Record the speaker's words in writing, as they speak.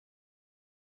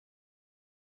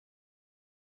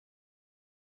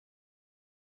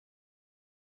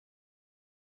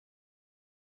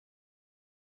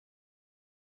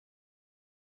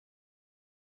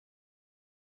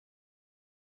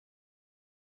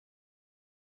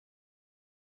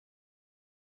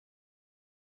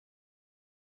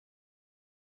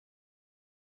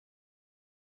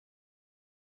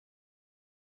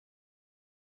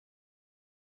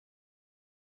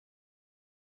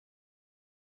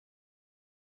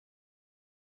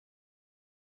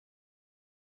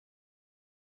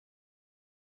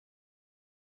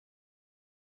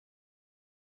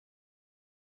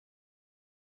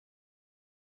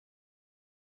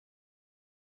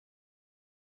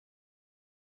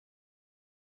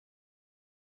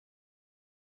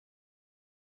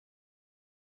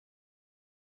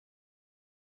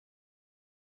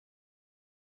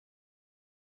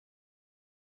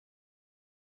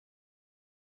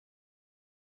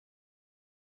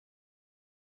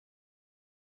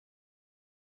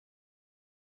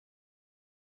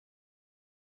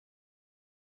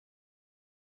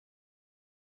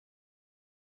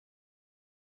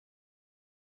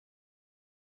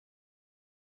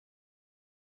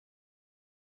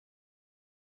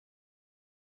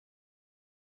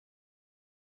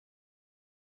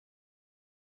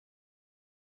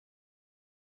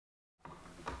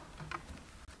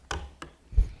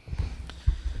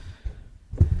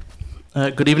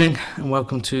Good evening and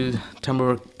welcome to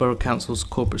Tamworth Borough Council's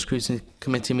Corporate Scrutiny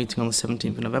Committee meeting on the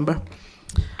 17th of November.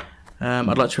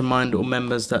 I'd like to remind all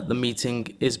members that the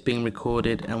meeting is being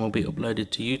recorded and will be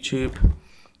uploaded to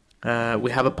YouTube.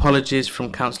 We have apologies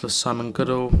from Councillor Simon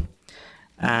Goodall,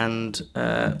 and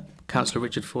Councillor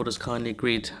Richard Ford has kindly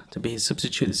agreed to be his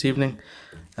substitute this evening.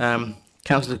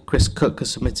 Councillor Chris Cook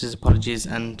has submitted his apologies,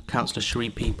 and Councillor Cherie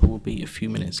People will be a few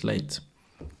minutes late.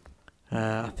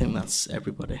 I think that's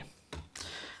everybody.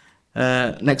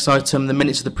 Next item, the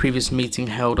minutes of the previous meeting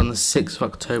held on the 6th of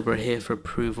October are here for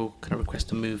approval. Can I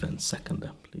request a mover and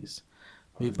seconder, please?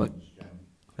 Moved by,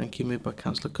 thank you, moved by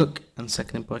Councillor Cook and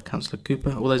seconded by Councillor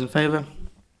Cooper. All those in favour?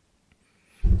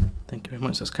 Thank you very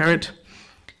much, that's carried.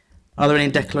 Are there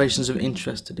any declarations of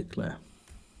interest to declare?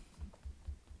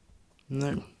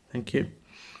 No, thank you.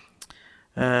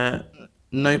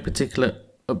 No particular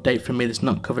update from me that's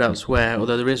not covered elsewhere,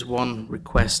 although there is one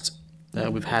request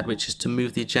we've had, which is to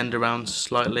move the agenda around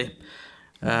slightly.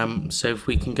 So if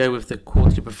we can go with the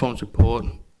quarterly performance report,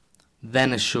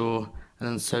 then Assure, and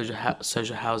then the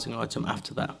social housing item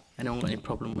after that. Anyone got any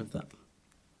problem with that?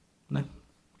 No?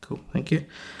 Cool, thank you.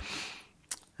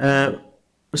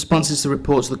 Responses to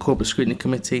reports of the Corporate Scrutiny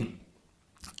Committee.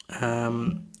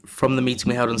 From the meeting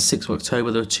we held on the 6th of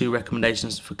October, there were two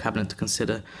recommendations for Cabinet to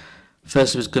consider.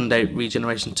 First was Gunday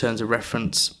regeneration terms of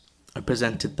reference. I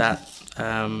presented that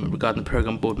regarding the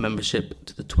programme board membership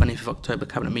to the 20th of October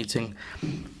Cabinet meeting,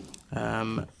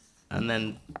 and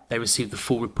then they received the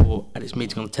full report at its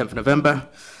meeting on the 10th of November.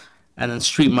 And then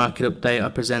street market update, I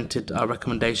presented our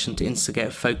recommendation to instigate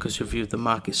a focus review of the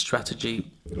market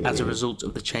strategy as a result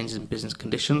of the changes in business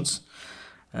conditions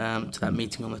to that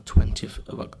meeting on the 20th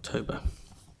of October.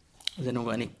 Has anyone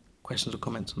got any questions or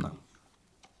comments on that?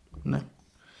 No?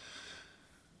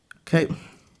 Okay.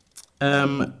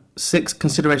 6,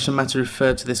 consideration matter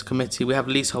referred to this committee. We have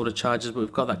leaseholder charges, but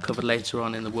we've got that covered later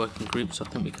on in the working group, so I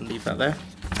think we can leave that there.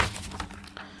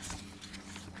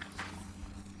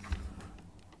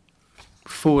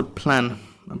 Forward plan.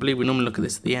 I believe we normally look at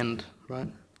this at the end, right?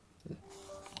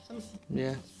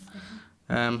 Yeah.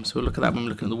 So we'll look at that when we're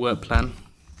looking at the work plan.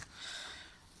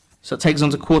 So it takes us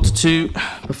on to Q2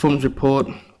 performance report,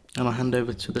 and I'll hand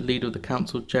over to the leader of the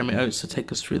council, Jeremy Oates, to take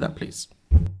us through that, please.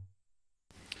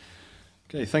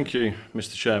 Okay, thank you,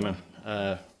 Mr. Chairman,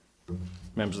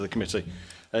 members of the committee.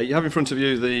 You have in front of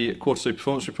you the Q2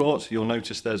 performance report. You'll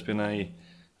notice there's been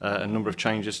a number of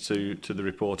changes to the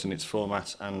report in its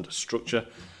format and structure.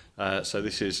 So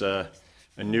this is a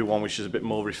new one which is a bit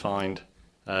more refined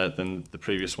than the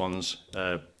previous ones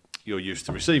you're used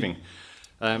to receiving.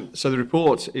 So the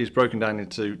report is broken down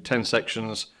into 10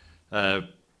 sections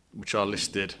which are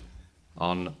listed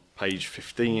on page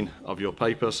 15 of your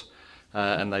papers.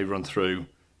 And they run through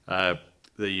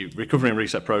the Recovery and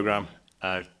Reset Programme,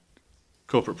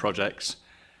 corporate projects,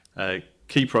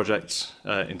 key projects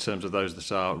in terms of those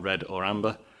that are red or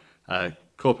amber.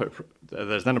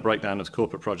 There's then a breakdown of the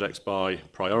corporate projects by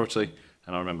priority,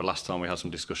 and I remember last time we had some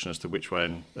discussion as to which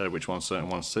one certain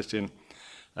ones sit in.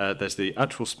 There's the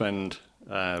actual spend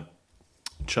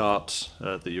charts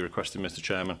that you requested, Mr.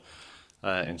 Chairman,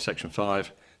 in section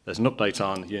 5. There's an update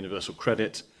on universal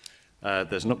credit.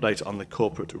 There's an update on the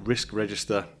corporate risk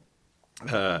register,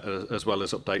 as well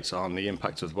as updates on the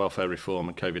impact of welfare reform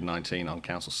and COVID-19 on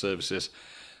council services.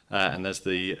 And there's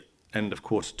the end of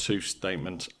Q2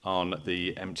 statement on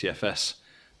the MTFS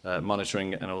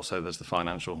monitoring, and also there's the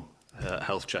financial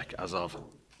health check as of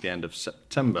the end of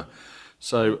September.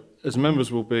 So as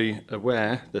members will be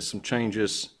aware, there's some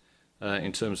changes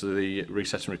in terms of the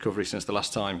reset and recovery since the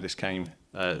last time this came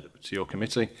to your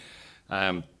committee.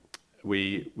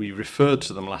 We referred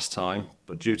to them last time,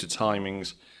 but due to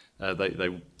timings,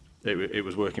 it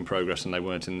was work in progress and they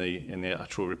weren't in the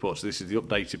actual report. So this is the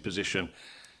updated position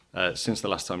since the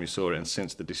last time you saw it and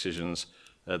since the decisions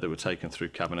that were taken through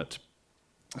Cabinet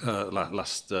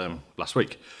last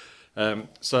week.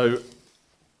 So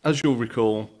as you'll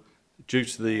recall, due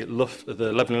to the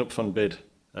Levelling Up Fund bid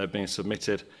being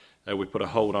submitted, we put a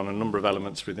hold on a number of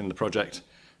elements within the project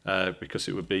because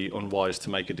it would be unwise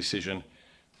to make a decision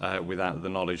without the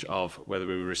knowledge of whether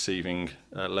we were receiving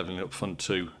Levelling Up Fund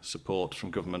 2 support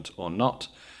from government or not.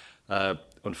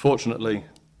 Unfortunately,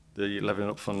 the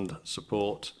Levelling Up Fund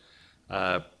support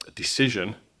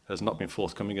decision has not been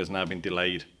forthcoming, has now been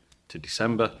delayed to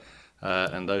December.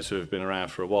 And those who have been around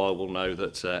for a while will know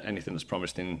that anything that's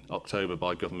promised in October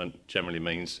by government generally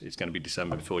means it's going to be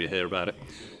December before you hear about it.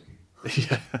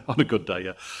 Yeah, on a good day,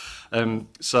 yeah.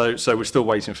 So we're still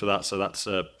waiting for that. So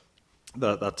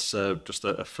that's just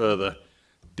a further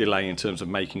delay in terms of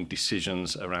making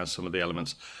decisions around some of the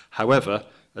elements. However,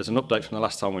 as an update from the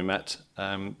last time we met,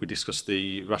 we discussed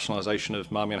the rationalisation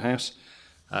of Marmion House,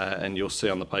 and you'll see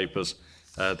on the papers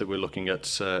that we're looking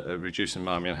at reducing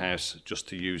Marmion House just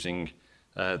to using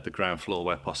the ground floor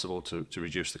where possible to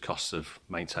reduce the costs of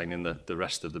maintaining the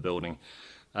rest of the building.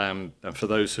 And for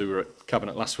those who were at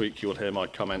Cabinet last week, you will hear my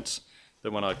comments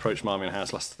that when I approached Marmion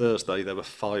House last Thursday, there were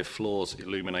 5 floors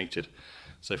illuminated.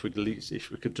 So if we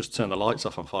could just turn the lights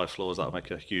off on 5 floors, that would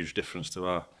make a huge difference to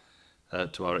our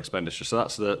expenditure. So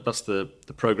that's the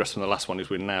progress from the last one. Is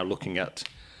we're now looking at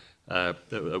we're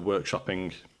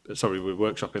workshopping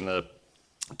the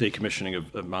decommissioning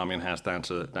of Marmion House down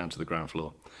to the ground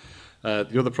floor.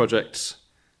 The other projects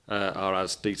are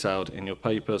as detailed in your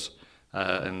papers,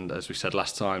 and as we said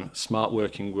last time, smart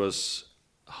working was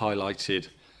highlighted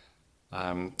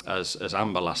as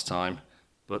amber last time,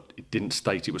 but it didn't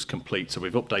state it was complete. So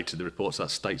we've updated the report so that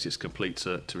states it's complete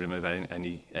to remove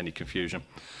any confusion.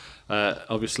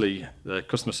 Obviously, the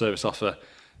customer service offer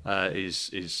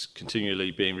is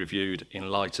continually being reviewed in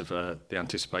light of the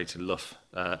anticipated Luff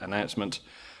announcement,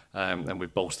 and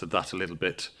we've bolstered that a little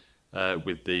bit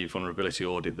with the vulnerability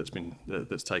audit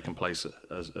that's taken place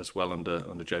as well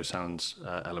under Joe Sand's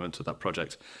element of that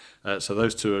project. So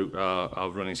those two are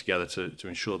running together to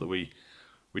ensure that we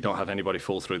don't have anybody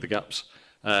fall through the gaps.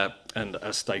 And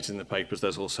as stated in the papers,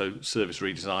 there's also service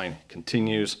redesign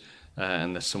continues,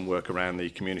 and there's some work around the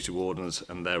community wardens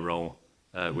and their role,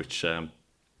 which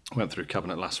went through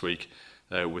Cabinet last week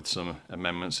with some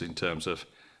amendments in terms of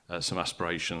some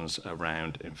aspirations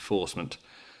around enforcement.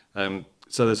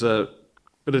 So there's a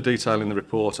bit of detail in the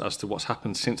report as to what's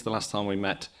happened since the last time we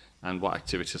met and what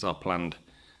activities are planned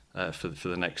for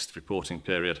the next reporting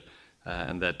period,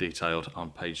 and they're detailed on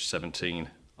page 17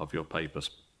 of your papers.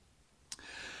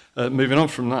 Moving on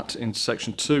from that, in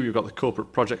section 2, you've got the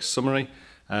corporate project summary.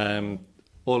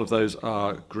 All of those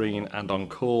are green and on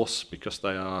course because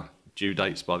they are due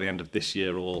dates by the end of this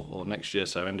year or next year,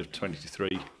 so end of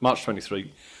March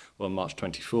 23 or March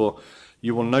 24.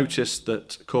 You will notice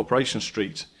that Corporation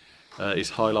Street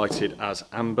is highlighted as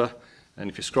amber, and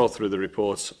if you scroll through the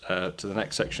report to the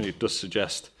next section, it does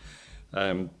suggest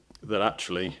that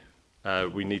actually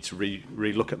we need to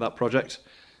re-look at that project.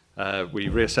 We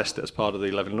reassessed it as part of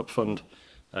the Levelling Up Fund,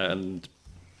 and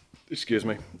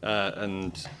the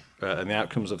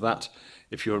outcomes of that.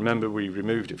 If you remember, we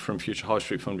removed it from Future High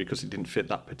Street Fund because it didn't fit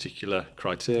that particular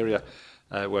criteria,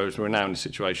 whereas we're now in a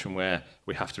situation where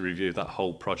we have to review that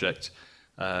whole project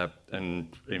and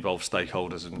involve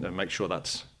stakeholders and make sure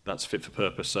that's fit for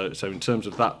purpose. So in terms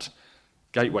of that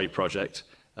gateway project,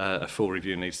 a full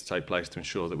review needs to take place to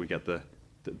ensure that we get the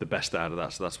best out of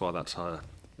that. So that's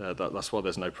why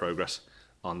there's no progress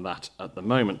on that at the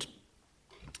moment.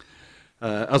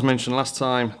 As mentioned last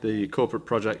time, the corporate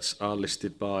projects are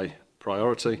listed by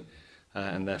priority,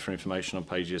 and they're for information on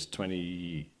pages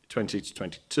 20 to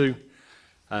 22.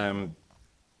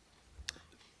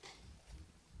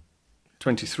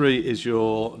 23 is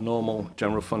your normal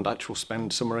general fund actual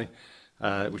spend summary,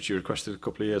 which you requested a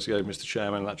couple of years ago, Mr.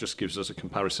 Chairman. That just gives us a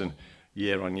comparison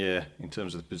year on year in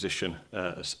terms of the position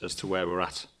as to where we're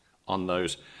at on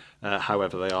those.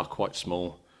 However, they are quite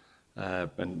small,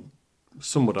 and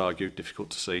some would argue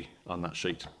difficult to see on that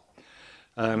sheet.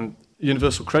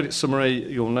 Universal credit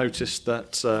summary, you'll notice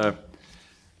that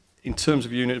in terms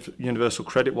of universal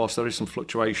credit, whilst there is some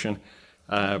fluctuation,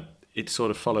 it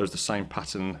sort of follows the same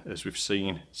pattern as we've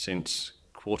seen since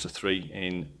Q3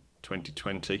 in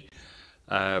 2020.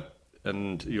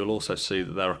 And you'll also see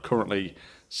that there are currently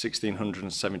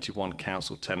 1,671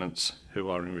 council tenants who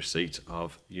are in receipt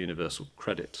of universal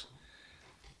credit.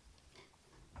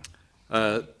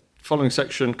 Following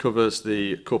section covers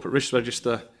the corporate risk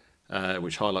register,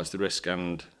 which highlights the risk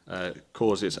and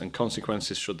causes and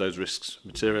consequences should those risks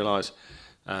materialise.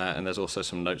 And there's also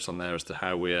some notes on there as to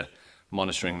how we're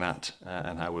monitoring that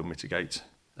and how we'll mitigate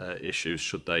issues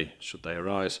should they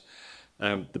arise.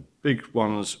 The big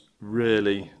ones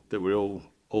really that we all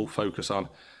focus on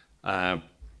come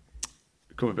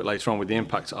a bit later on with the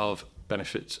impact of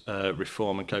benefit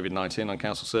reform and COVID-19 on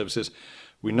council services.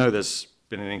 We know there's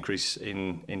been an increase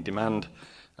in demand.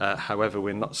 However,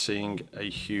 we're not seeing a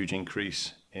huge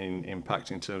increase in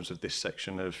impact in terms of this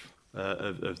section of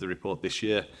the report this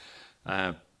year.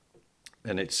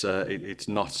 And it's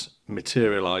not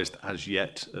materialised as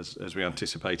yet as we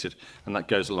anticipated, and that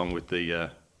goes along with the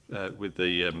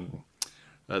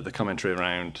commentary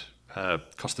around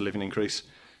cost of living increase.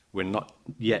 We're not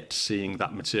yet seeing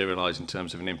that materialise in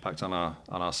terms of an impact on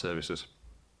our services.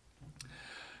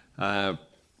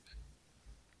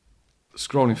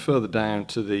 Scrolling further down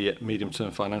to the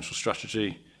medium-term financial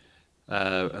strategy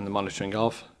and the monitoring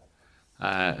of,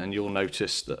 And you'll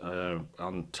notice that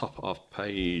on top of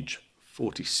page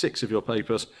 46 of your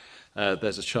papers,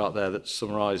 there's a chart there that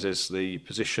summarises the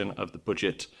position of the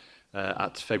budget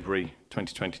at February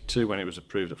 2022 when it was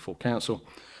approved at full council.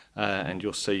 And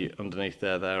you'll see underneath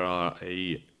there are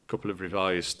a couple of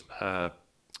revised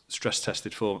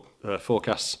stress-tested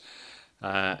forecasts.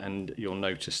 And you'll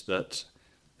notice that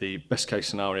the best case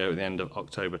scenario at the end of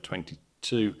October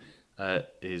 22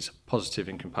 is positive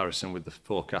in comparison with the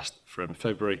forecast from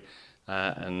February,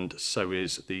 and so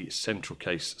is the central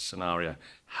case scenario.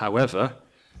 However,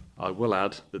 I will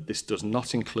add that this does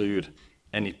not include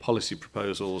any policy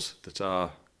proposals that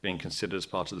are being considered as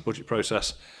part of the budget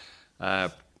process,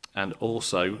 and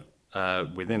also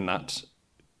within that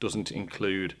doesn't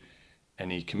include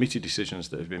any committee decisions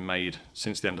that have been made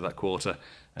since the end of that quarter,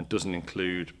 and doesn't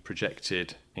include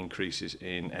projected increases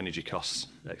in energy costs,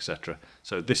 etc.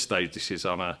 So at this stage, this is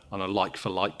on a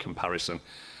like-for-like comparison.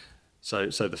 So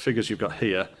the figures you've got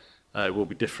here will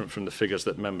be different from the figures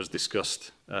that members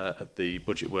discussed at the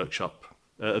budget workshop,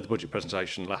 at the budget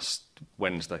presentation last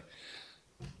Wednesday,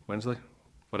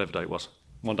 whatever day it was,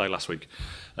 one day last week.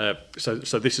 So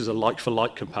this is a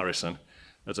like-for-like comparison,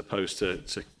 as opposed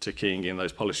to keying in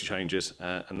those policy changes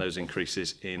and those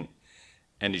increases in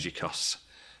energy costs.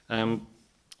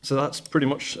 So that's pretty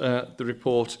much the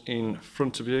report in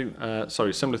front of you.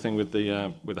 Sorry, similar thing with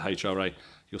the HRA.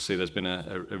 You'll see there's been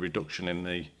a reduction in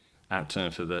the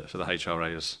outturn for the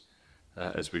HRA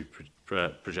as we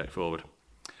project forward.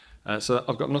 So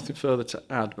I've got nothing further to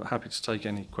add, but happy to take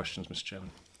any questions, Mr.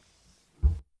 Chairman.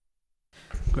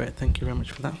 Great, thank you very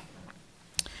much for that.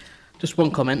 Just one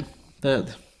comment.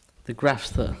 The graphs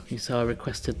that you saw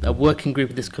requested, a working group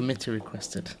of this committee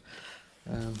requested.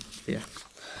 Yeah.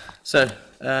 So,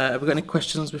 have we got any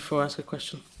questions before I ask a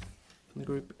question from the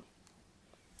group?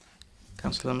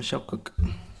 Councillor Michelle Cook.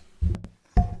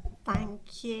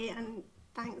 Thank you, and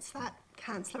thanks for that,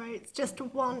 Councillor Oates. Just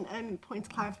one point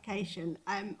of clarification.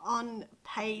 On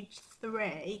page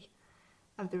 3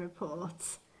 of the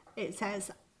report, it says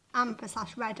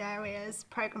amber/red areas.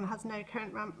 Programme has no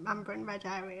current amber and red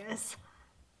areas.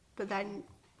 But then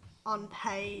on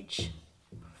page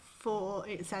 4,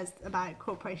 it says about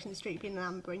Corporation Street being an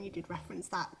amber, and you did reference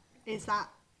that. Is that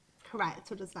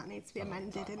correct, or does that need to be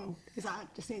amended? And is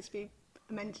that just needs to be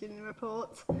amended in the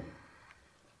report?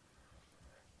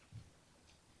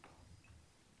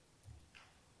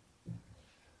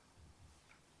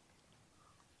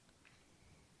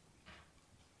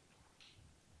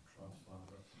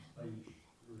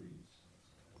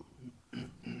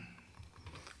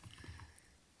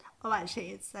 Oh, actually,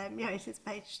 it's yeah, it is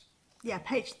page 3.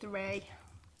 It's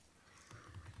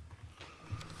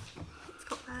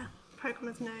got there. Programme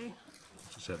has no.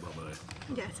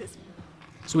 Yes, it's.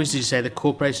 So which did you say, the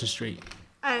Corporation Street?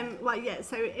 Well, yeah.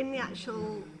 So in the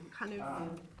actual kind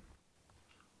of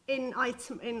in kind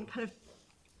of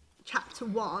chapter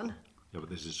 1. Yeah, but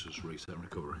this is just reset and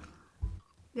recovery.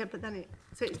 Yeah, but then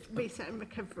it's reset and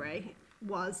recovery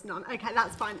was none. Okay,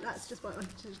 that's fine. That's just what I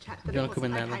wanted to check. Do you want to come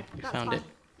in there? Okay, You found it.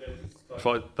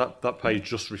 That page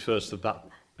just refers to that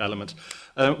element.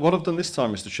 What I've done this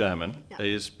time, Mr. Chairman,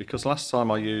 is because last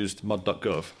time I used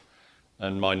mod.gov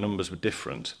and my numbers were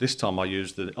different, this time I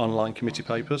used the online committee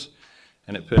papers,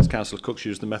 and it appears Councillor Cook's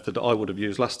used the method that I would have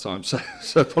used last time, so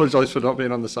apologise for not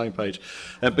being on the same page.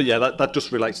 But yeah, that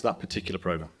just relates to that particular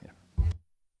programme. Yeah.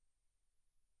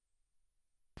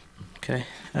 Okay,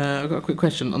 I've got a quick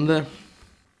question. On the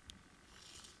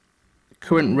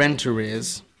current rent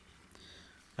arrears,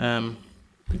 the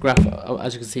graph,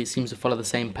 as you can see, it seems to follow the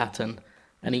same pattern,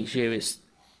 and each year it's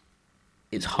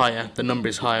higher, the number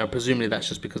is higher. Presumably that's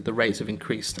just because the rates have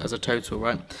increased as a total,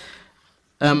 right?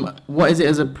 What is it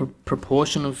as a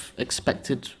proportion of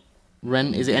expected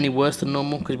rent? Is it any worse than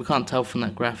normal? Because we can't tell from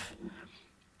that graph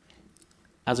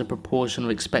as a proportion of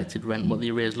expected rent what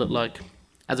the arrears look like.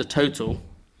 As a total,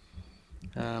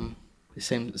 it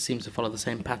seems to follow the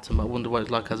same pattern, but I wonder what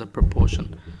it's like as a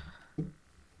proportion.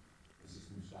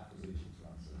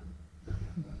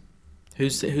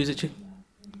 Who's it?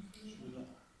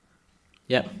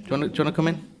 Yeah. Do you want to come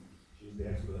in?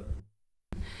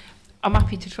 I'm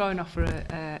happy to try and offer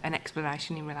an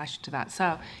explanation in relation to that.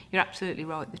 So you're absolutely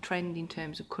right. The trend in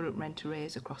terms of current rent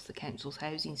arrears across the council's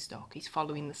housing stock is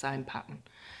following the same pattern.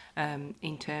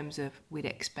 In terms of we'd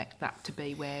expect that to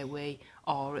be where we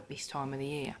are at this time of the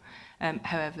year.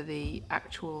 However, the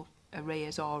actual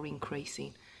arrears are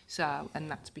increasing. So, and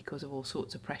that's because of all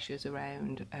sorts of pressures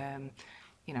around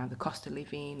you know, the cost of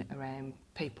living, around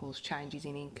people's changes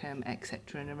in income,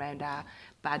 etc., and around our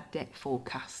bad debt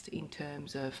forecast in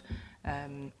terms of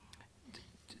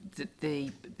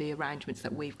the arrangements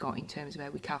that we've got in terms of how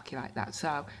we calculate that.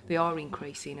 So they are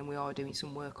increasing, and we are doing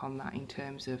some work on that in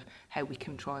terms of how we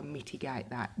can try and mitigate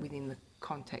that within the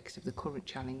context of the current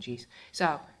challenges.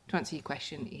 So to answer your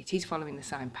question, it is following the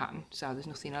same pattern, so there's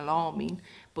nothing alarming,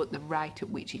 but the rate at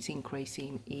which it's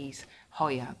increasing is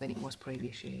higher than it was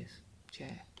previous years.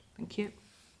 Chair, thank you.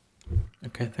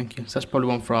 Okay, thank you. So that's probably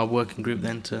one for our working group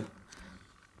then to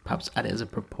perhaps add it as a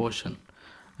proportion.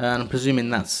 And I'm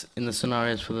presuming that's in the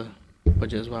scenarios for the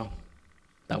budget as well,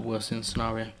 that worsening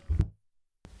scenario.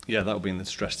 Yeah, that will be in the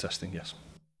stress testing, yes.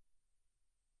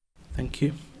 Thank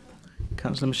you.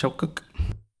 Councillor Michelle Cook.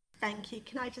 Thank you.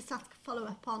 Can I just ask a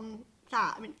follow-up on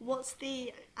that? I mean, what's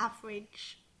the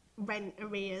average rent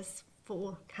arrears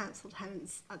for council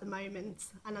tenants at the moment?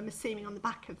 And I'm assuming on the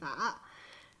back of that,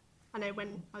 I know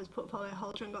when I was portfolio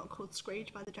holder and got called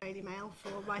Scrooge by the Daily Mail for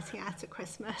writing out at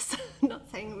Christmas, not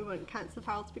saying we want Councillor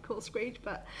Farrell to be called Scrooge,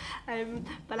 but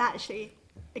actually,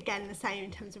 again, the same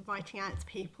in terms of writing out to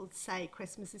people to say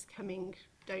Christmas is coming,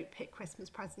 don't pick Christmas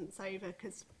presents over,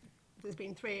 because there's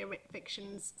been 3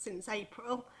 evictions since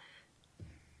April.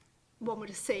 One would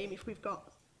assume if we've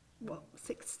got, what,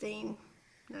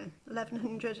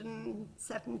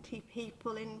 1,170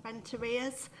 people in rent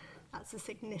arrears, that's a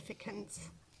significant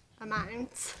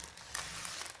amount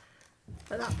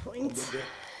at that point.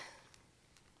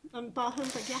 Barham,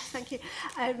 but yes, thank you.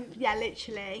 Yeah,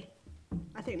 literally,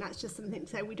 I think that's just something to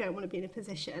say. We don't want to be in a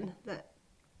position that,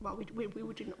 well, we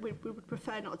would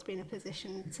prefer not to be in a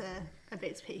position to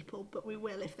evict people, but we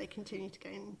will if they continue to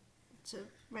go into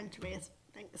rent arrears.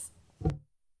 Thanks.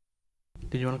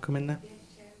 Did you want to come in there?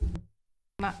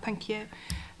 Matt, thank you.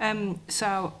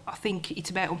 So I think it's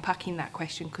about unpacking that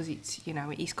question, because it's, you know,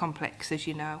 it is complex, as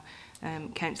you know,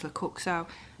 Councillor Cook. So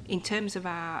in terms of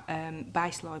our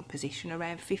baseline position,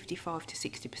 around 55 to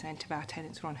 60% of our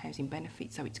tenants are on housing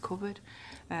benefits, so it's covered.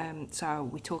 So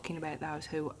we're talking about those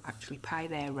who actually pay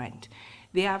their rent.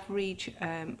 The average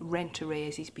rent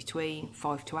arrears is between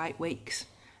 5 to 8 weeks.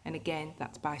 And again,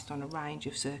 that's based on a range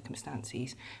of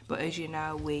circumstances. But as you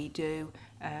know, we do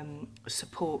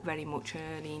support very much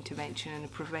early intervention and a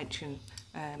prevention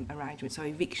arrangement. So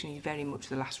eviction is very much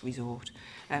the last resort.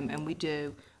 And we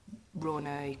do run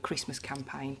a Christmas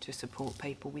campaign to support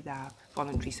people with our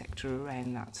voluntary sector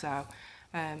around that. So,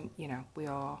 you know, we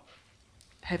are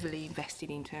heavily invested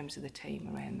in terms of the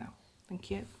team around that. Thank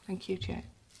you. Thank you, Chair.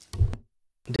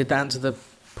 Did that answer the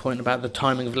point about the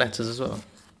timing of letters as well?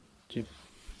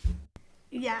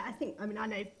 Yeah, I think, I mean, I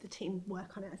know the team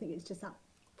work on it. I think it's just that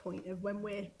point of when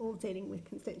we're all dealing with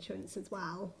constituents as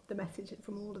well, the message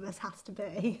from all of us has to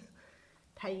be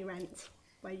pay your rent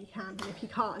where you can, and if you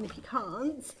can't,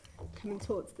 come and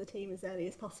talk to the team as early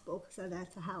as possible, because they're there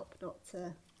to help, not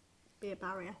to be a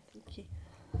barrier. Thank you.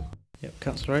 Yep,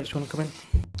 Councillor Oates, do you want to come in?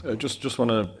 Just want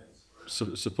to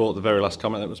support the very last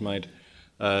comment that was made,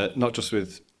 not just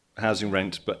with housing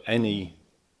rent, but any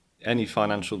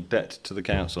financial debt to the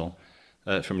council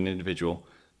from an individual.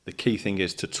 The key thing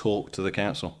is to talk to the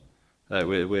council.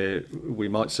 We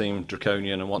might seem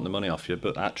draconian and want the money off you,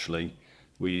 but actually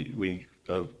we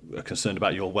are concerned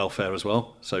about your welfare as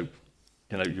well. So,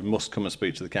 you know, you must come and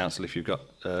speak to the council if you've got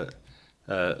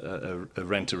a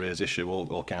rent arrears issue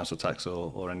or council tax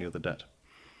or any other debt.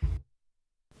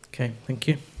 Okay, thank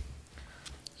you.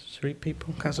 3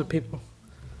 people, council people.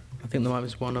 I think there might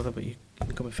be one other, but you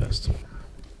can come in first.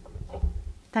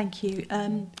 Thank you.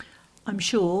 I'm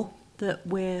sure that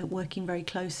we're working very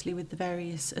closely with the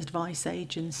various advice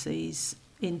agencies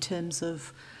in terms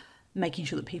of making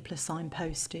sure that people are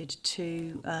signposted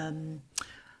to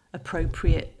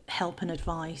appropriate help and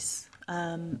advice.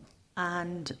 And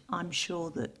I'm sure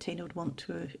that Tina would want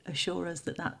to assure us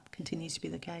that that continues to be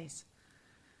the case.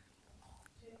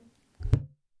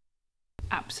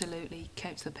 Absolutely,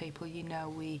 Councillor People, you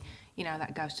know,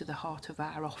 that goes to the heart of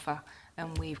our offer,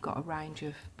 and we've got a range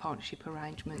of partnership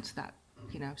arrangements that,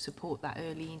 you know, support that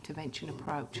early intervention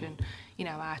approach, and, you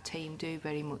know, our team do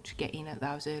very much get in at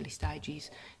those early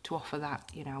stages to offer that,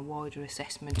 you know, wider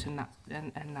assessment and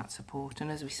that support.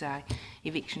 And as we say,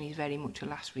 eviction is very much a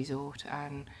last resort,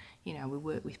 and, you know, we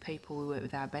work with people, we work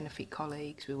with our benefit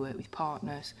colleagues, we work with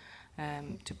partners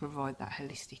to provide that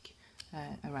holistic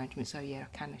arrangement. So yeah,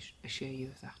 I can assure you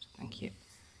of that. Thank you.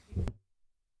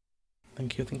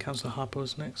 Thank you. I think Councillor Harper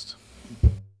was next.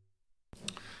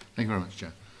 Thank you very much,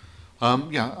 Chair. On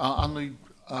the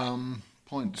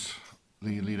point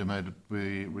the leader made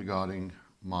regarding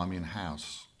Marmion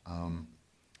House,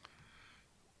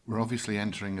 we're obviously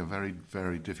entering a very,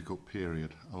 very difficult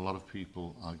period. A lot of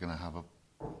people are going to have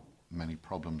many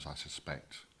problems, I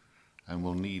suspect, and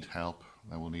will need help,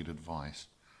 they will need advice.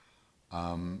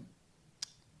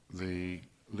 The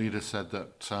leader said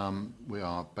that we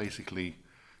are basically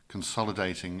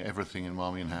consolidating everything in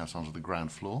Marmion House onto the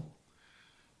ground floor.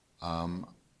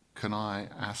 Can I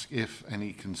ask if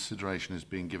any consideration is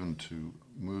being given to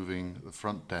moving the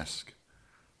front desk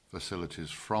facilities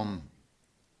from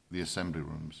the assembly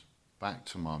rooms back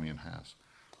to Marmion House,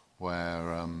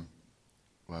 where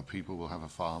people will have a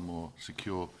far more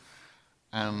secure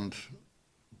and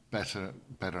better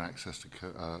access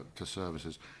to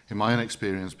services? In my own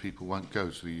experience, people won't go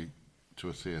to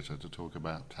a theatre to talk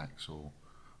about tax or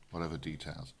whatever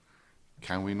details.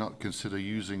 Can we not consider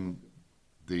using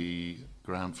the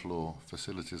ground floor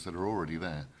facilities that are already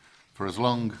there for as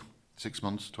long, 6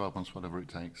 months, 12 months, whatever it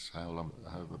takes,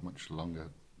 however much longer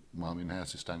Marmion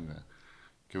House is standing there?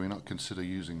 Can we not consider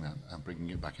using that and bringing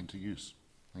it back into use?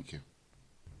 Thank you.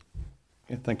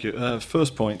 Yeah, thank you.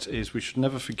 First point is we should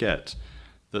never forget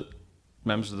that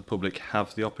members of the public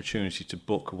have the opportunity to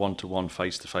book one-to-one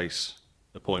face-to-face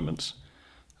appointments.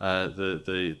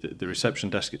 The reception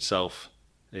desk itself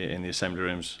in the assembly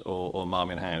rooms or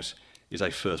Marmion House is a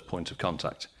first point of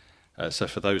contact. So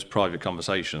for those private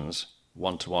conversations,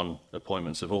 one-to-one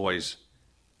appointments have always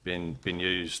been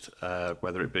used,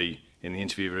 whether it be in the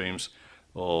interview rooms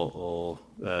or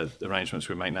arrangements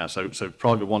we make now. So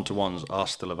private one-to-ones are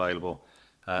still available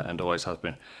and always have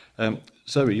been.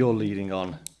 Zoe, you're leading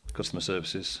on customer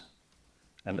services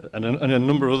and a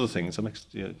number of other things.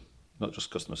 Not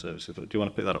just customer services, but do you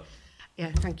want to pick that up?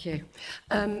 Yeah, thank you.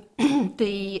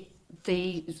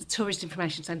 The Tourist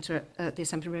Information Centre at the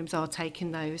Assembly Rooms are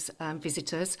taking those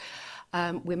visitors.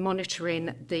 We're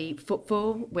monitoring the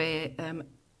footfall. We're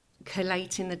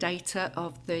collating the data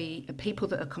of the people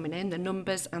that are coming in, the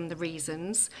numbers and the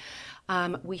reasons.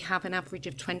 We have an average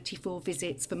of 24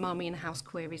 visits for Marmion House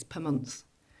queries per month.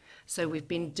 So we've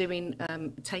been doing,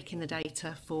 taking the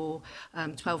data for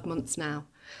 12 months now.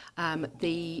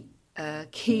 The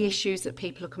key issues that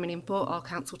people are coming in for are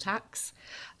council tax,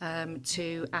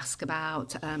 to ask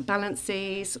about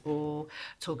balances or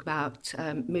talk about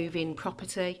moving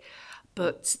property.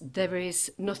 But there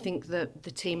is nothing that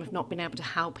the team have not been able to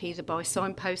help, either by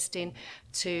signposting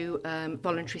to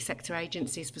voluntary sector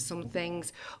agencies for some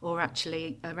things, or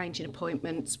actually arranging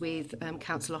appointments with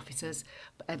council officers.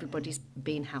 But everybody's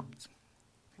being helped.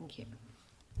 Thank you.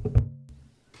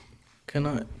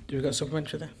 Do you got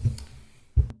supplementary there?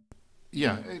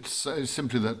 Yeah, it's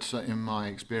simply that in my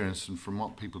experience and from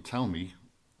what people tell me,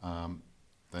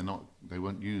 they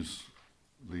won't use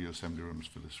the assembly rooms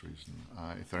for this reason.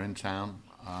 If they're in town,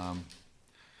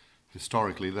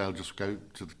 historically they'll just go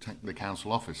to the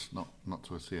council office, not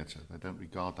to a theatre. They don't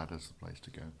regard that as the place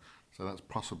to go. So that's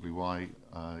possibly why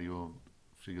your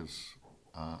figures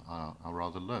are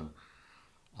rather low.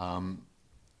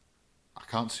 I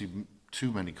can't see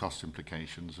too many cost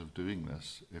implications of doing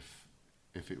this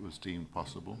if it was deemed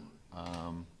possible.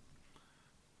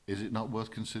 Is it not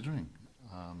worth considering?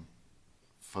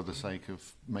 For the sake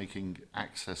of making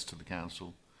access to the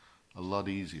council a lot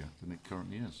easier than it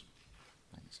currently is.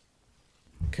 Thanks.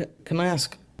 Can I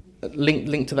ask,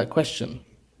 link to that question,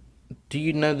 do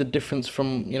you know the difference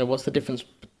from, what's the difference,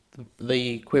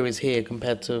 the queries here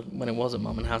compared to when it was at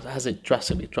Marmion House? Has it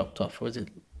drastically dropped off, or is it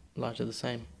largely the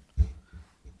same?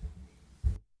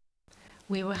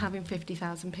 We were having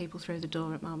 50,000 people through the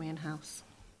door at Marmion House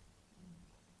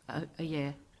a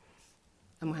year,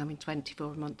 and we're having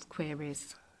 24 a month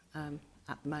queries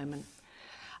at the moment.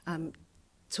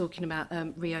 Talking about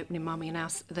reopening Marmion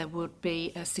House, there would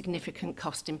be a significant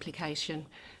cost implication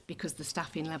because the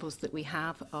staffing levels that we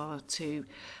have are to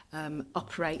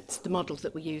operate the model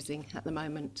that we're using at the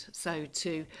moment. So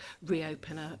to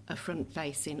reopen a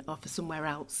front-facing offer somewhere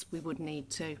else, we would need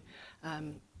to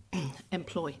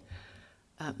employ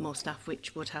more staff,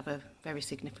 which would have a very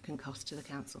significant cost to the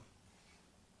council.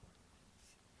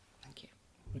 Thank you.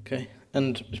 Okay,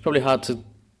 and it's probably hard to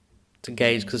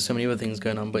gauge because there's so many other things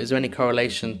going on, but is there any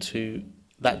correlation to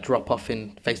that drop-off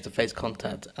in face-to-face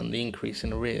contact and the increase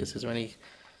in arrears? Is there any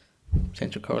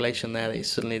potential correlation there that it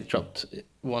suddenly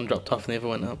one dropped off and the other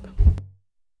went up?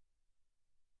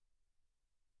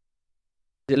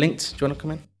 Is it linked? Do you want to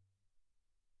come in?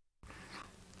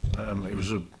 It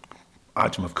was an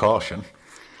item of caution.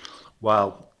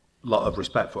 While a lot of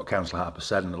respect for what Councillor Harper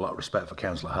said and a lot of respect for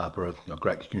Councillor Harper, a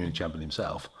great community champion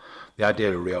himself, the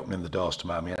idea of reopening the doors to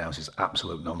Marmion House is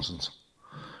absolute nonsense.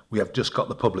 We have just got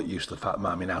the public used to the fact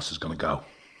Marmion House is going to go.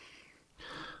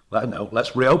 Let them know,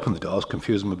 let's reopen the doors,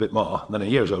 confuse them a bit more, and then a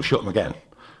year ago shut them again.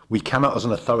 We cannot as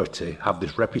an authority have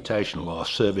this reputational or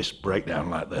service breakdown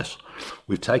like this.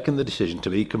 We've taken the decision to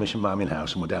decommission Marmion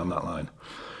House and we're down that line.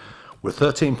 We're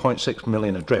 13.6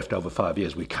 million adrift over 5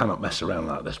 years. We cannot mess around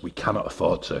like this. We cannot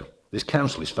afford to. This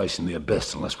council is facing the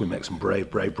abyss unless we make some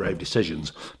brave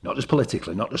decisions, not just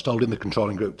politically, not just holding the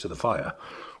controlling group to the fire.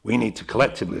 We need to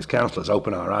collectively, as councillors,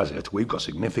 open our eyes here. We've got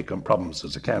significant problems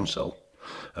as a council,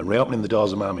 and reopening the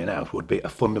doors of Marmion House would be a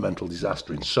fundamental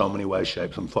disaster in so many ways,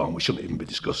 shapes and forms. We shouldn't even be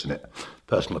discussing it.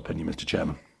 Personal opinion, Mr.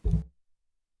 Chairman.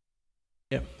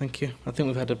 Yeah, thank you. I think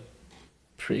we've had a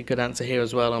pretty good answer here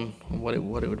as well on what it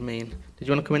would mean. Did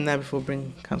you want to come in there before we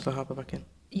bring Councillor Harper back in?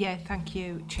 Yeah, thank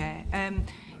you, Chair.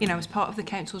 You know, as part of the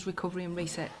Council's recovery and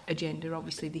reset agenda,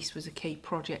 obviously this was a key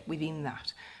project within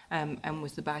that, and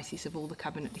was the basis of all the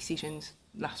Cabinet decisions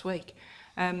last week.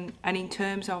 And in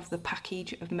terms of the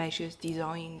package of measures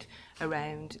designed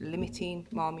around limiting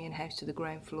Marmion House to the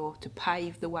ground floor to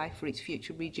pave the way for its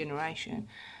future regeneration,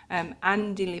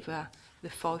 and deliver the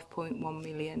 5.1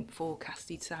 million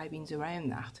forecasted savings around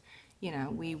that, you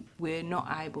know, we're not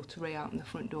able to reopen the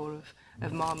front door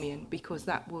of Marmion, because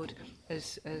that would,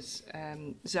 as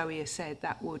Zoe has said,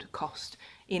 that would cost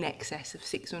in excess of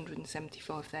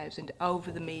 675,000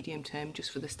 over the medium term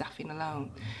just for the staffing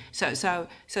alone. So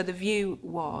the view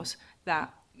was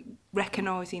that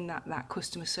recognising that that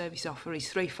customer service offer is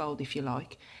threefold, if you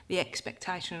like. The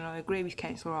expectation, and I agree with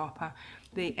Councillor Harper,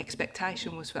 the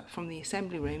expectation was that from the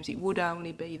assembly rooms it would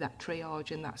only be that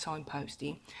triage and that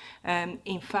signposting,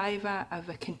 in favour of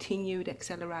a continued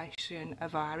acceleration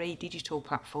of our e-digital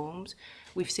platforms.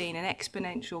 We've seen an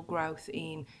exponential growth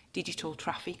in digital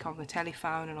traffic on the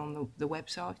telephone and on the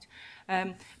website,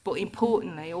 but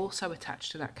importantly also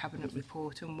attached to that Cabinet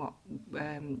report, and what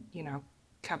you know,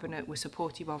 Cabinet were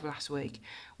supportive of last week,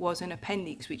 was an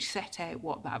appendix which set out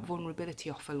what that vulnerability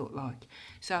offer looked like.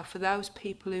 So for those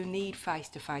people who need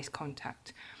face-to-face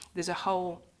contact, there's a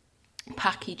whole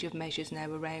package of measures now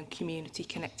around community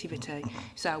connectivity.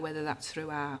 So whether that's through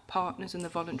our partners in the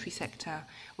voluntary sector,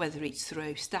 whether it's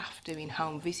through staff doing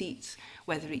home visits,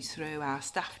 whether it's through our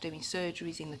staff doing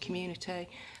surgeries in the community,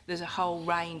 there's a whole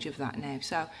range of that now.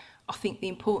 So I think the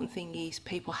important thing is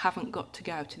people haven't got to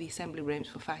go to the assembly rooms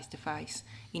for face-to-face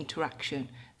interaction.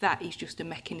 That is just a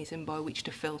mechanism by which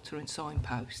to filter and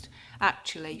signpost.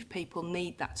 Actually, if people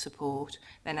need that support,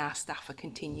 then our staff are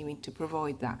continuing to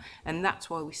provide that. And that's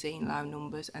why we're seeing low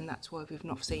numbers, and that's why we've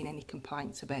not seen any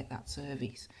complaints about that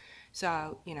service.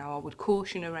 So, you know, I would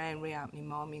caution around reopening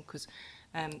Marmion, because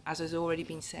as has already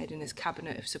been said and as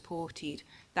Cabinet have supported,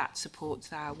 that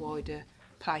supports our wider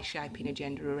place-shaping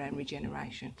agenda around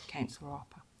regeneration. Councillor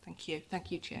Harper. Thank you.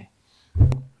 Thank you, Chair.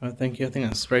 Thank you. I think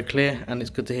that's very clear, and it's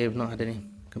good to hear we've not had any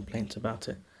complaints about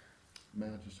it. May I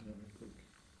just have a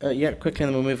quick? Yeah, quickly,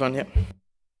 and then we'll move on. Yep.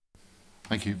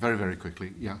 Thank you. Very, very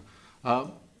quickly. Yeah.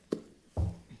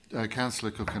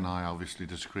 Councillor Cook and I obviously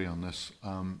disagree on this.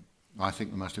 I think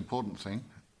the most important thing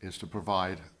is to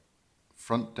provide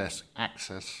front desk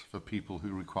access for people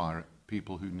who require it,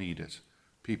 people who need it,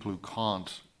 people who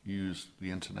can't use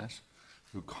the internet,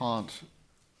 who can't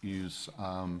use,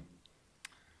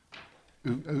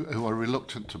 who are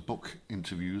reluctant to book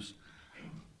interviews.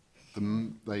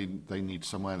 They need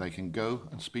somewhere they can go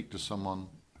and speak to someone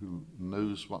who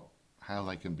knows how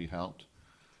they can be helped.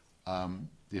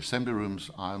 The assembly rooms,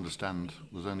 I understand,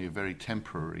 was only a very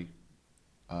temporary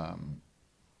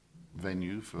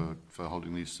venue for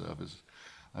holding these services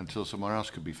until somewhere else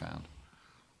could be found.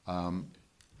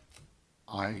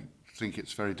 I think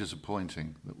it's very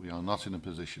disappointing that we are not in a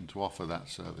position to offer that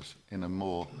service in a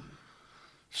more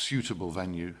suitable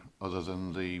venue other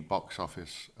than the box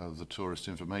office of the Tourist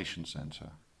Information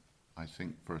Centre. I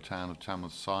think for a town of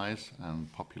Tamworth's size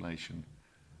and population,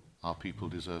 our people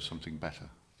deserve something better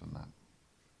than that.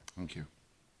 Thank you.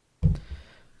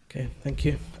 Okay, thank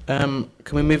you. Can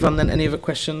we move on then? Any other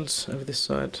questions over this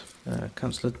side?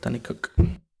 Councillor Danny Cook.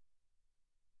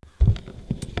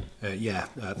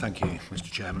 Thank you, Mr.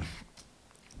 Chairman.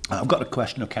 I've got a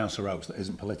question of Councillor Oakes that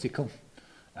isn't political.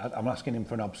 I'm asking him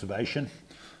for an observation.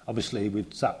 Obviously,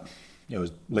 we've sat,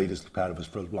 as leaders, the pair of us,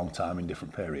 for a long time in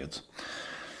different periods.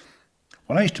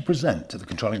 When I used to present to the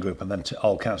controlling group and then to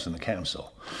all council in the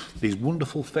council, these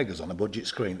wonderful figures on a budget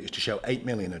screen that used to show 8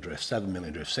 million adrift, 7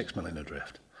 million adrift, 6 million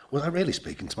adrift, was I really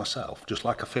speaking to myself? Just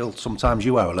like I feel sometimes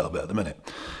you are a little bit at the minute.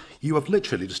 You have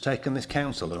literally just taken this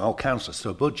council and all councillors to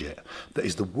a budget that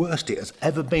is the worst it has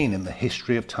ever been in the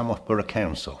history of Tamworth Borough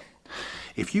Council.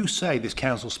 If you say this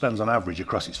council spends on average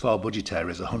across its 4 budget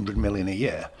areas 100 million a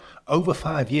year, over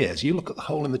 5 years, you look at the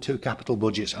whole in the 2 capital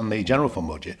budgets and the general fund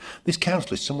budget, this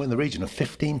council is somewhere in the region of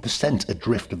 15%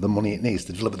 adrift of the money it needs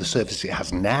to deliver the services it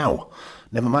has now.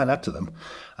 Never mind add to them.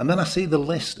 And then I see the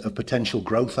list of potential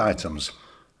growth items.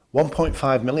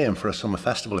 1.5 million for a summer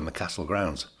festival in the castle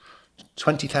grounds.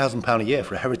 £20,000 a year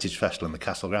for a heritage festival in the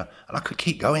castle ground. And I could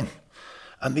keep going.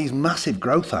 And these massive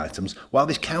growth items, while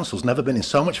this council's never been in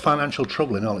so much financial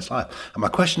trouble in all its life. And my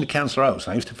question to Councillor Oates,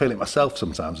 and I used to feel it myself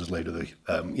sometimes as leader of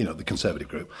the, the Conservative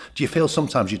group, do you feel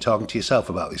sometimes you're talking to yourself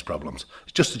about these problems?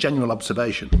 It's just a genuine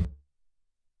observation.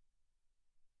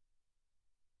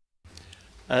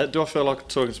 Do I feel like I'm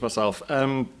talking to myself?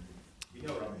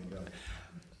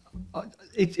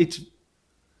 It's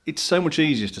so much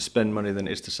easier to spend money than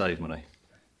it is to save money.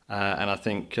 And I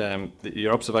think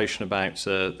your observation about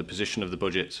the position of the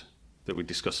budget that we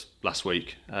discussed last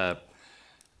week, and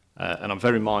I'm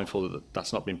very mindful that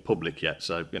that's not been public yet.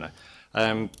 So,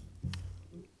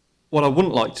 what I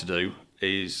wouldn't like to do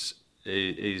is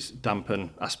dampen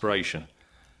aspiration.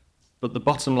 But the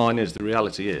bottom line is, the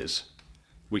reality is,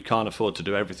 we can't afford to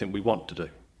do everything we want to do.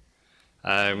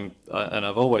 And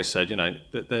I've always said,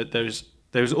 that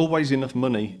there's always enough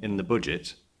money in the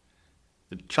budget.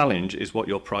 The challenge is what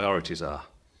your priorities are,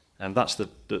 and that's the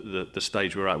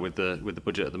stage we're at with the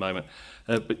budget at the moment.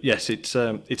 But yes,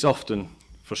 it's often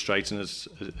frustrating, as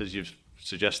you've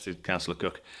suggested, Councillor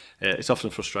Cook. It's often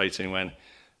frustrating when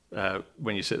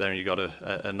you sit there and you've got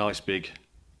a nice big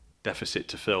deficit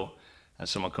to fill, and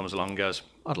someone comes along and goes,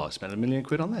 "I'd like to spend £1 million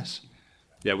on this."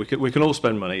 Yeah, we can all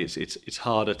spend money. It's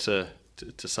harder to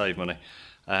save money,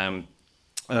 and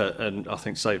I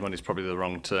think save money is probably the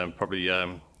wrong term. Probably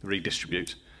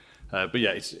redistribute. But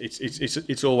yeah,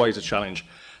 it's always a challenge.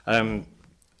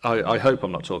 I hope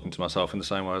I'm not talking to myself in the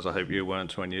same way as I hope you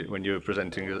weren't when you were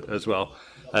presenting as well.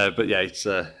 But yeah,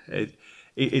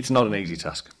 it's not an easy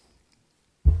task.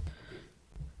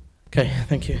 Okay,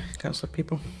 thank you, Councillor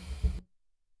People.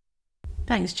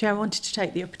 Thanks, Chair. I wanted to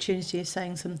take the opportunity of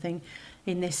saying something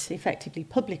in this effectively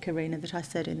public arena that I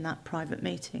said in that private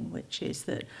meeting, which is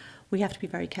that we have to be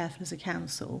very careful as a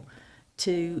council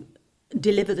to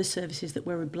deliver the services that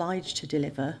we're obliged to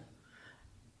deliver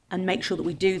and make sure that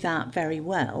we do that very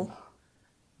well,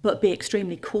 but be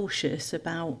extremely cautious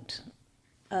about,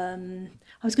 I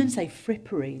was going to say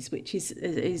fripperies, which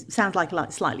sounds like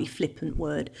a slightly flippant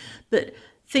word, but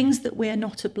things that we're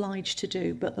not obliged to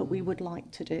do, but that we would like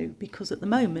to do, because at the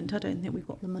moment, I don't think we've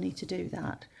got the money to do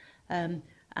that.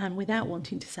 And without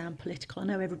wanting to sound political, I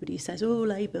know everybody says, oh,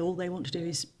 Labour, all they want to do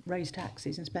is raise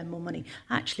taxes and spend more money.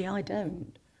 Actually, I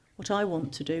don't. What I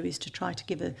want to do is to try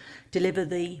to deliver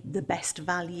the best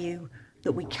value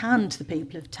that we can to the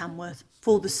people of Tamworth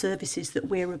for the services that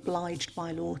we're obliged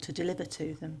by law to deliver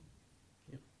to them.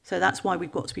 Yep. So that's why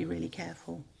we've got to be really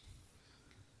careful.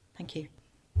 Thank you.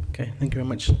 Okay, thank you very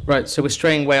much. Right, so we're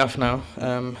straying way off now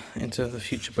into the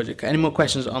future budget. Any more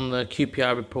questions on the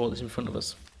QPR report that's in front of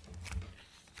us?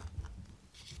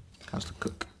 Councillor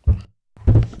Cook.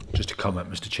 Just a comment,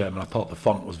 Mr. Chairman. I thought the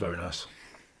font was very nice.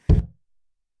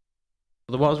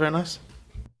 The what was very nice?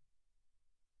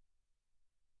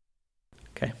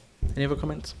 Okay. Any other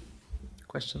comments?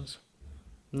 Questions?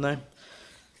 No?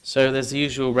 So there's the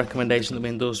usual recommendation that we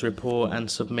endorse the report and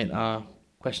submit our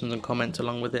questions and comments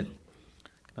along with it.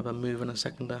 Have a move and a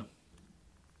seconder.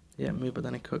 Yeah, move by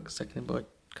Danny Cook, seconded by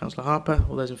Councillor Harper.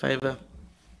 All those in favour?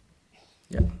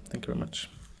 Yeah, thank you very much.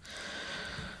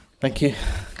 Thank you,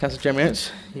 Councillor Jeremy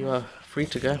Oates. You are free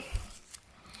to go.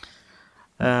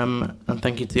 And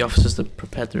thank you to the officers that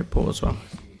prepared the report as well.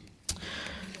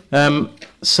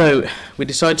 So we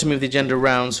decided to move the agenda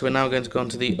around, so we're now going to go on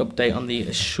to the update on the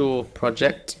Assure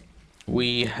project.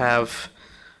 We have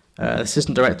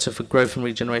Assistant Director for Growth and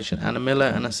Regeneration, Anna Miller,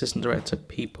 and Assistant Director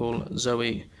People,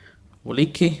 Zoe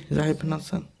Waliki. Is that how you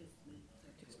pronounce that?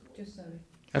 Just Zoe.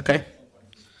 Okay.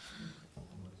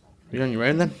 You're on your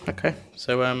own then? Okay.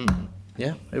 So,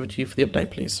 yeah, over to you for the update,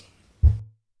 please.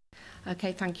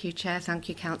 Okay, thank you, Chair. Thank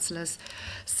you, councillors.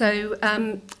 So,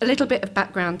 a little bit of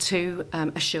background to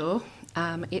Assure.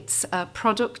 It's a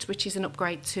product which is an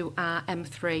upgrade to our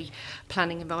M3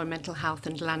 Planning, Environmental Health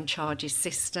and Land Charges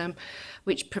system,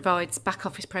 which provides back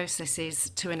office processes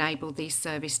to enable these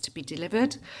services to be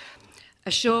delivered.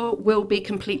 Assure will be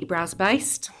completely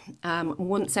browser-based.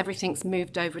 Once everything's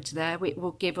moved over to there, it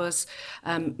will give us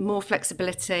more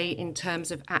flexibility in terms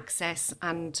of access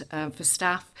and for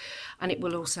staff, and it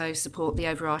will also support the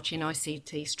overarching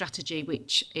ICT strategy,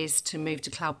 which is to move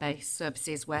to cloud-based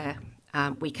services where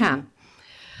we can.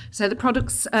 So the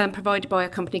product's provided by a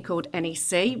company called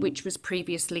NEC, which was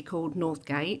previously called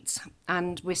Northgate,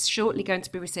 and we're shortly going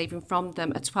to be receiving from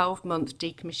them a 12-month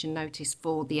decommission notice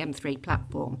for the M3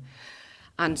 platform.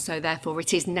 And so therefore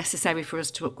it is necessary for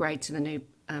us to upgrade to the new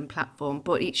platform.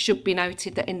 But it should be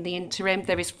noted that in the interim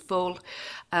there is full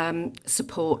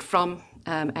support from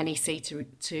NEC to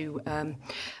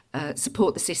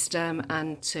support the system,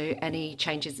 and to any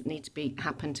changes that need to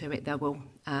happen to it they will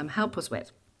help us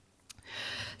with.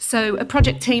 So a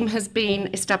project team has been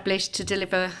established to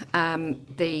deliver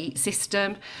the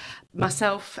system.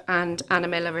 Myself and Anna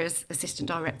Miller, as Assistant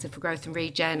Director for Growth and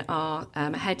Regen, are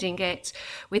heading it,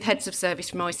 with heads of service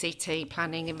from ICT,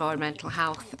 planning, environmental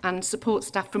health, and support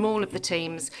staff from all of the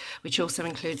teams, which also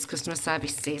includes customer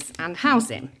services and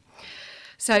housing.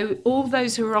 So all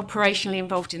those who are operationally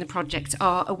involved in the project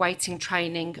are awaiting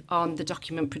training on the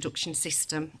document production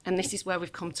system, and this is where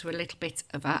we've come to a little bit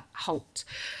of a halt,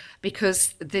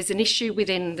 because there's an issue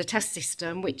within the test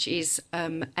system, which is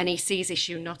NEC's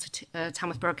issue, not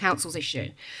Tamworth Borough Council's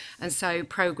issue. And so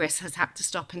progress has had to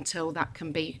stop until that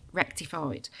can be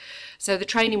rectified. So the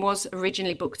training was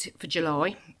originally booked for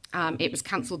July. It was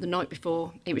cancelled the night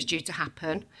before it was due to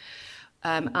happen.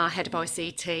 Our head of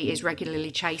ICT is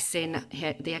regularly chasing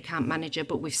the account manager,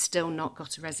 but we've still not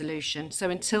got a resolution.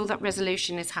 So until that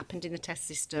resolution has happened in the test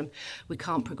system, we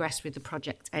can't progress with the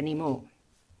project anymore.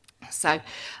 So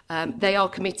they are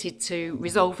committed to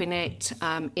resolving it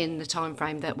in the time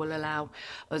frame that will allow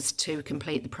us to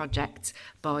complete the project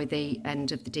by the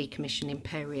end of the decommissioning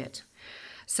period.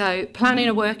 So planning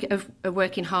are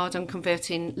working hard on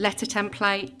converting letter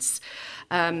templates,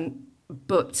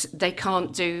 but they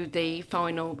can't do the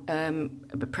final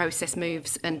process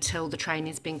moves until the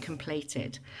training's been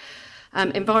completed.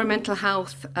 Environmental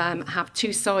health have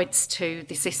two sides to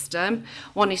the system.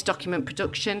 One is document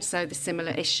production, so the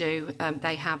similar issue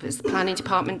they have as the planning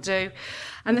department do.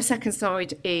 And the second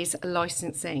side is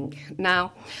licensing.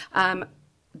 Now,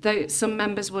 though some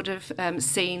members would have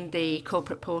seen the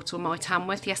corporate portal My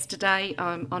Tamworth yesterday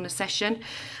on a session,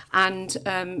 and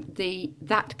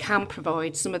that can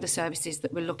provide some of the services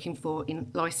that we're looking for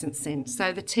in licensing.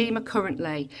 So the team are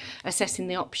currently assessing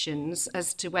the options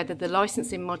as to whether the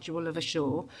licensing module of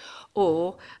Assure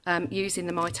or using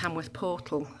the My Tamworth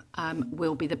portal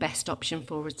will be the best option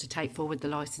for us to take forward the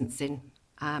licensing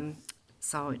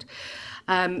side.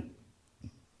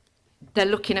 They're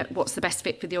looking at what's the best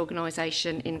fit for the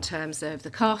organisation in terms of the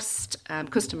cost,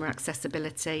 customer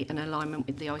accessibility and alignment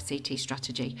with the ICT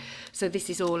strategy. So this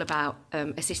is all about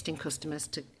assisting customers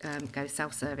to go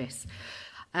self-service.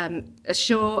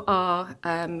 Assure are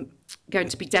going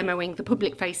to be demoing the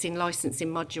public-facing licensing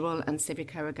module, and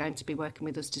Civica are going to be working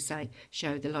with us to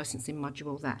show the licensing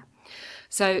module there.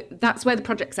 So that's where the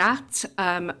project's at.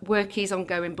 Work is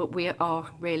ongoing, but we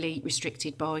are really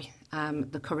restricted by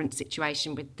the current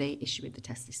situation with the issue with the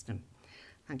test system.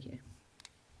 Thank you.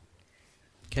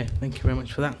 Okay, thank you very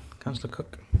much for that. Councillor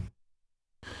Cook.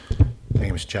 Thank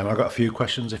you, Mr. Chairman. I've got a few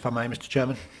questions, if I may, Mr.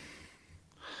 Chairman.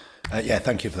 Yeah,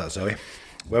 thank you for that, Zoe.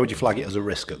 Where would you flag it as a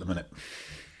risk at the minute?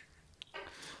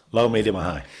 Low, medium or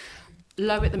high?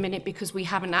 Low at the minute, because we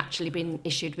haven't actually been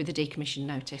issued with a decommission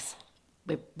notice.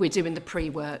 We're doing the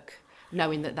pre-work,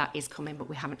 knowing that that is coming, but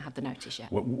we haven't had the notice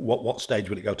yet. What stage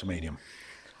will it go to medium?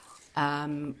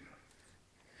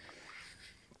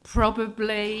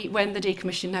 Probably when the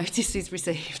decommission notice is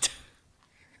received.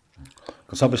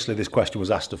 Because obviously this question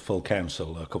was asked of full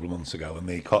council a couple of months ago, and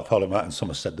the Parliament and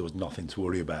some said there was nothing to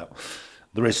worry about.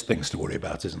 There is things to worry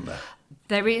about, isn't there?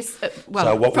 There is. Well,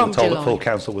 so what we were told July. at full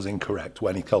council was incorrect.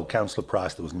 When he told Councillor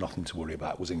Price there was nothing to worry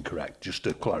about was incorrect. Just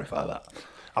to clarify that.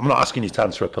 I'm not asking you to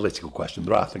answer a political question.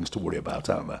 There are things to worry about,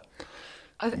 aren't there?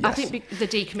 I think the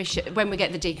decommission, when we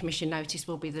get the decommission notice,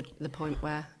 will be the point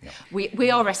where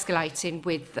we are escalating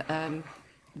with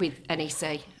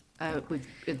NEC.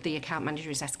 With the account manager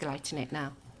is escalating it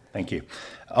now. Thank you.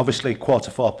 Obviously,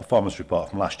 Q4 performance report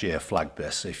from last year flagged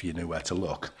this, if you knew where to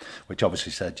look, which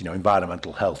obviously said,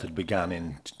 environmental health had begun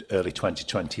in early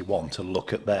 2021 to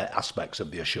look at their aspects of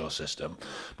the Assure system,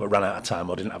 but ran out of time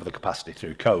or didn't have the capacity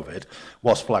through COVID,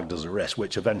 was flagged as a risk,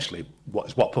 which eventually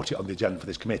was what put it on the agenda for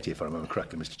this committee, if I remember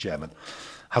correctly, Mr. Chairman.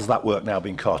 Has that work now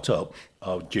been caught up,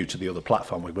 or due to the other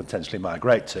platform we potentially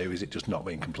migrate to, is it just not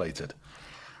being completed?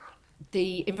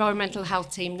 The environmental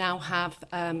health team now have,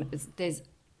 there's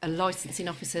a licensing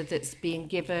officer that's being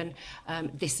given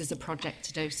this as a project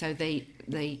to do. So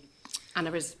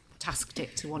Anna has tasked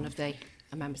it to one of the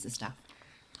members of staff.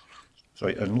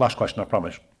 Sorry, and last question, I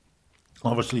promise.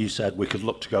 Obviously, you said we could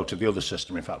look to go to the other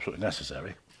system if absolutely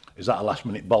necessary. Is that a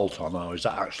last-minute bolt-on, or is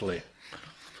that actually...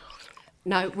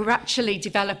 No, we're actually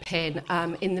developing,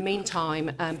 in the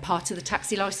meantime, part of the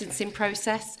taxi licensing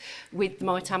process with the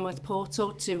My Tamworth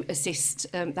portal to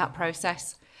assist that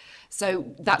process.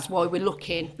 So that's why we're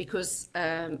looking, because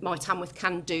My Tamworth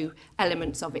can do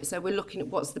elements of it. So we're looking at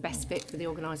what's the best fit for the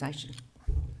organisation.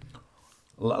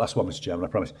 Last one, Mr. Chairman, I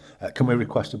promise. Can we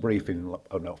request a briefing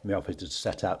from the office to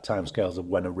set out timescales of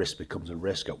when a risk becomes a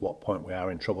risk, at what point we are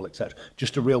in trouble, etc.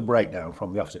 Just a real breakdown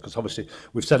from the office, because obviously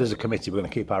we've said as a committee we're going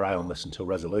to keep our eye on this until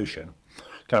resolution.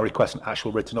 Can I request an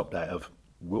actual written update of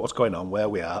what's going on, where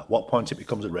we are, what point it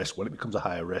becomes a risk, when it becomes a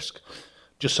higher risk,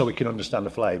 just so we can understand the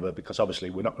flavour, because obviously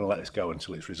we're not going to let this go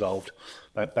until it's resolved.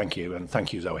 Thank you, and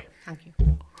thank you, Zoe. Thank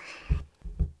you.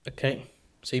 Okay,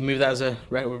 so you move that as a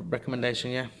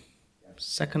recommendation, yeah?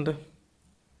 Seconder?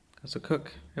 Councillor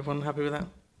Cook, everyone happy with that?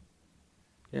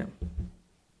 Yeah.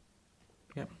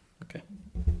 Yeah, okay.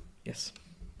 Yes,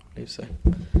 I believe so.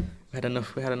 We had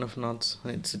enough nods.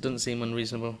 It doesn't seem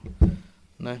unreasonable.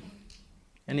 No.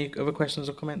 Any other questions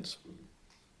or comments?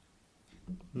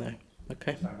 No.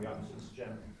 Okay.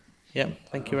 Yeah,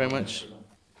 thank you very much.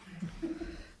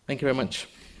 Thank you very much.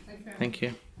 Thank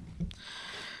you.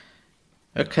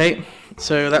 Okay,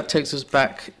 so that takes us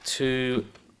back to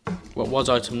what was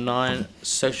item 9,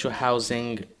 social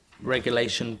housing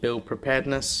regulation bill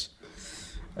preparedness.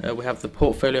 We have the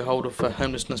portfolio holder for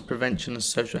homelessness prevention and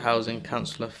social housing,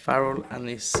 Councillor Farrell, and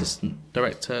the Assistant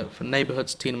Director for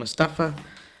Neighbourhoods, Tina Mustafa.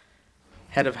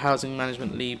 Head of Housing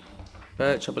Management, Lee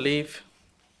Birch, I believe.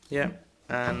 Yeah.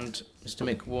 And Mr.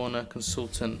 Mick Warner,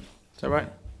 Consultant. Is that right?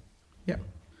 Yeah.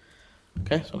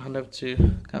 Okay, so I'll hand over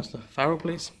to Councillor Farrell,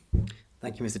 please.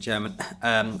 Thank you, Mr. Chairman.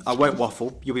 I won't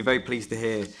waffle. You'll be very pleased to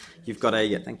hear you've got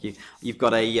a thank you. You've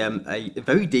got a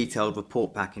very detailed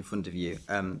report back in front of you,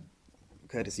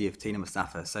 courtesy of Tina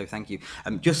Mustafa. So thank you.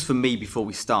 Just for me, before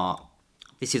we start,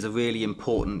 this is a really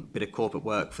important bit of corporate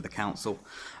work for the council,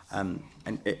 and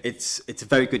it's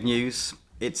very good news.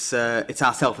 It's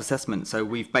our self-assessment. So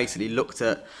we've basically looked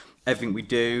at everything we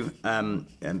do. A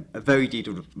very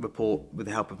detailed report with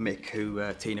the help of Mick,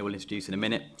 who Tina will introduce in a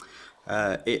minute.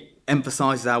 It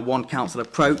emphasises our one council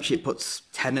approach. It puts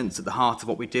tenants at the heart of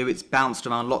what we do. It's bounced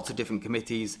around lots of different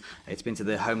committees. It's been to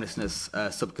the homelessness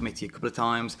subcommittee a couple of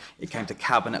times. It came to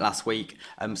cabinet last week.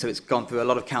 So it's gone through a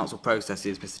lot of council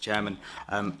processes, Mr. Chairman,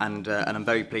 and I'm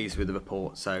very pleased with the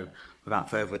report. So without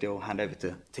further ado, I'll hand over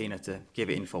to Tina to give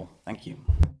it in full. Thank you.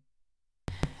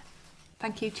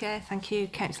 Thank you, Chair. Thank you,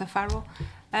 Councillor Farrell.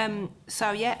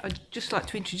 So yeah, I'd just like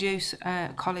to introduce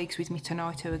colleagues with me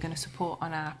tonight who are going to support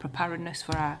on our preparedness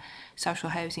for our social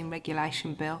housing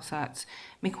regulation bill. So that's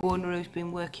Mick Warner, who's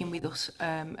been working with us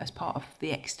as part of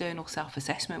the external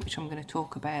self-assessment, which I'm going to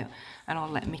talk about, and I'll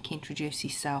let Mick introduce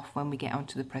himself when we get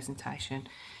onto the presentation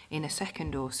in a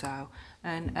second or so.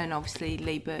 And obviously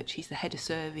Lee Birch, he's the Head of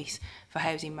Service for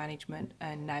Housing Management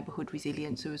and Neighbourhood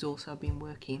Resilience, who has also been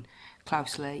working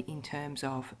closely in terms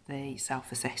of the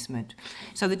self-assessment.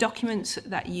 So the documents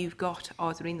that you've got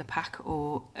either in the pack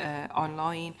or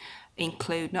online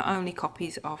include not only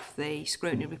copies of the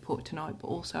scrutiny report tonight, but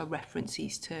also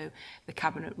references to the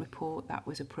cabinet report that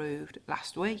was approved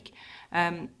last week.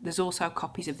 There's also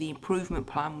copies of the improvement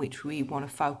plan, which we want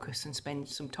to focus and spend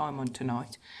some time on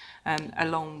tonight,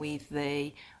 along with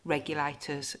the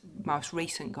regulator's most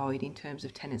recent guide in terms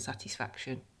of tenant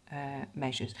satisfaction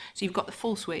measures. So you've got the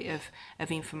full suite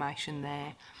of information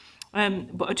there.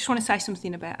 But I just want to say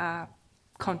something about our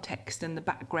context and the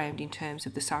background in terms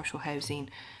of the social housing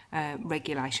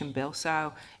regulation bill.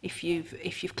 So if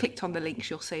you've clicked on the links,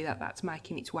 you'll see that that's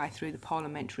making its way through the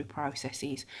parliamentary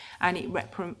processes, and it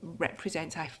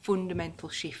represents a fundamental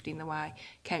shift in the way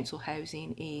council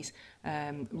housing is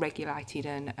regulated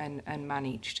and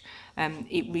managed.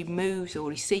 It removes,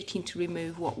 or is seeking to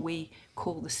remove, what we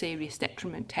call the serious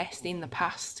detriment test. In the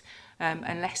past,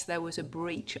 unless there was a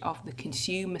breach of the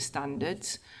consumer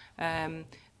standards,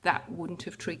 that wouldn't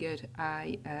have triggered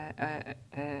an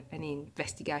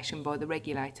investigation by the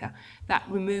regulator. That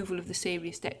removal of the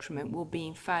serious detriment will be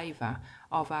in favour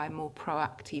of a more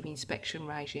proactive inspection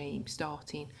regime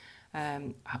starting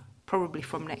probably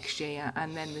from next year,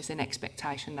 and then there's an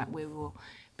expectation that we will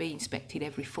be inspected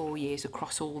every 4 years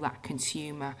across all that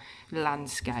consumer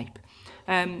landscape.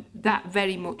 That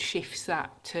very much shifts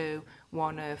that to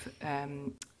one of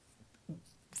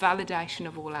validation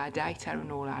of all our data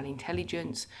and all our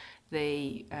intelligence.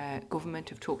 The government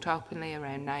have talked openly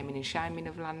around naming and shaming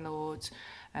of landlords.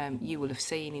 You will have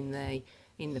seen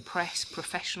in the press,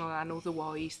 professional and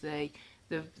otherwise, the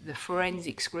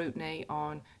forensic scrutiny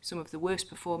on some of the worst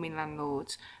performing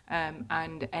landlords,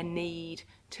 and a need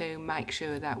to make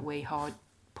sure that we are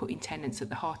putting tenants at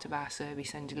the heart of our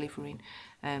service and delivering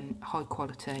high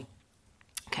quality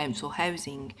council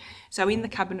housing. So in the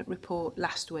cabinet report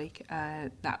last week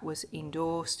that was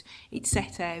endorsed, it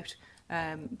set out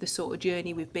the sort of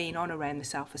journey we've been on around the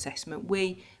self-assessment.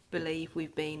 We believe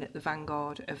we've been at the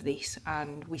vanguard of this,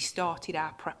 and we started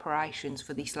our preparations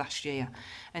for this last year,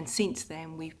 and since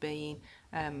then we've been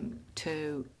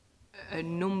to a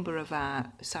number of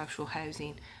our social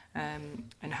housing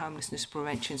and homelessness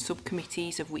prevention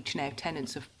subcommittees, of which now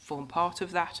tenants have formed part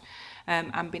of that,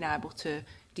 and been able to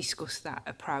discuss that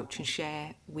approach and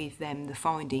share with them the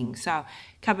findings. So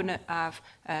Cabinet have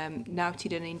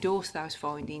noted and endorsed those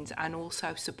findings and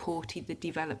also supported the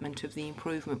development of the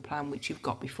improvement plan which you've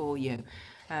got before you,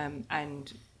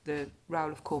 and the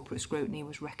role of corporate scrutiny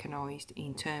was recognised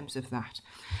in terms of that.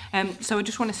 So I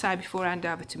just want to say before I hand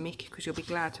over to Mick, because you'll be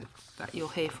glad that you'll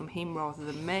hear from him rather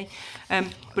than me,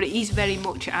 but it is very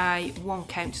much a one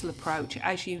council approach.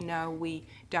 As you know, we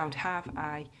don't have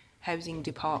a housing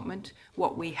department.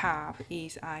 What we have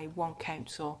is a one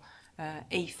council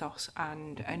ethos,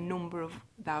 and a number of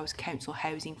those council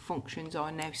housing functions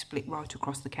are now split right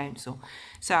across the council.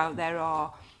 So there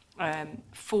are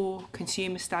 4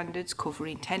 consumer standards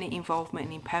covering tenant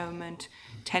involvement and empowerment,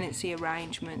 tenancy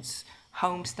arrangements,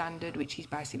 home standard, which is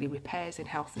basically repairs and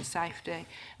health and safety,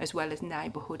 as well as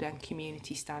neighbourhood and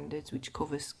community standards, which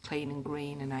covers clean and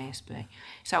green and ASB.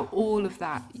 So all of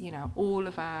that, you know, all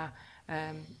of our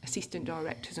assistant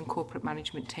directors and corporate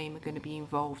management team are going to be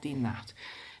involved in that.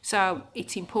 So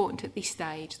it's important at this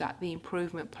stage that the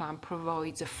improvement plan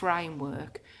provides a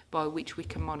framework by which we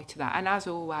can monitor that. And as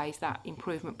always, that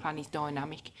improvement plan is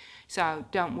dynamic. So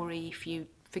don't worry if you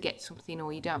forget something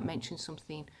or you don't mention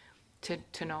something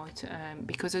tonight,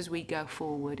 because as we go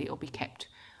forward, it'll be kept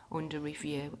under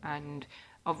review. And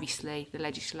obviously the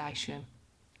legislation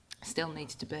still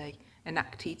needs to be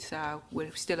enacted, so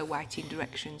we're still awaiting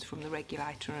directions from the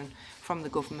regulator and from the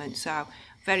government. So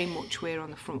very much we're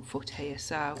on the front foot here.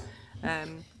 So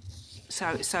so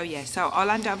I'll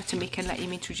hand over to Mick and let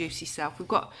him introduce himself. We've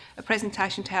got a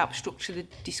presentation to help structure the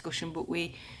discussion, but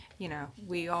we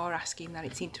are asking that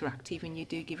it's interactive and you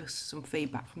do give us some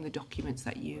feedback from the documents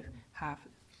that you have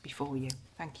before you.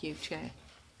 Thank you, Chair.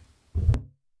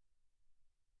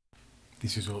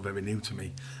 This is all very new to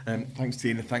me. Thanks,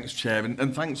 Tina. Thanks, Chair,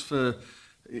 and thanks for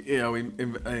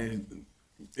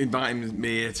inviting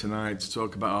me here tonight to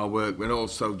talk about our work, and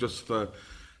also just for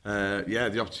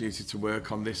the opportunity to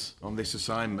work on this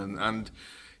assignment. And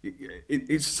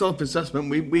it's self-assessment.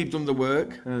 We've done the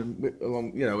work,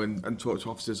 along, and talked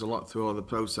to officers a lot through all the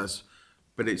process.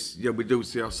 But it's, we do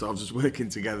see ourselves as working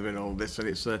together in all this, and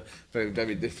it's a very,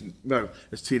 very different, well,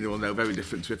 as Tina will know, very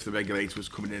different to if the regulator was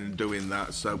coming in and doing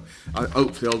that. So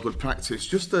hopefully all good practice.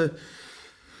 Just a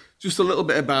little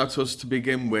bit about us to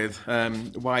begin with.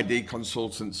 YD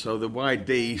Consultants. So the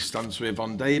YD stands for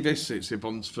Yvonne Davis. It's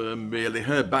Yvonne's firm, really.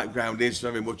 Her background is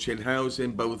very much in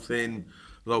housing, both in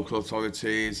local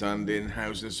authorities and in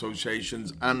housing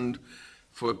associations, and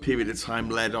for a period of time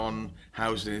led on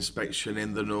housing inspection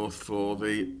in the North for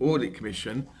the Audit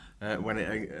Commission when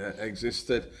it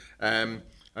existed. And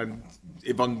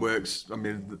Yvonne works,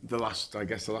 the last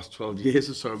 12 years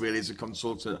or so really as a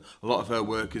consultant. A lot of her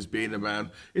work has been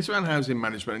around housing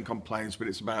management and compliance, but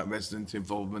it's about resident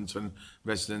involvement and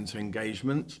resident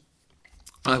engagement.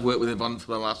 I've worked with Yvonne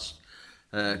for the last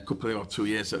couple or 2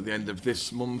 years at the end of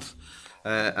this month.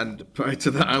 And prior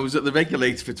to that, I was at the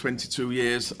regulator for 22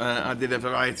 years. I did a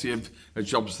variety of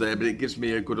jobs there, but it gives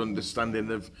me a good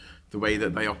understanding of the way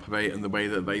that they operate and the way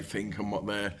that they think and what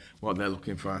they're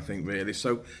looking for, I think, really.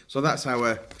 So that's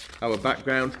our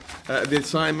background. The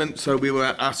assignment, so we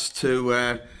were asked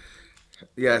to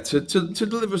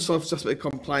deliver self-assessment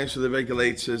compliance with the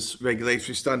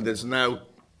regulatory standards. Now,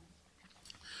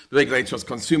 the regulator has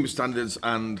consumer standards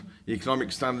and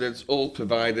economic standards. All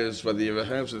providers, whether you're a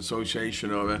housing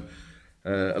association or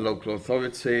a local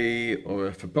authority or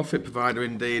a for-profit provider,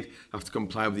 indeed, have to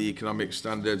comply with the economic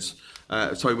standards.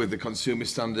 With the consumer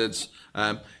standards.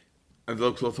 And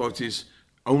local authorities,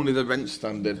 only the rent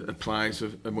standard applies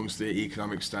amongst the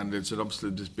economic standards. And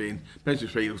obviously, there's been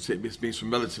some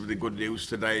relatively good news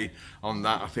today on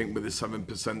that. I think with the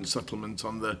 7% settlement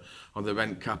on the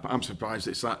rent cap, I'm surprised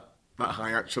it's that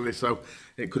high actually, so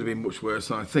it could have been much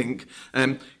worse, I think.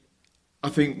 I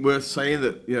think worth saying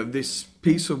that this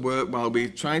piece of work, while we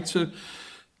tried to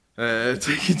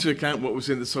take into account what was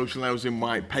in the social housing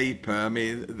white paper,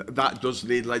 that does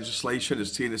need legislation,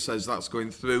 as Tina says. That's going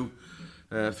through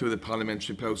the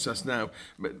parliamentary process now.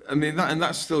 But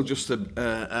that's still just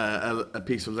a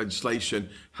piece of legislation.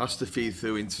 Has to feed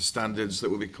through into standards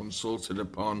that will be consulted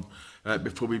upon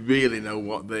before we really know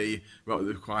what the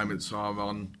requirements are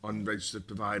on registered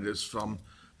providers from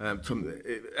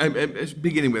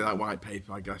beginning with that white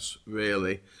paper, I guess,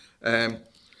 really.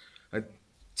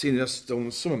 Tina has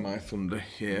stolen some of my thunder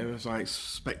here, as I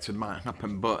expected might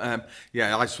happen. But I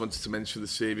just wanted to mention the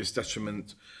serious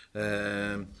detriment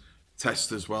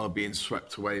test as well being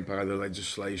swept away by the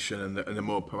legislation and a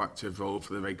more proactive role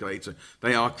for the regulator.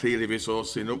 They are clearly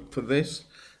resourcing up for this.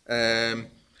 And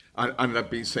I've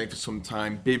been saying for some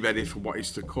time, be ready for what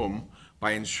is to come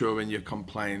by ensuring you're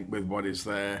compliant with what is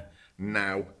there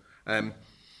now.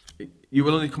 you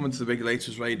will only come onto the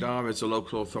regulator's radar as a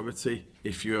local authority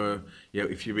if you're,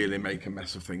 if you really make a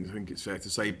mess of things. I think it's fair to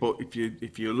say. But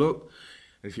if you look,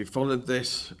 if you followed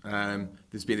this,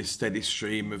 there's been a steady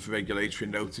stream of regulatory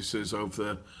notices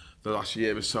over the last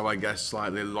year or so, I guess,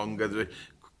 slightly longer. The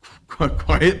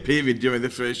quiet period during the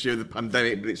first year of the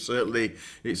pandemic, but it's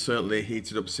certainly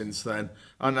heated up since then.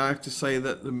 And I have to say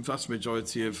that the vast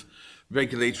majority of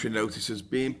regulatory notices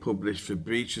being published for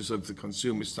breaches of the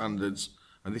consumer standards,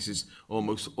 and this is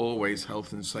almost always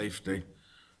health and safety,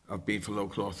 have been for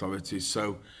local authorities.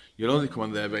 So you'll only come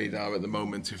on their radar at the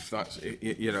moment if that's,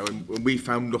 and we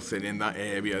found nothing in that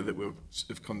area that were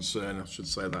of concern, I should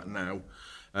say that now.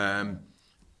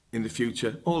 In the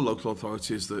future, all local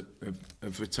authorities that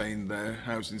have retained their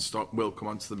housing stock will come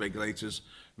onto the regulator's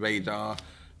radar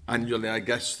annually, I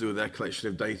guess, through their collection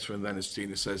of data, and then, as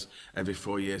Tina says, every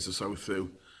 4 years or so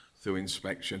through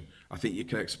inspection. I think you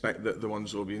can expect that the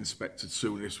ones who will be inspected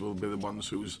soonest will be the ones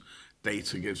whose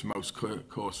data gives most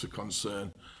cause for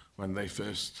concern when they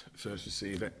first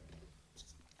receive it.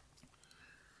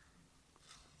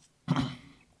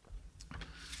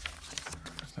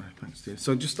 Thanks, Steve.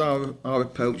 So just our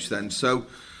approach then. So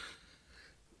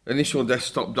initial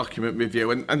desktop document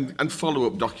review and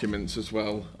follow-up documents as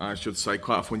well, I should say.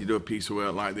 Quite often when you do a piece of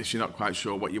work like this, you're not quite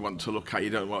sure what you want to look at.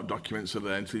 You don't know what documents are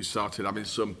there until you started having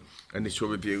some initial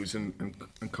reviews and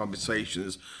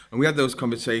conversations. And we had those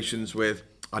conversations with,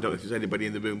 I don't know if there's anybody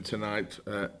in the room tonight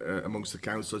amongst the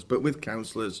councillors, but with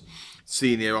councillors,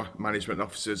 senior management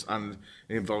officers and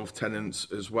involved tenants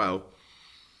as well.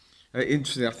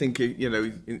 Interesting, I think,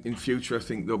 in future, I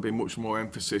think there'll be much more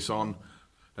emphasis on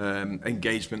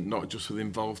engagement, not just with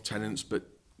involved tenants, but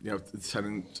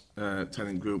the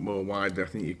tenant group more widely. I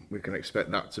think we can expect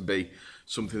that to be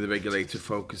something the regulator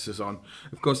focuses on.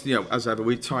 Of course, as ever,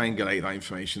 we triangulate that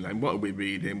information then. What are we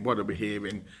reading? What are we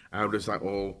hearing? How does that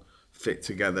all fit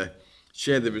together?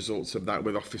 Share the results of that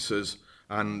with officers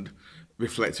and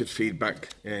reflected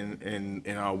feedback in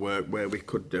our work where we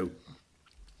could do.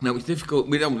 Now, it's difficult.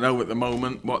 We don't know at the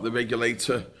moment what the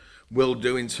regulator will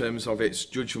do in terms of its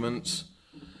judgments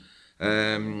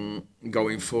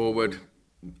going forward.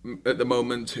 At the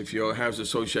moment, if you're a housing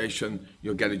association,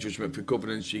 you'll get a judgment for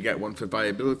governance, you get one for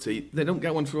viability. They don't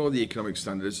get one for all the economic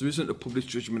standards. There isn't a published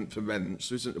judgment for rents.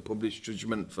 There isn't a published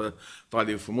judgment for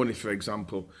value for money, for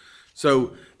example.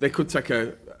 So they could take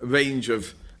a range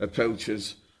of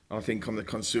approaches, I think, on the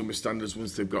consumer standards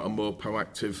once they've got a more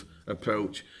proactive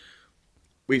approach.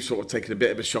 We've sort of taken a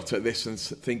bit of a shot at this and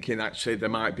thinking actually there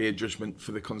might be a judgment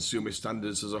for the consumer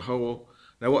standards as a whole.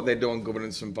 Now what they do on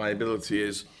governance and viability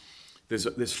is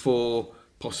there's 4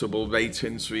 possible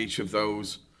ratings for each of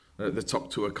those. The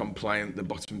top 2 are compliant, the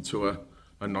bottom 2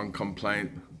 are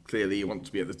non-compliant. Clearly you want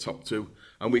to be at the top 2.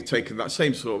 And we've taken that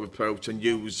same sort of approach and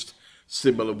used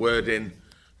similar wording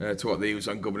to what they use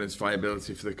on governance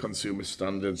viability for the consumer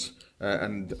standards.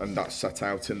 And that's set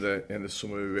out in the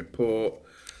summary report.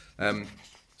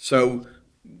 So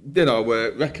did our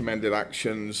work, recommended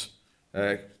actions,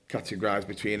 categorised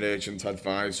between urgent,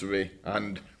 advisory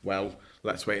and, well,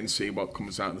 let's wait and see what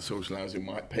comes out of the social housing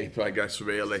white paper, I guess,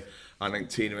 really. I think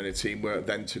Tina and her team worked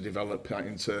then to develop that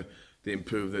into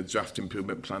the draft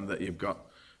improvement plan that you've got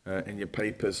in your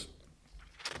papers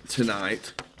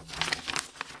tonight.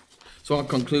 So our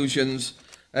conclusions.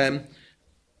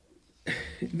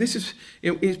 This is,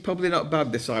 it's probably not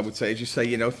bad, this, I would say, as you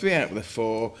say, 3 out of the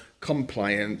 4,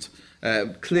 compliant,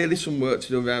 clearly some work to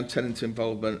do around tenant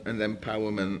involvement and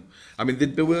empowerment. I mean,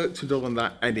 there'd be work to do on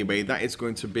that anyway. That is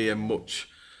going to be an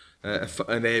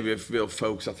area of real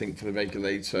focus, I think, for the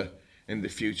regulator in the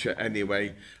future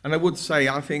anyway. And I would say,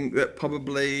 I think that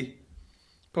probably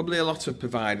a lot of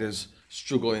providers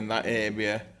struggle in that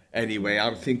area anyway.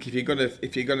 I think if you're gonna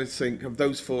think of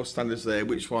those 4 standards there,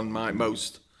 which one might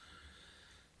most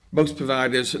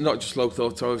providers, not just local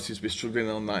authorities, be struggling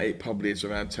on that, it probably is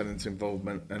around tenant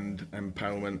involvement and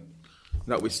empowerment.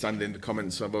 Notwithstanding the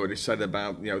comments I've already said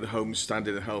about the home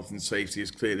standard of health and safety is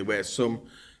clearly where some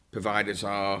providers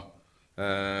are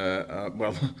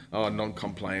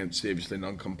non-compliant, seriously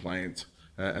non-compliant.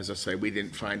 As I say, we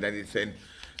didn't find anything,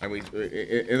 and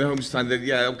in the home standard,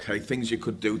 things you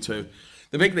could do to.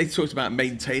 The regulator talked about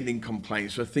maintaining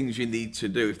compliance, so things you need to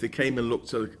do. If they came and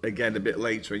looked again a bit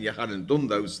later and you hadn't done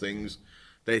those things,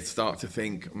 they'd start to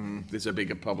think, there's a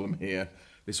bigger problem here.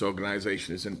 This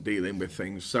organisation isn't dealing with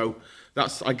things. So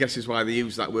that's, I guess, is why they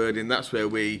use that word in. That's where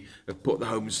we have put the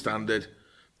home standard.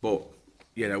 But,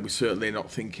 we're certainly not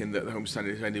thinking that the home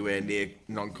standard is anywhere near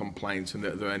non-compliant and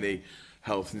that there are any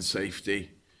health and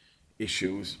safety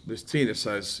issues. As Tina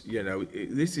says,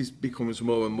 this becomes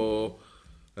more and more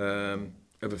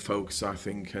of a focus, I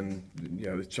think, and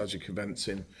the tragic events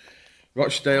in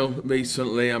Rochdale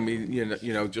recently. I mean,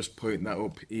 just pointing that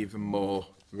up even more,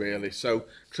 really. So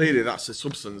clearly, that's the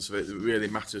substance of it that really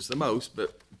matters the most.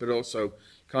 But also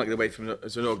can't get away from it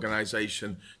as an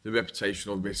organisation, the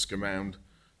reputational risk around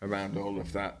all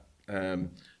of that.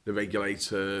 The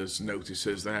regulators'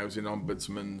 notices, the housing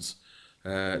ombudsman's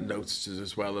notices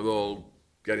as well, are all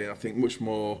getting, I think, much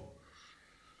more.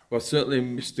 Well, certainly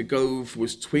Mr. Gove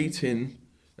was tweeting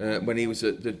when he was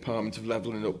at the Department of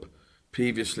Levelling Up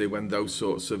previously, when those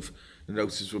sorts of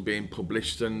notices were being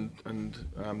published, and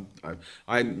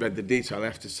I hadn't read the detail, I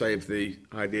have to say, of the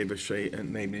idea of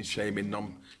naming and shaming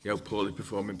poorly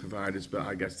performing providers, but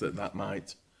I guess that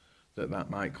might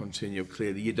continue.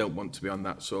 Clearly, you don't want to be on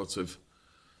that sort of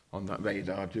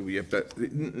radar, do you? But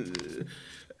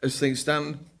as things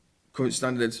stand, current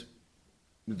standards,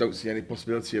 we don't see any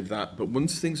possibility of that. But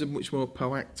once things are much more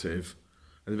proactive,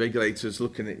 and the regulators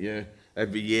looking at you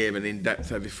every year and in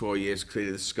depth every 4 years,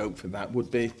 clearly the scope for that would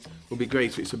be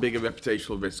great. It's a bigger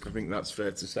reputational risk. I think that's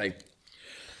fair to say.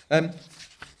 And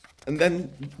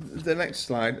then the next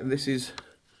slide, and it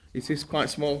is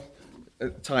quite small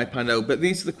type, I know, but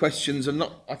these are the questions, and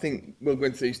not, I think we'll go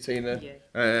into these, Tina,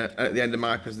 at the end of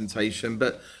my presentation,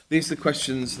 but these are the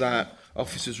questions that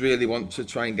officers really want to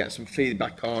try and get some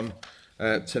feedback on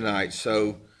tonight.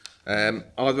 So are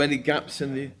there any gaps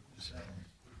in the...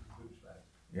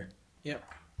 Yeah.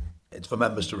 It's for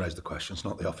members to raise the questions,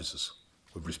 not the officers,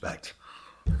 with respect.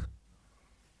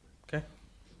 Okay.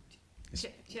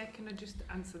 Chair, can I just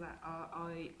answer that?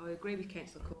 I agree with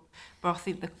Councillor Cook, but I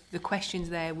think the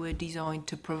questions there were designed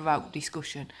to provoke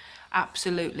discussion.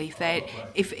 Absolutely.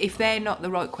 If they're not the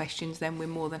right questions, then we're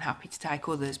more than happy to take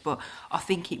others. But I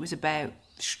think it was about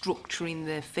structuring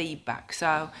the feedback.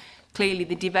 So clearly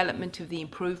the development of the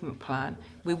improvement plan,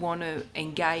 we want to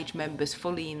engage members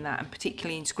fully in that, and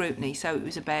particularly in scrutiny. So it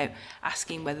was about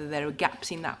asking whether there are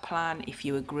gaps in that plan, if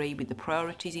you agree with the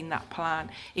priorities in that plan,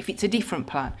 if it's a different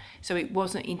plan. So it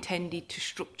wasn't intended to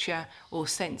structure or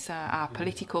censor our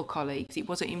political colleagues. It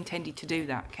wasn't intended to do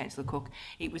that, Councillor Cook.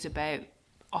 It was about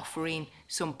offering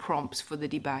some prompts for the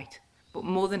debate. But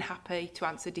more than happy to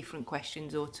answer different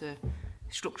questions or to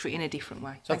structure it in a different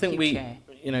way. So I think Chair.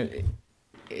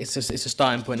 It's a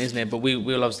starting point, isn't it? But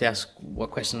we'll obviously ask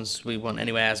what questions we want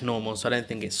anyway as normal, so I don't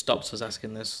think it stops us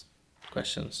asking those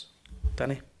questions.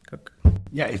 Danny? Cook?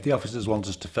 Yeah, if the officers want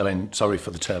us to fill in, sorry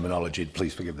for the terminology,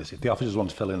 please forgive this, if the officers want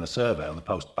to fill in a survey on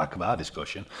the back of our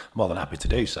discussion, I'm more than happy to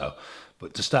do so.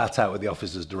 But to start out with the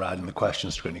officers deriding the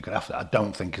question scrutiny could after, I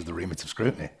don't think is the remit of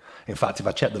scrutiny. In fact, if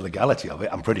I check the legality of it,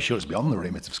 I'm pretty sure it's beyond the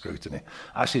remit of scrutiny.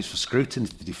 Actually, it's for scrutiny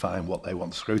to define what they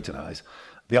want to scrutinise.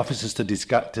 The officers to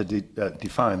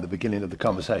define the beginning of the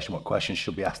conversation, what questions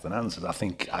should be asked and answered, I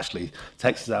think actually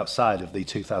takes us outside of the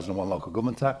 2001 Local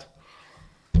Government Act.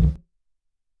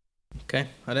 Okay,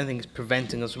 I don't think it's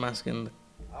preventing us from asking the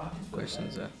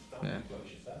questions there.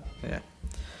 Yeah.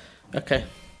 Okay,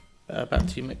 back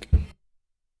to you, Mick.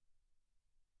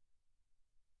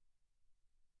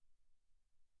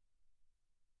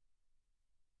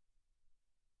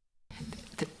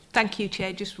 Thank you,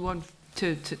 Chair. Just one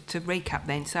to recap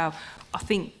then. So I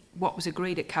think what was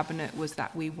agreed at Cabinet was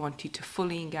that we wanted to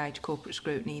fully engage corporate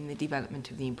scrutiny in the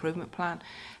development of the improvement plan.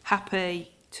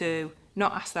 Happy to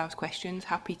not ask those questions,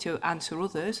 happy to answer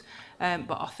others,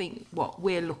 but I think what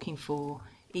we're looking for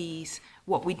is,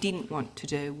 what we didn't want to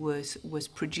do was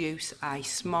produce a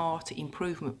smart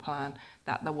improvement plan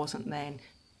that there wasn't then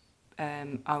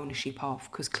ownership of,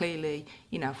 because clearly,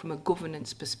 from a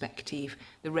governance perspective,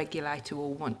 the regulator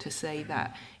will want to see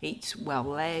that it's well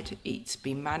led, it's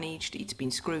been managed, it's been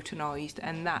scrutinised,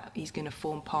 and that is going to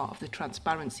form part of the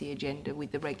transparency agenda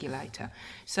with the regulator.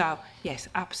 So yes,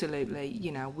 absolutely,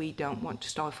 we don't want to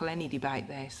stifle any debate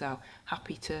there, so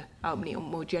happy to open it up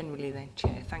more generally then,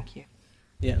 Chair. Thank you.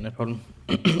 Yeah, no problem.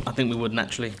 I think we would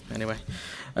naturally anyway.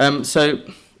 So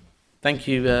thank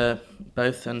you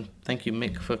both, and thank you,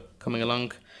 Mick, for coming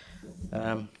along.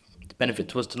 The benefit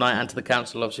to us tonight and to the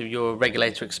council, obviously, your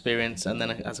regulator experience, and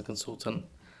then as a consultant,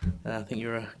 I think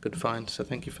you're a good find. So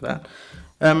thank you for that.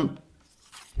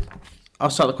 I'll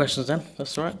start the questions then.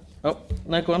 That's all right. Oh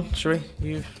no, go on, Cherie.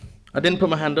 I didn't put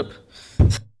my hand up.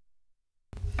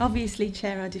 Obviously,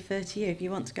 Chair, I defer to you. If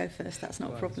you want to go first, that's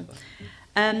not a problem.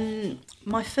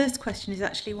 My first question is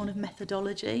actually one of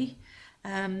methodology.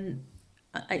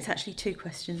 It's actually two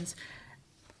questions.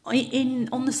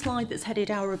 On the slide that's headed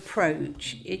Our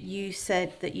Approach, you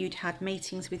said that you'd had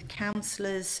meetings with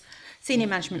councillors, senior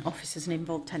management officers and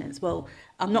involved tenants. Well,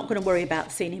 I'm not going to worry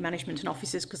about senior management and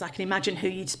officers because I can imagine who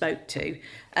you spoke to.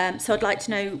 So I'd like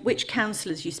to know which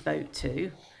councillors you spoke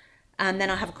to And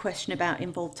then I have a question about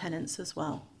involved tenants as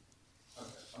well. Okay,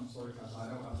 I'm sorry, I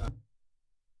don't have that.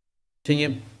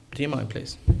 Do you mind,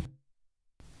 please?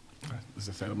 As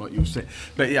I said, I'm not used to it.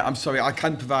 But yeah, I'm sorry, I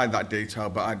can provide that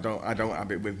detail, but I don't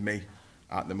have it with me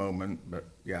at the moment. But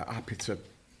yeah, happy to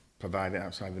provide it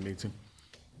outside the meeting.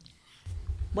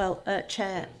 Well,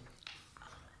 Chair,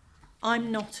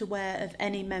 I'm not aware of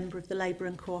any member of the Labour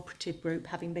and Cooperative Group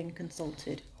having been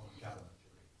consulted.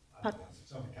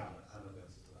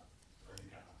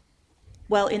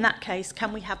 Well, in that case,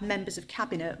 can we have members of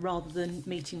Cabinet rather than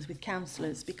meetings with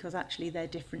councillors? Because actually they're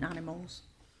different animals.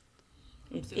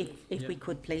 If we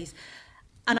could, please.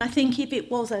 And I think if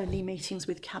it was only meetings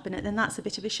with Cabinet, then that's a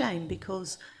bit of a shame,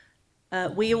 because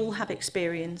we all have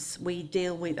experience. We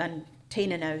deal with, and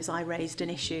Tina knows, I raised an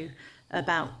issue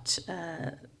about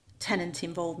tenant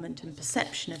involvement and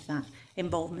perception of that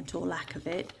involvement or lack of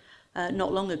it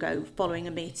not long ago, following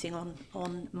a meeting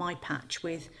on my patch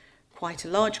with quite a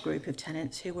large group of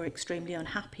tenants who were extremely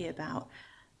unhappy about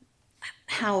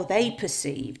how they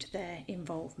perceived their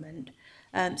involvement.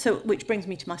 So, which brings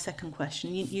me to my second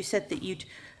question. You said that you'd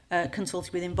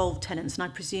consulted with involved tenants, and I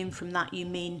presume from that you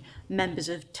mean members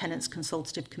of tenants'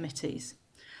 consultative committees.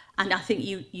 And I think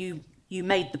you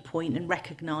made the point and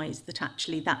recognised that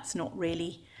actually that's not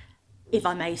really, if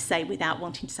I may say, without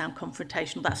wanting to sound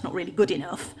confrontational, that's not really good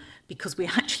enough, because we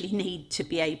actually need to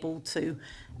be able to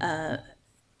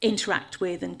interact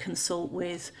with and consult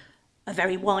with a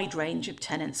very wide range of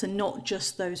tenants, and not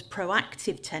just those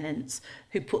proactive tenants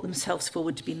who put themselves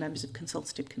forward to be members of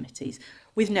consultative committees,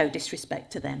 with no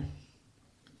disrespect to them.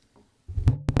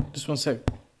 Just one sec.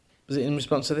 Was it in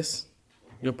response to this?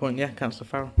 Your point, yeah, Councillor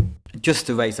Farrell. Just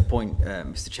to raise a point,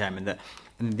 Mr. Chairman, that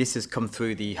and this has come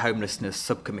through the homelessness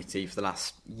subcommittee for the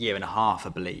last year and a half, I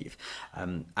believe,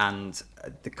 and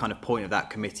the kind of point of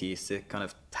that committee is to kind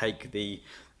of take the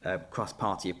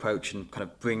cross-party approach and kind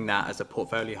of bring that as a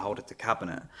portfolio holder to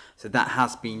Cabinet. So that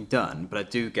has been done, but I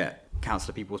do get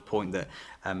Councillor People's point that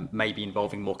maybe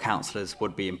involving more councillors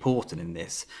would be important in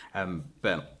this,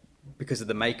 but because of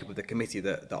the makeup of the committee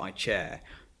that I chair,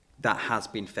 that has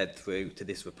been fed through to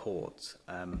this report.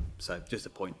 So just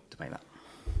a point to make that.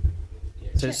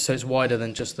 So it's wider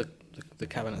than just the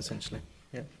Cabinet, essentially.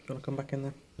 Yeah, do you want to come back in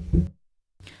there?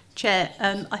 Chair,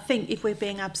 I think if we're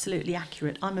being absolutely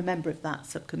accurate, I'm a member of that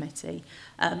subcommittee.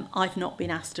 I've not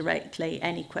been asked directly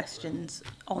any questions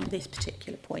on this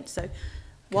particular point. So,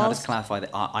 Can I just clarify that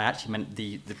I actually meant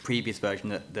the previous version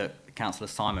that Councillor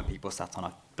Simon people sat on.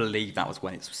 I believe that was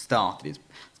when it started.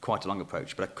 It's quite a long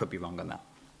approach, but I could be wrong on that.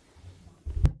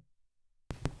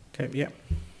 Okay, yeah. Do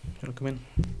you want to come in?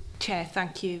 Chair,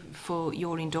 thank you for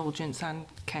your indulgence, and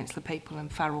Councillor People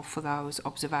and Farrell for those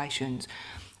observations.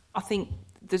 I think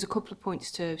there's a couple of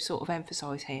points to sort of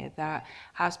emphasise here. There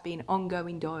has been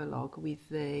ongoing dialogue with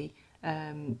the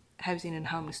Housing and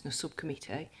Homelessness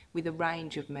Subcommittee with a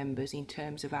range of members in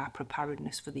terms of our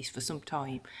preparedness for this for some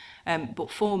time.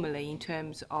 But formally, in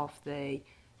terms of the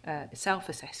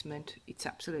self-assessment, it's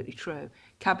absolutely true.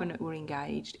 Cabinet were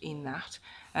engaged in that,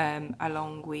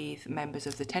 along with members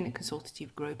of the Tenant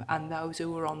Consultative Group and those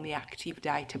who were on the active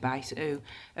database who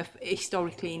have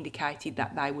historically indicated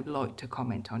that they would like to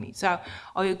comment on it. So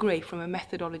I agree, from a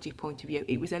methodology point of view,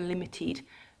 it was a limited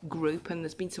group, and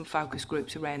there's been some focus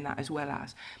groups around that as well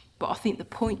as. But I think the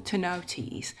point to note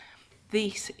is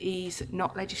this is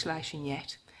not legislation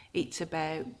yet. It's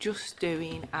about just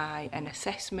doing an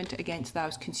assessment against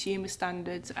those consumer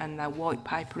standards and their white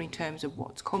paper in terms of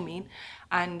what's coming,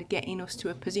 and getting us to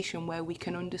a position where we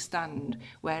can understand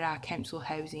where our council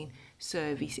housing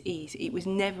service is. It was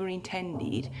never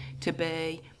intended to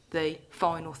be the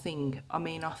final thing. I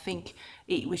mean, I think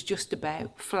it was just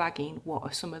about flagging what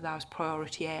are some of those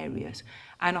priority areas.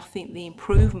 And I think the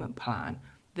improvement plan,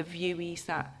 the view is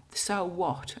that so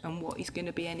what and what is going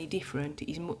to be any different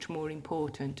is much more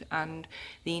important, and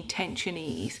the intention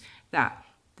is that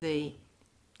the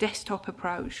desktop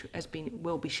approach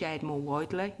will be shared more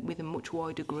widely with a much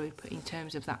wider group in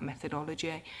terms of that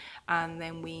methodology, and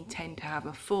then we intend to have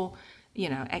a full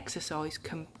exercise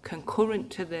concurrent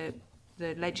to the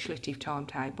legislative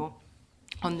timetable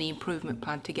on the improvement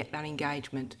plan to get that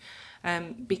engagement,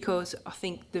 because I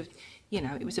think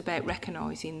it was about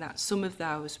recognising that some of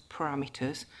those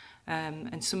parameters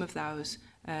and some of those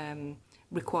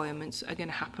requirements are going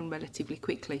to happen relatively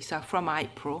quickly. So from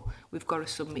April, we've got to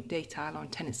submit detail on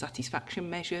tenant satisfaction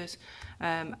measures,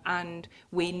 and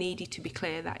we needed to be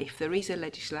clear that if there is a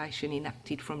legislation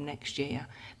enacted from next year,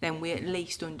 then we at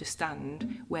least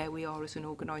understand where we are as an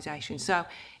organisation. So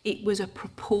it was a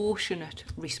proportionate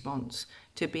response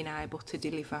to being able to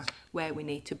deliver where we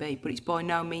need to be. But it's by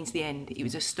no means the end. It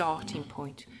was a starting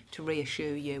point to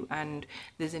reassure you, and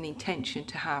there's an intention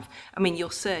to have. I mean, you'll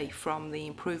see from the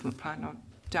improvement plan, I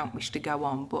don't wish to go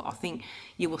on, but I think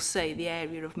you will see the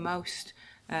area of most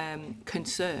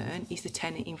concern is the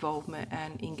tenant involvement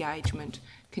and engagement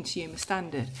consumer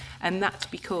standard, and that's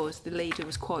because the leader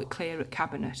was quite clear at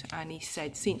Cabinet, and he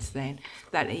said since then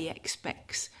that he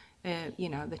expects you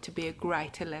know, there to be a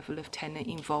greater level of tenant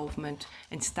involvement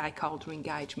and stakeholder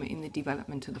engagement in the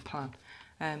development of the plan.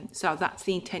 So that's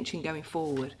the intention going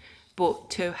forward, but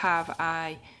to have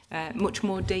a much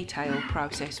more detailed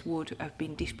process would have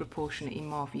been disproportionate in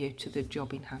my view to the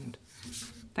job in hand.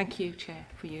 Thank you, Chair,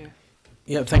 for your...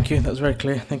 Yeah, thank you. That was very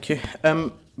clear. Thank you.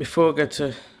 Before I go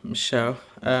to Michelle,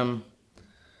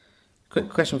 quick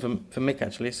question for Mick,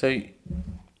 actually. So,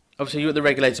 obviously, you were the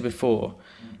regulator before.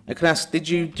 I can ask, did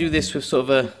you do this with sort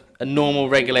of a normal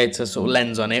regulator sort of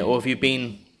lens on it, or have you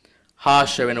been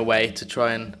harsher in a way to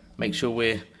try and make sure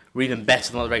we're even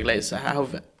better than other regulators? So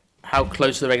how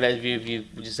close to the regulator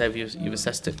would you say you've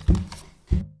assessed it?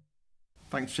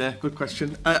 Thanks, Chair. Good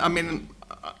question. I mean,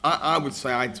 I would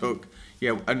say I took,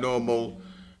 you know, a normal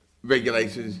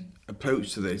regulator's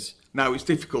approach to this. Now, it's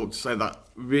difficult to say that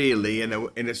really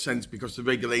in a sense because the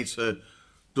regulator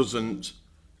doesn't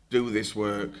do this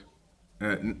work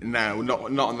now, not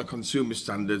on the consumer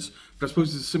standards. But I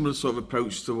suppose it's a similar sort of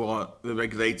approach to what the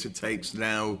regulator takes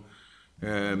now.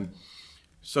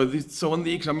 So on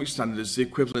the economic standards, the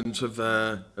equivalent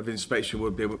of inspection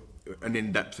would be an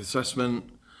in-depth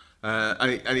assessment.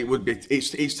 And it would be,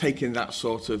 it's taking that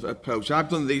sort of approach. I've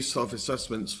done these sort of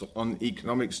assessments on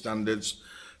economic standards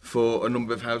for a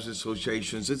number of housing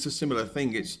associations. It's a similar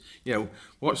thing. It's, you know,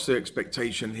 what's the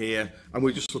expectation here? And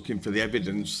we're just looking for the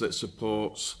evidence that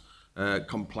supports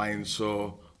compliance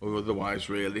or otherwise,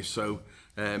 really. So,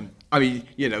 I mean,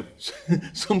 you know,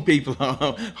 some people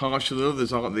are harsher than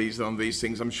others, aren't these, on these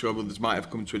things? I'm sure others might have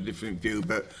come to a different view,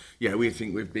 but yeah, we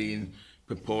think we've been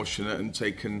proportionate and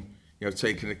taken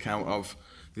account of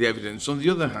the evidence. On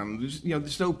the other hand,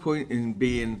 there's no point in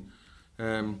being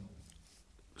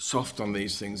soft on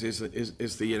these things,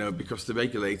 because the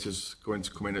regulator's going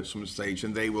to come in at some stage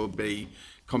and they will be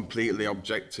completely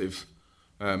objective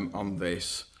on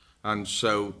this. And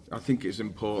so I think it's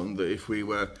important that if we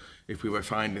were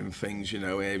finding things,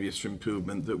 areas for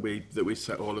improvement, that we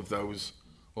set all of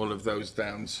those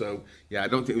down. So yeah, I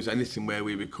don't think there was anything where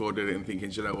we recorded it and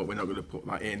thinking, you know what, we're not going to put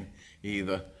that in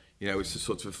either. It's a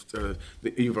sort of,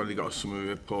 you've only got a summary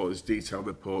report, there's a detailed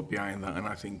report behind that, and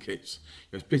I think it's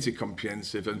pretty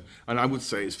comprehensive, and I would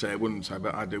say it's fair, wouldn't I?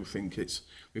 But I do think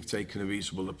we've taken a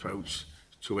reasonable approach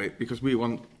to it, because we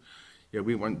want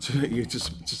to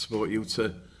support you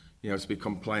to be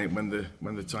compliant when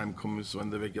the time comes, when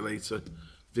the regulator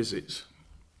visits.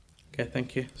 Okay,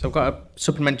 thank you. So I've got a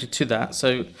supplementary to that.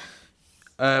 So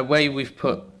where we've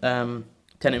put tenant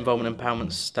involvement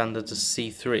empowerment standards as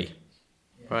C3.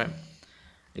 Right,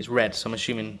 it's red, so I'm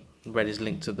assuming red is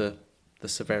linked to the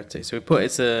severity. So we put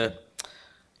it's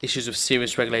issues of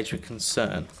serious regulatory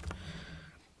concern.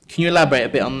 Can you elaborate a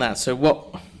bit on that? So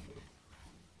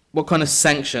what kind of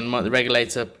sanction might the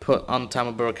regulator put on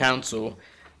Tamworth Borough Council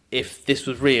if this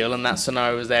was real and that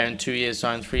scenario was there in 2 years'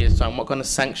 time, 3 years' time? What kind of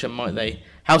sanction might they?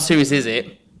 How serious is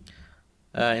it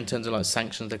in terms of like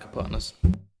sanctions they could put on us?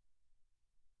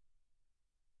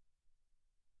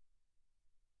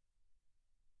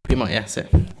 You might, yes.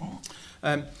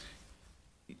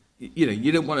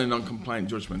 You don't want a non-compliant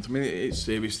judgment. I mean, it's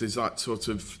serious. There's a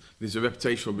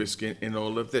reputational risk in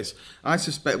all of this. I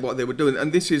suspect what they were doing,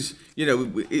 and this is,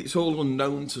 it's all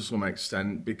unknown to some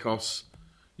extent because,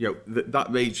 that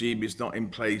regime is not in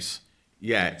place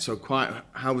yet. So quite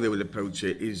how they would approach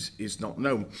it is not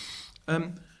known. But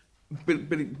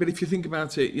if you think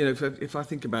about it, if I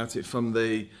think about it from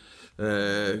the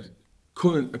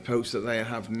current approach that they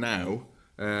have now,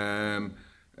 and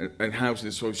housing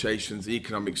associations, the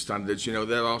economic standards,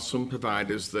 there are some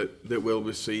providers that will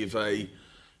receive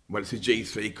it's a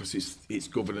G3 because it's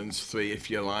governance 3,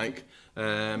 if you like.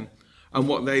 And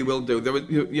what they will do,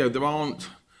 there aren't,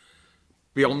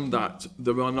 beyond that,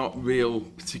 there are not real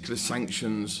particular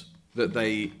sanctions that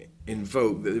they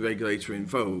invoke, that the regulator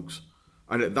invokes.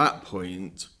 And at that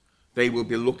point, they will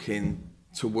be looking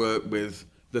to work with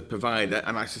the provider,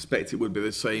 and I suspect it would be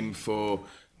the same for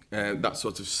that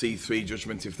sort of C3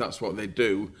 judgment, if that's what they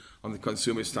do on the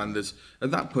consumer standards. At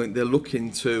that point, they're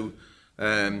looking to,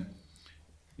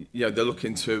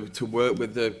 work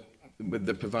with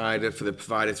the provider, for the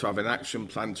provider to have an action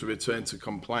plan to return to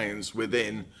compliance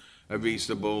within a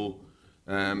reasonable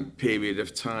period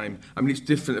of time. I mean, it's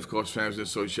different, of course, for housing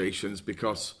associations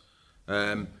because,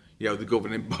 you know, the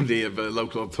governing body of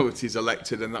local authorities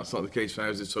elected, and that's not the case for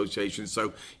housing associations.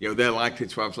 So, you know, they're likely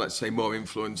to have, let's say, more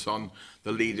influence on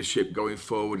the leadership going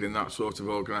forward in that sort of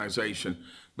organisation.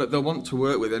 But they'll want to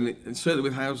work with, and certainly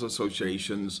with housing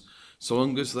associations, so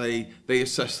long as they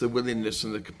assess the willingness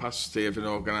and the capacity of an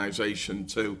organisation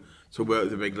to work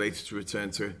with the regulator to return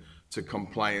to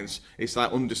compliance. It's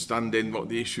that understanding what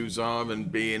the issues are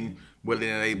and being willing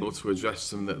and able to address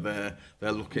them that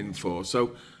they're looking for.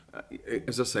 So,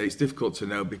 as I say, it's difficult to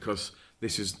know because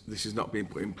this is not being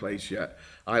put in place yet.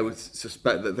 I would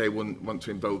suspect that they wouldn't want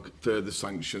to invoke further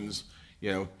sanctions,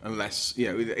 you know, unless,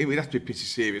 you know, it would have to be pretty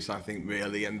serious, I think,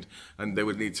 really, and they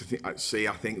would need to see,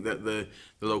 I think, that the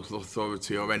local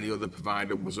authority or any other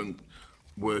provider wasn't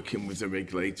working with the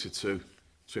regulator to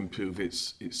improve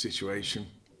its situation.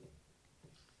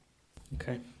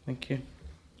 Okay, thank you. Do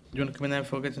you want to come in there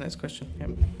before we get to the next question?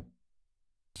 Yep.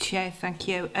 Chair, thank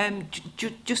you.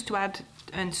 Just to add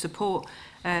and support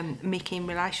Mick in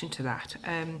relation to that,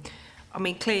 I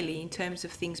mean, clearly, in terms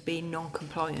of things being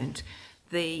non-compliant,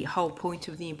 the whole point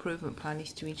of the improvement plan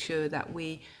is to ensure that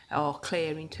we are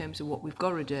clear in terms of what we've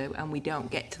got to do and we don't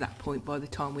get to that point by the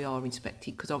time we are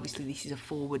inspected, because obviously this is a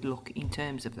forward look in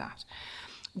terms of that.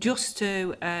 Just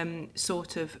to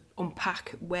sort of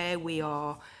unpack where we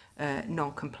are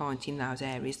non-compliant in those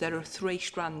areas, there are 3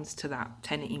 strands to that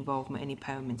tenant involvement and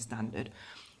empowerment standard.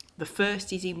 The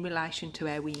first is in relation to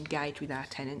how we engage with our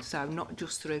tenants, so not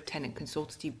just through tenant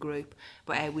consultative group,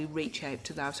 but how we reach out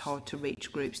to those hard to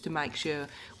reach groups to make sure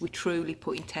we're truly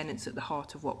putting tenants at the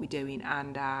heart of what we're doing,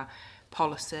 and our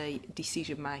policy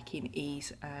decision making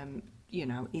is you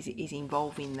know, is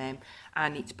involving them,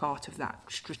 and it's part of that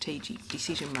strategic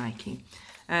decision making.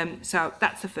 So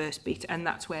that's the first bit, and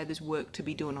that's where there's work to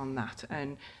be done on that.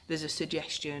 And there's a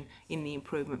suggestion in the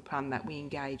improvement plan that we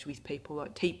engage with people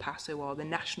like TPAS, who are the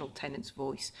national tenants'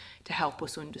 voice, to help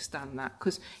us understand that.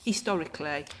 Because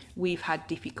historically, we've had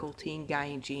difficulty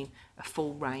engaging a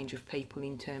full range of people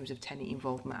in terms of tenant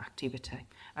involvement activity.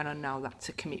 And I know that's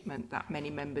a commitment that many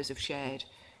members have shared,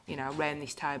 you know, around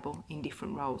this table in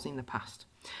different roles in the past.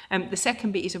 The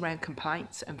second bit is around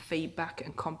complaints and feedback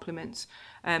and compliments.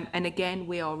 And again,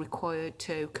 we are required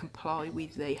to comply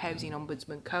with the Housing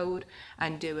Ombudsman Code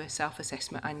and do a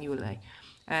self-assessment annually.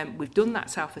 We've done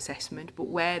that self-assessment, but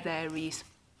where there is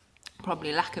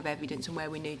probably lack of evidence and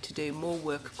where we need to do more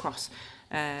work across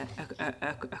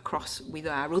with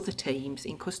our other teams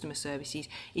in customer services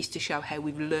is to show how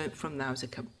we've learnt from those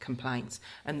complaints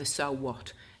and the so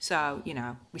what. So, you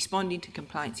know, responding to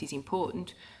complaints is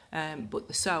important, but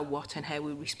the so what and how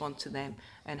we respond to them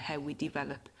and how we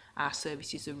develop our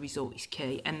services as a result is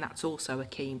key, and that's also a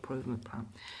key improvement plan.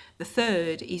 The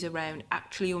third is around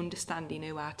actually understanding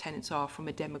who our tenants are from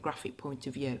a demographic point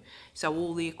of view. So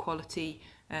all the equality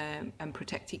and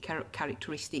protected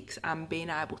characteristics, and being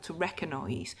able to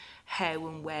recognise how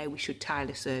and where we should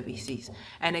tailor services.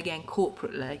 And again,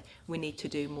 corporately, we need to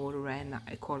do more around that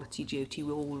equality duty,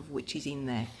 all of which is in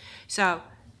there. So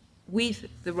with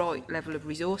the right level of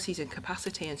resources and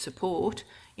capacity and support,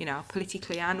 you know,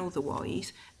 politically and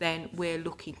otherwise, then we're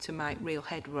looking to make real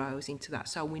headrows into that,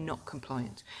 so we're not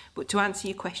compliant. But to answer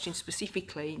your question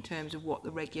specifically in terms of what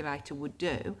the regulator would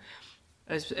do,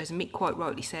 as Mick quite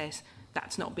rightly says,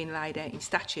 that's not been laid out in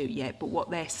statute yet, but what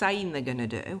they're saying they're going to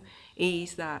do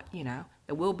is that, you know,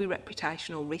 there will be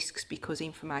reputational risks because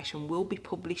information will be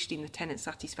published in the tenant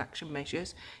satisfaction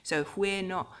measures. So if we're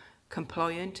not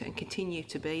compliant and continue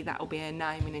to be, that'll be a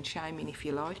naming and shaming, if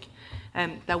you like.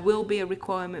 There will be a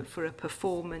requirement for a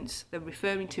performance, they're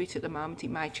referring to it at the moment, it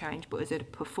may change, but as a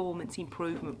performance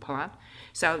improvement plan.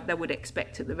 So they would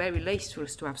expect at the very least for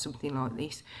us to have something like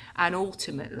this. And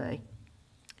ultimately,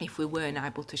 if we weren't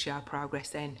able to show progress,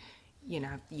 then, you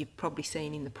know, you've probably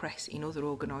seen in the press in other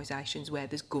organisations where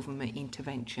there's government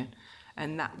intervention,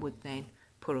 and that would then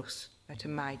put us at a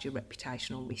major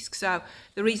reputational risk. So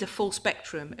there is a full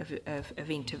spectrum of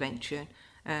intervention,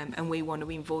 and we want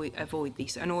to avoid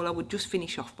this. And all I would just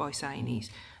finish off by saying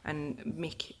is, and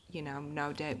Mick, you know,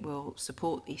 no doubt will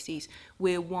support this, is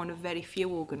we're one of very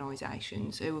few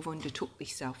organisations who have undertook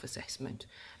this self-assessment,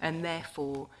 and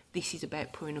therefore this is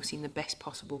about putting us in the best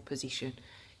possible position,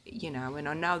 you know. And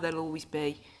I know there'll always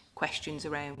be questions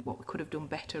around what we could have done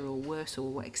better or worse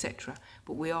or etc.,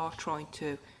 but we are trying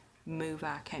to move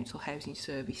our council housing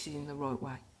services in the right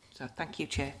way. So thank you,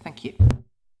 Chair. Thank you.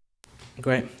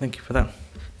 Great, thank you for that.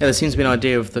 Yeah, there seems to be an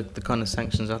idea of the kind of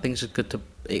sanctions. I think it's just good to,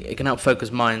 it can help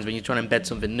focus minds when you're trying to embed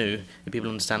something new, if people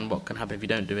understand what can happen if you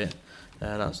don't do it.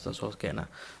 That's what I was getting at.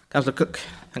 Councillor Cook,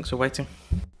 thanks for waiting.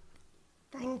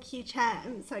 Thank you, Chair.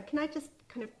 So can I just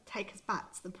kind of take us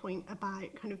back to the point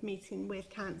about kind of meeting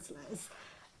with councillors?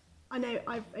 I know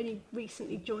I've only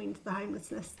recently joined the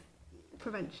Homelessness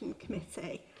Prevention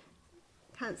Committee.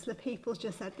 Councillor Peoples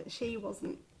just said that she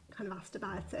wasn't kind of asked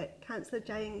about it. Councillor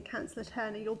Jay and Councillor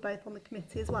Turner, you're both on the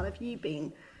committee as well. Have you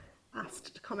been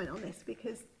asked to comment on this?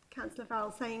 Because Councillor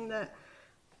Farrell saying that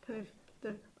kind of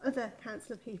the other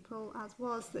councillor people as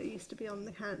was that used to be on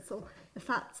the council, the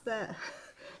fact that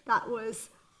that was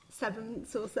 7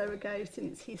 months or so ago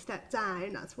since he stepped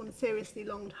down, that's one seriously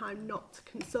long time not to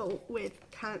consult with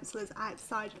councillors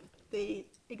outside of the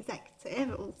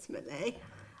executive ultimately.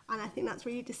 And I think that's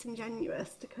really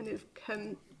disingenuous to kind of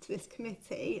come to this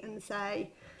committee and say,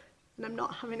 and I'm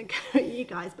not having a go at you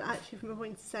guys, but actually from a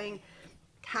point of saying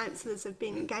councillors have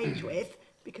been engaged with,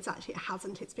 because actually it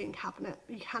hasn't, it's been cabinet.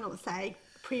 You cannot say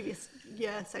previous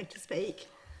year, so to speak,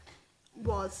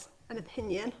 was an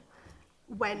opinion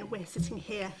when we're sitting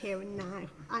here and now.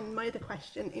 And my other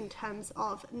question in terms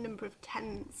of number of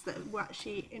tenants that were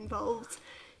actually involved,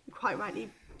 you quite rightly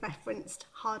referenced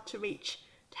hard to reach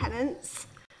tenants.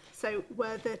 So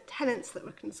were the tenants that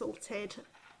were consulted,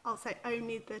 I'll say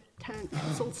only the tenant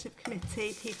consultative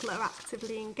committee, people that are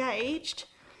actively engaged,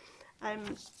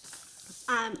 and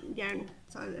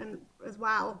as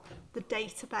well, the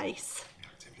database.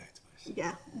 Active database.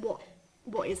 Yeah,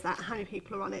 what is that? How many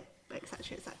people are on it,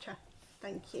 etc., etc.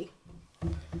 Thank you.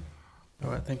 All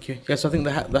right, thank you. Yes, I think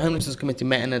the Homelessness Committee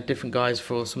met in a different guise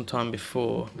for some time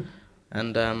before,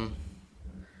 and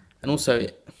also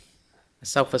a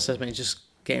self-assessment is just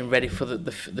getting ready for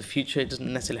the future. It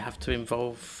doesn't necessarily have to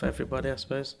involve everybody, I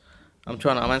suppose. I'm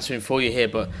answering for you here,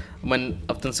 but when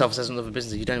I've done self-assessment of a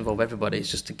business, you don't involve everybody. It's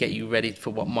just to get you ready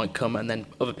for what might come, and then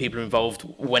other people are involved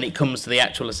when it comes to the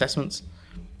actual assessments.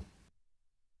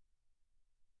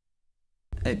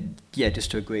 Yeah, just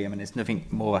to agree. I mean, there's nothing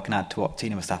more I can add to what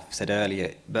Tina and staff said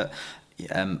earlier, but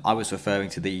I was referring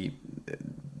to the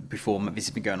before. This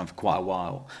has been going on for quite a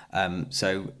while.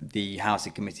 So the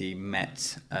Housing Committee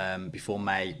met before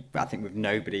May, I think with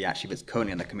nobody actually that's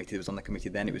currently on the committee that was on the committee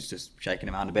then. It was just shaking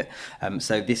around a bit.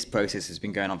 So this process has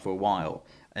been going on for a while.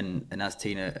 And as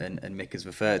Tina and Mick has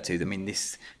referred to, I mean,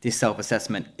 this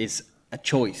self-assessment is a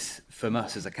choice from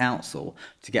us as a council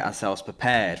to get ourselves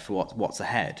prepared for what's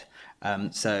ahead.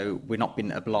 So we're not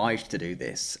being obliged to do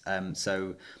this.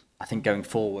 So I think going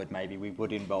forward, maybe we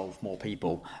would involve more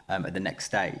people at the next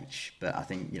stage. But I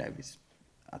think,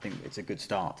 I think it's a good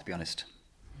start, to be honest.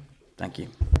 Thank you.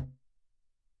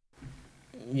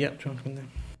 Yep, Jonathan. There.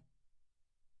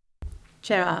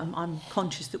 Chair, I'm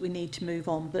conscious that we need to move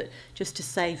on, but just to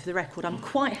save the record, I'm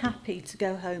quite happy to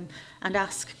go home and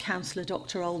ask Councillor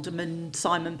Dr Alderman,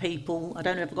 Simon People, I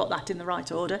don't know if I got that in the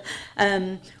right order,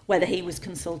 whether he was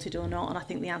consulted or not, and I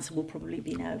think the answer will probably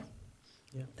be no.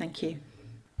 Yeah. Thank you.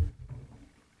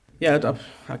 Yeah, I don't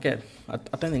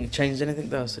think it changed anything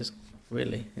though, so it's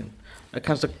really.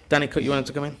 Councillor Danny Cook, you wanted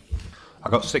to come in? I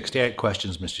got 68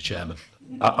 questions, Mr. Chairman.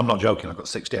 I'm not joking, I've got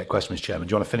 68 questions, Mr. Chairman.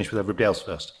 Do you want to finish with everybody else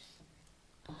first?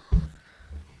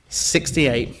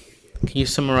 68. Can you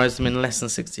summarise them in less than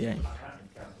 68? Well,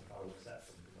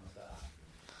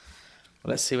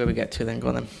 let's see where we get to then. Go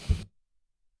on then.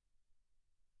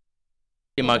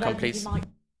 Your mic on, please.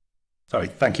 Sorry,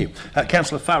 thank you.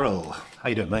 Councillor Farrell, how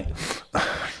you doing, mate?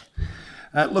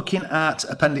 Looking at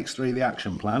Appendix 3 of the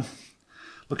action plan,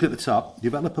 looking at the top,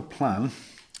 develop a plan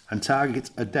and target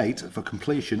a date for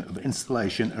completion of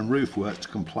installation and roof work to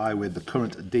comply with the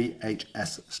current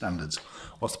DHS standards.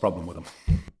 What's the problem with them?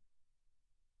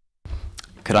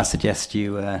 Could I suggest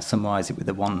you summarise it with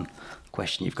the one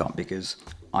question you've got, because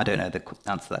I don't know the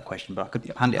answer to that question, but I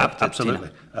could hand it over to Absolutely.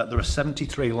 There are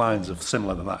 73 lines of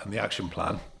similar than that in the action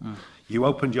plan. You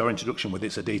opened your introduction with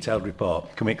it's a detailed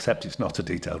report. Can we accept it's not a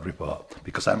detailed report?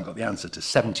 Because I haven't got the answer to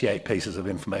 78 pieces of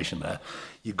information there.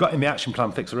 You've got in the action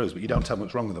plan fix the roofs, but you don't tell me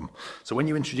what's wrong with them. So when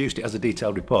you introduced it as a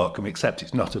detailed report, can we accept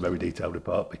it's not a very detailed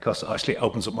report? Because actually it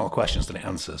opens up more questions than it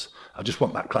answers. I just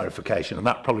want that clarification, and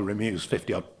that probably removes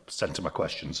 50-odd% of my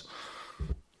questions.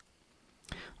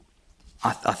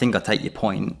 I think I take your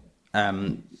point.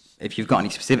 If you've got any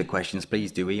specific questions,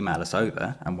 please do email us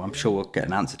over, and I'm sure we'll get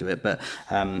an answer to it. But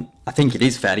I think it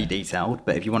is fairly detailed.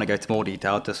 But if you want to go to more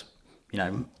detail, just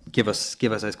give us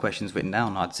those questions written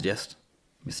down, I'd suggest,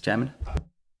 Mr. Chairman.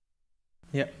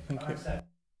 Yeah, thank you.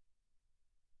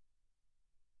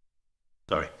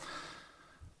 Sorry.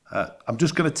 I'm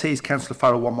just going to tease Councillor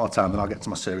Farrell one more time, then I'll get to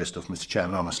my serious stuff, Mr.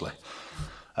 Chairman, honestly.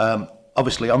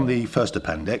 Obviously, on the first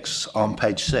appendix, on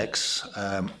page 6,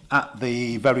 at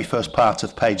the very first part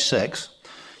of page 6,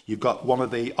 you've got one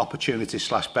of the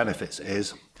opportunities/benefits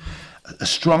is a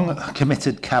strong,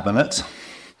 committed cabinet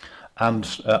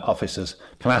and officers,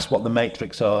 can I ask what the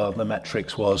matrix or the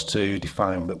metrics was to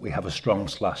define that we have a strong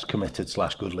 / committed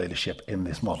 / good leadership in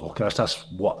this model? Can I just ask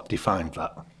what defined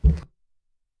that?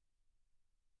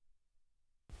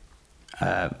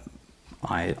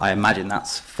 I imagine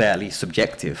that's fairly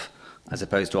subjective as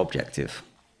opposed to objective.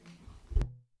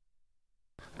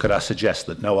 Could I suggest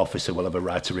that no officer will ever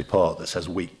write a report that says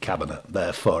weak cabinet,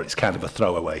 therefore it's kind of a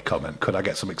throwaway comment? Could I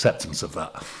get some acceptance of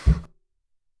that?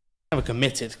 Have a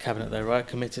committed cabinet though, right?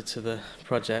 Committed to the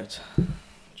project. Do you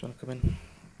want to come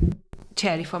in?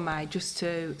 Chair, if I may, just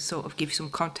to sort of give some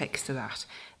context to that,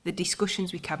 the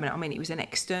discussions with Cabinet, I mean, it was an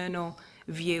external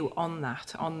view on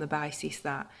that, on the basis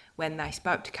that when they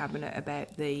spoke to Cabinet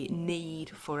about the need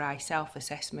for a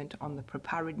self-assessment on the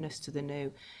preparedness to the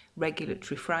new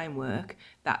regulatory framework,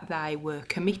 that they were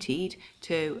committed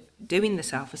to doing the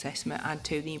self-assessment and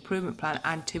to the improvement plan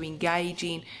and to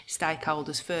engaging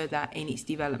stakeholders further in its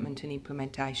development and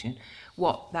implementation.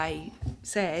 What they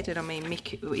said, and I mean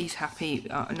Mick is happy,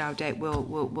 no doubt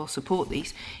will support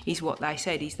this, is what they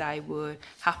said is they were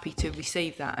happy to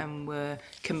receive that and were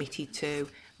committed to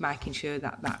making sure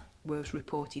that that was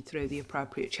reported through the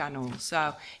appropriate channels.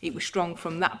 So it was strong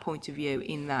from that point of view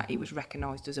in that it was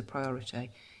recognised as a priority,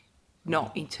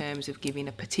 not in terms of giving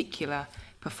a particular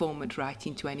performance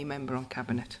rating to any member on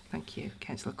Cabinet. Thank you,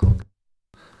 Councillor Cook.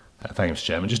 Thank you, Mr.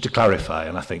 Chairman. Just to clarify,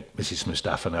 and I think Mrs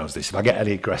Mustafa knows this, if I get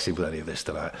any aggressive with any of this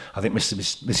tonight, I think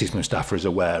Mrs Mustafa is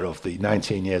aware of the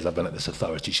 19 years I've been at this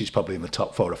authority. She's probably in the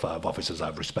top 4 or 5 officers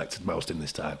I've respected most in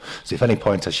this time. So if any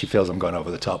point as she feels I'm going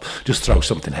over the top, just throw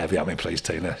something heavy at me, please,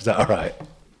 Tina. Is that all right?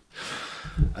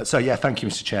 So, yeah, thank you,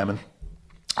 Mr. Chairman.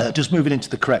 Just moving into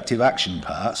the corrective action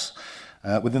parts,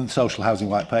 within the Social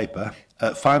Housing White Paper,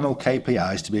 final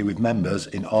KPIs to be with members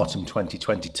in autumn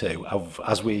 2022.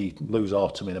 As we lose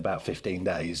autumn in about 15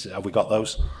 days, have we got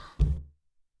those?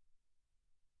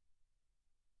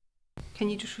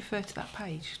 Can you just refer to that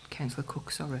page, Councillor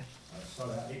Cook? Sorry.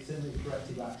 Sorry, it's in the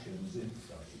corrective actions.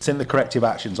 It's in the corrective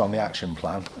actions on the action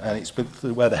plan, and it's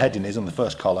where the heading is on the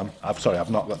first column. I've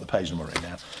not got the page number right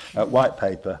now. White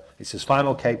paper. It says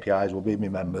final KPIs will be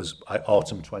with members by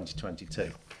autumn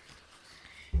 2022.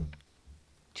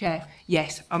 Chair,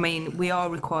 yes, I mean, we are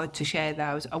required to share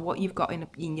those. What you've got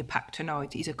in your pack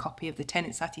tonight is a copy of the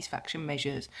tenant satisfaction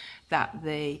measures that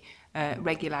the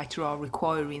regulator are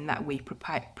requiring that we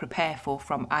prepare for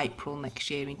from April next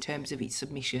year in terms of its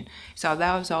submission. So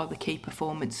those are the key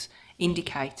performance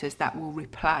indicators that will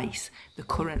replace the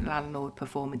current landlord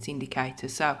performance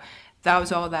indicators. So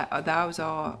those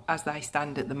are as they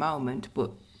stand at the moment,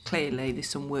 but clearly there's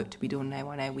some work to be done now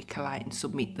on how we collate and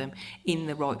submit them in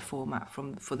the right format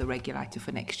for the regulator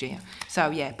for next year. So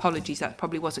yeah, apologies, that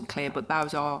probably wasn't clear, but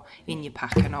those are in your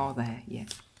pack and are there, yeah.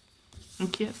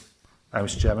 Thank you.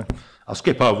 Thanks, Mr. Chairman. I'll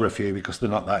skip over a few because they're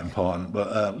not that important,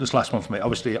 but just last one for me.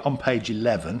 Obviously, on page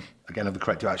 11, again, of the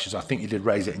corrective actions, I think you did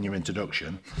raise it in your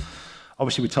introduction.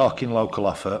 Obviously, we're talking local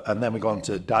offer, and then we go on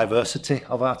to diversity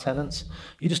of our tenants.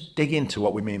 You just dig into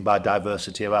what we mean by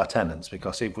diversity of our tenants,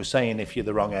 because if we're saying if you're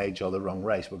the wrong age or the wrong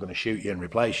race, we're going to shoot you and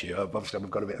replace you, obviously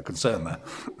we've got a bit of concern there.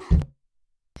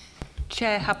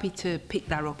 Chair, happy to pick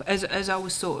that up. As I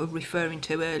was sort of referring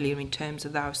to earlier in terms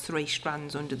of those 3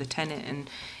 strands under the tenant and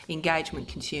engagement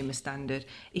consumer standard,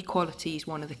 equality is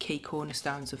one of the key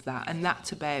cornerstones of that, and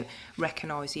that's about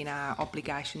recognising our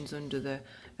obligations under the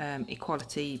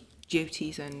equality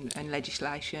duties and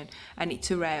legislation, and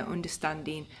it's around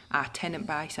understanding our tenant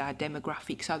base, our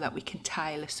demographics, so that we can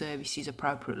tailor services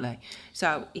appropriately.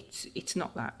 So it's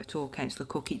not that at all, Councillor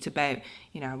Cook. It's about,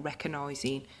 you know,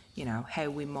 recognising, you know, how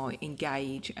we might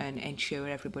engage and ensure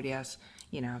everybody has,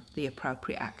 you know, the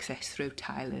appropriate access through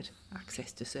tailored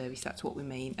access to service. That's what we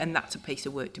mean, and that's a piece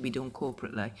of work to be done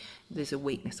corporately. There's a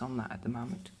weakness on that at the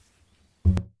moment.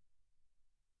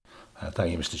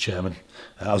 Thank you, Mr. Chairman.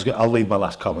 I'll leave my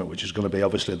last comment, which is going to be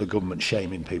obviously the government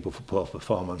shaming people for poor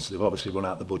performance. They've obviously run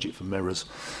out the budget for mirrors.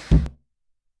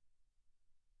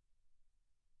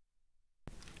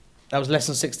 That was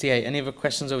lesson 68. Any other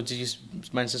questions, or did you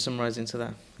manage to summarise into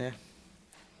that? Yeah.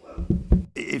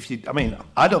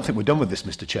 I don't think we're done with this,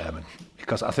 Mr. Chairman,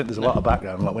 because I think there's a lot of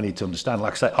background, a lot we need to understand.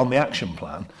 Like I say, on the action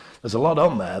plan, there's a lot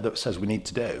on there that says we need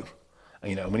to do.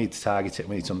 And, you know, we need to target it,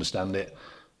 we need to understand it.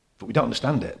 But we don't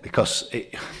understand it because,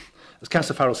 as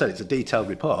Councillor Farrell said, it's a detailed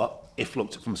report if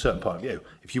looked at from a certain point of view.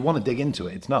 If you want to dig into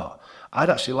it, it's not.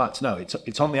 I'd actually like to know,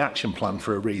 it's on the action plan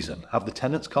for a reason. Have the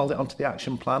tenants called it onto the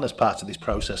action plan as part of this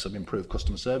process of improved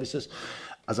customer services?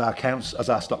 As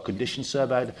our stock condition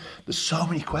surveyed? There's so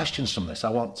many questions from this I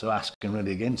want to ask and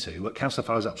really dig into, but Councillor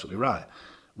Farrell is absolutely right.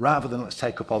 rather than let's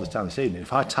take up all this time this evening.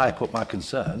 If I type up my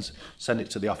concerns, send it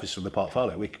to the office of the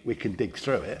portfolio, we can dig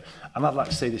through it. And I'd like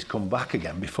to see this come back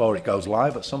again before it goes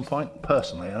live at some point,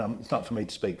 personally. And it's not for me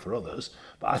to speak for others,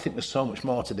 but I think there's so much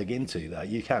more to dig into there.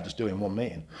 You can't just do it in one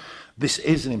meeting. This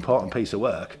is an important piece of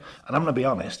work, and I'm going to be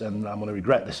honest, and I'm going to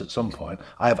regret this at some point.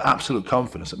 I have absolute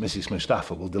confidence that Mrs.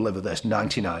 Mustafa will deliver this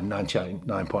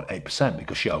 99.8%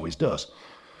 because she always does.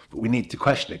 But we need to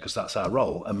question it because that's our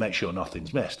role and make sure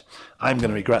nothing's missed. I'm going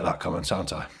to regret that comment,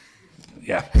 aren't I?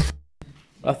 Yeah.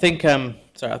 I think,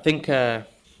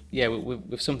 yeah,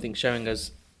 with something showing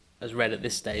us as red at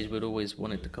this stage, we'd always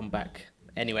want it to come back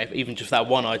anyway, even just that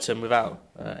one item without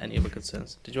any other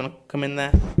concerns. Did you want to come in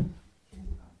there?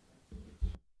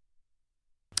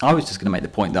 I was just going to make the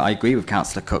point that I agree with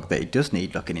Councillor Cook that it does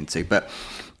need looking into, but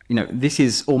you know, this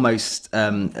is almost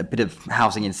a bit of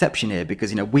housing inception here, because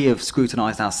you know we have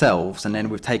scrutinised ourselves and then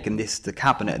we've taken this to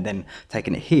cabinet and then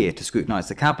taken it here to scrutinise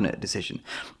the cabinet decision.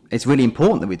 It's really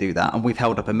important that we do that, and we've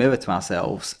held up a mirror to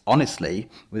ourselves, honestly,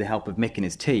 with the help of Mick and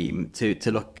his team, to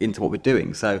look into what we're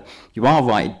doing. So you are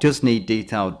right; it does need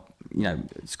detailed, you know,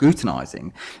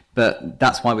 scrutinising, but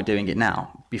that's why we're doing it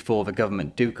now before the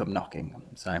government do come knocking.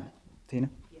 So, Tina.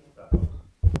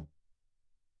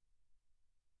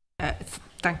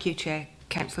 Thank you, Chair.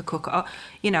 Councillor Cook.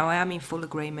 You know, I am in full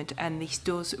agreement, and this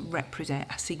does represent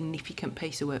a significant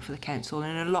piece of work for the council,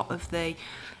 and a lot of the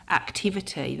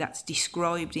activity that's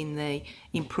described in the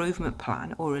improvement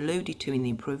plan or alluded to in the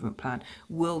improvement plan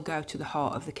will go to the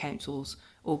heart of the council's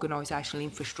organisational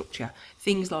infrastructure.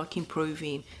 Things like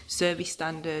improving service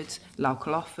standards,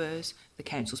 local offers, the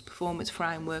council's performance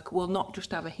framework will not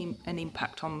just have an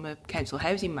impact on the council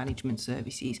housing management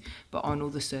services, but on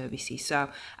other services. So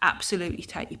absolutely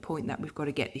take your point that we've got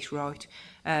to get this right.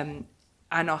 And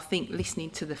I think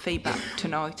listening to the feedback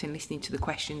tonight and listening to the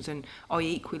questions, and I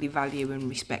equally value and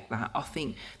respect that, I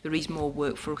think there is more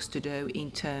work for us to do in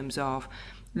terms of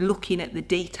looking at the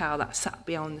detail that sat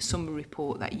behind the summary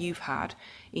report that you've had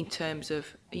in terms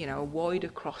of, you know, a wider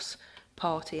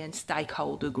cross-party and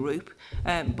stakeholder group,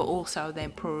 but also then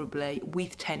probably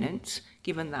with tenants,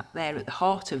 given that they're at the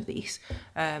heart of this,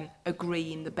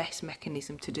 agreeing the best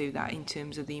mechanism to do that in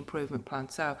terms of the improvement plan.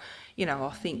 So, you know,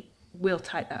 I think we'll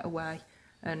take that away.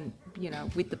 And, you know,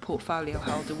 with the portfolio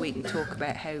holder, we can talk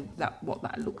about what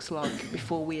that looks like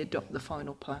before we adopt the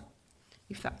final plan,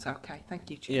 if that's okay.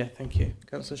 Thank you, Chair. Yeah, thank you.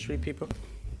 Councillor Street, people.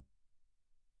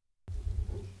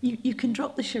 You can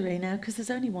drop the Cherie now because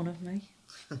there's only one of me.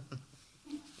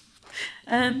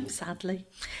 Sadly.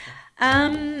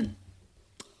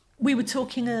 We were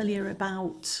talking earlier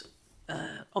about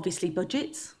obviously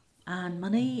budgets and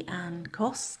money and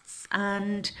costs,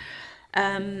 and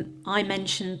I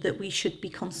mentioned that we should be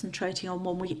concentrating on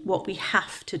what we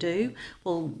have to do.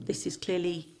 Well, this is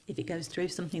clearly, if it goes through,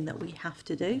 something that we have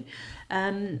to do.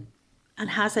 And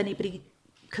has anybody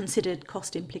considered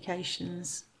cost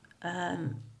implications?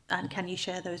 And can you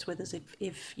share those with us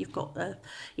if you've got,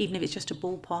 even if it's just a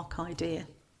ballpark idea?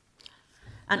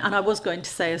 And I was going to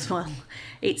say as well,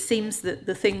 it seems that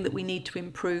the thing that we need to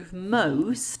improve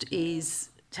most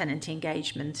is tenant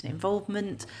engagement and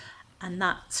involvement. And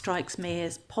that strikes me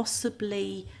as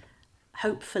possibly,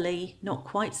 hopefully, not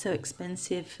quite so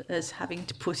expensive as having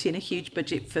to put in a huge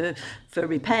budget for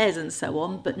repairs and so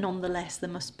on, but nonetheless, there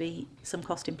must be some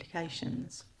cost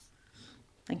implications.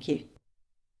 Thank you.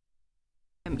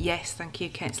 Yes, thank you,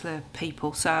 Councillor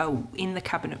People. So, in the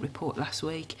Cabinet report last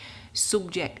week,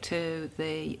 subject to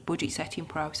the budget setting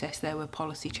process, there were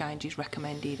policy changes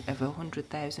recommended of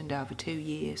 100,000 over 2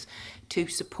 years to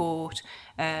support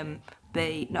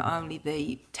not only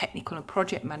the technical and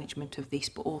project management of this,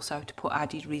 but also to put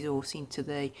added resource into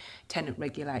the tenant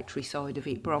regulatory side of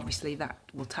it. But obviously that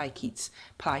will take its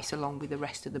place along with the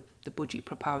rest of the budget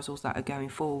proposals that are going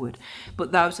forward.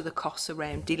 But those are the costs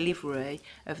around delivery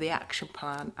of the action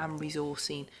plan and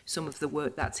resourcing some of the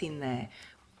work that's in there.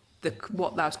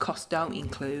 What those costs don't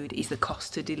include is the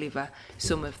cost to deliver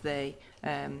some of the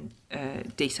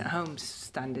decent homes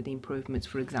standard improvements,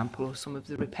 for example, or some of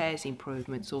the repairs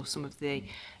improvements, or some of the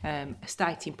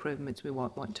estate improvements we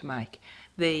want to make.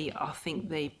 I think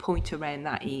the point around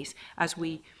that is, as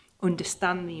we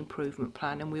understand the improvement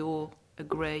plan and we all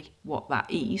agree what that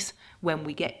is when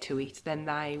we get to it, then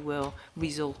they will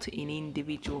result in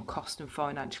individual cost and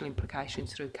financial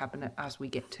implications through Cabinet as we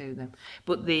get to them.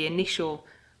 But the initial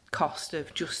cost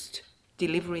of just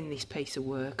delivering this piece of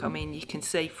work, I mean, you can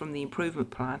see from the improvement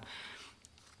plan,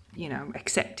 you know,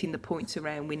 accepting the points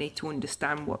around we need to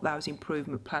understand what those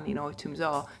improvement planning items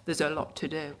are, there's a lot to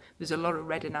do. There's a lot of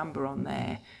red and amber on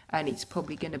there, and it's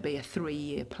probably going to be a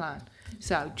 3-year plan.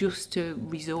 So just to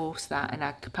resource that and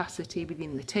add capacity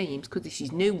within the teams, because this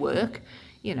is new work,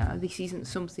 you know, this isn't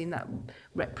something that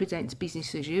represents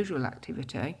business as usual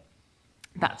activity.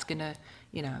 That's going to,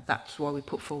 you know, that's why we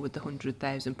put forward the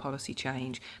 100,000 policy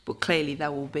change. But clearly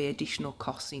there will be additional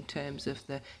costs in terms of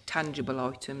the tangible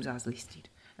items as listed,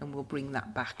 and we'll bring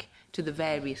that back to the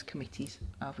various committees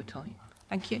over time.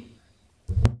 Thank you.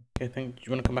 Okay, thank you. Do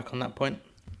you want to come back on that point?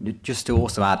 Just to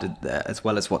also add, as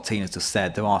well as what Tina's just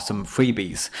said, there are some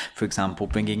freebies. For example,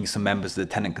 bringing some members of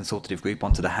the tenant consultative group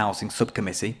onto the housing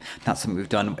subcommittee. That's something we've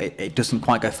done. It doesn't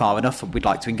quite go far enough. We'd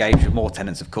like to engage with more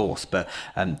tenants, of course, but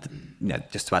you know,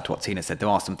 just to add to what Tina said, there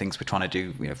are some things we're trying to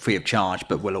do, you know, free of charge,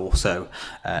 but will also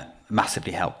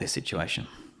massively help this situation.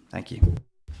 Thank you.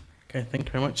 Okay, thank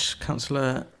you very much.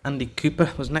 Councillor Andy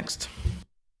Cooper was next.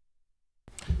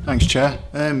 Thanks, Chair.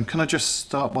 Can I just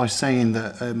start by saying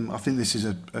that I think this is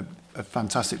a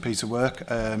fantastic piece of work.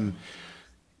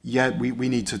 Yeah, we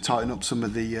need to tighten up some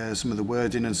of the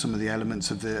wording and some of the elements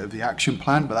of the action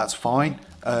plan, but that's fine.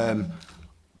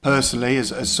 Personally,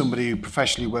 as somebody who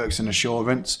professionally works in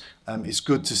assurance, it's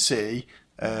good to see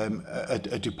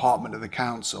a department of the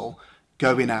council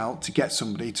going out to get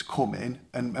somebody to come in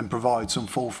and provide some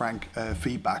full frank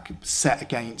feedback set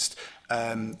against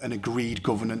an agreed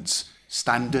governance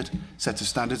set of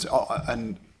standards.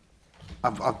 And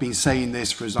I've been saying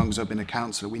this for as long as I've been a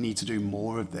councillor. We need to do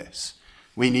more of this.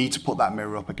 We need to put that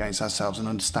mirror up against ourselves and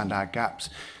understand our gaps.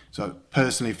 So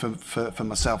personally, for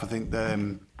myself, I think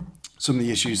some of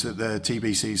the issues that the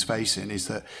TBC is facing is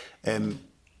that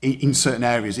in certain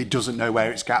areas it doesn't know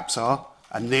where its gaps are.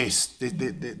 And this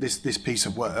piece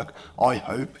of work, I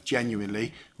hope,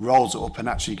 genuinely rolls up and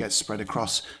actually gets spread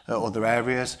across other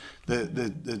areas.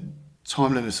 The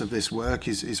timeliness of this work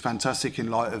is fantastic in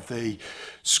light of the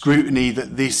scrutiny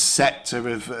that this sector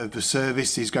of the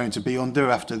service is going to be under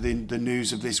after the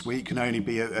news of this week can only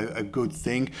be a good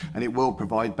thing, and it will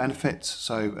provide benefits.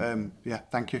 So, yeah,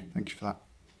 thank you for that.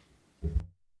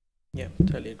 Yeah,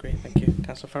 totally agree. Thank you.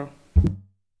 Councillor Farrell.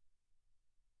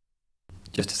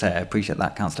 Just to say, I appreciate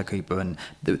that, Councillor Cooper, and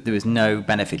there is no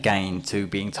benefit gained to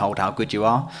being told how good you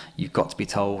are. You've got to be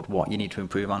told what you need to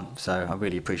improve on. So I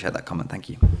really appreciate that comment. Thank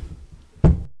you.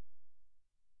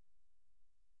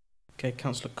 Okay,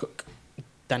 Councillor Cook.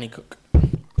 Danny Cook.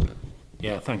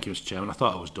 Yeah, thank you, Mr. Chairman. I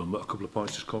thought I was done, but a couple of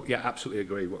points just come. Yeah, absolutely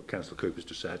agree with what Councillor Cooper's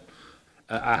just said.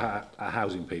 Our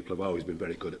housing people have always been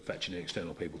very good at fetching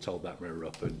external people, told that mirror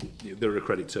up, and they're a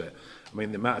credit to it. I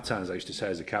mean, the amount of times I used to say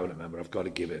as a cabinet member, I've got to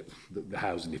give it the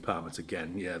housing department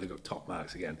again. Yeah, they've got top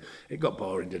marks again. It got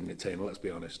boring, didn't it, Tina? Let's be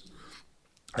honest.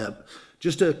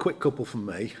 Just a quick couple from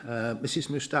me. Mrs.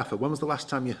 Mustafa, when was the last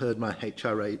time you heard my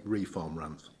HRA reform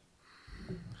rant?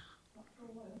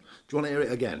 Do you want to hear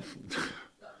it again?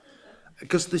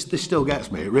 Because this still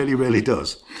gets me. It really, really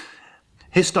does.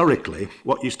 Historically,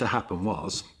 what used to happen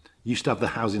was, you used to have the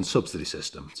housing subsidy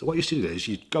system. So what you used to do is,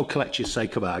 you'd go collect, your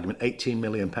sake of argument, £18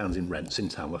 million in rents in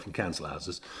Tamworth from council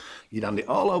houses. You'd hand it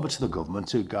all over to the government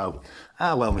who'd go,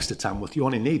 well, Mr. Tamworth, you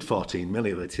only need 14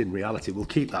 million of it. In reality, we'll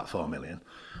keep that 4 million.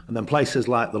 And then places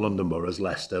like the London boroughs,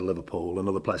 Leicester, Liverpool, and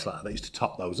other places like that, they used to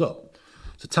top those up.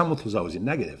 So Tamworth was always in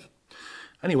negative.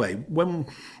 Anyway, when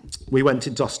we went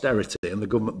into austerity and the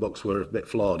government books were a bit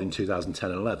flawed in 2010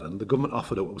 and 11, the government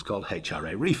offered what was called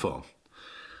HRA reform.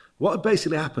 What had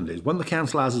basically happened is, when the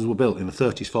council houses were built in the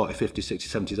 30s, 40s, 50s,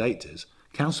 60s, 70s, 80s,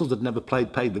 councils had never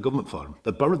paid the government for them. They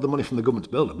borrowed the money from the government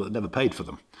to build them, but they'd never paid for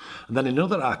them. And then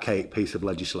another archaic piece of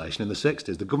legislation in the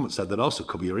 60s, the government said they'd also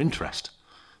cover your interest.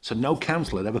 So no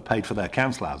council had ever paid for their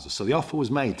council houses. So the offer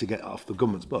was made to get off the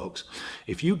government's books.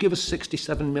 If you give us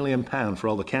 £67 million for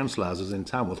all the council houses in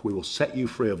Tamworth, we will set you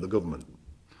free of the government.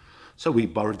 So we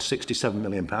borrowed £67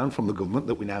 million from the government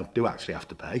that we now do actually have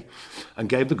to pay, and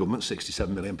gave the government £67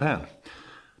 million.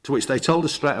 To which they told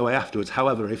us straight away afterwards,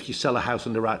 however, if you sell a house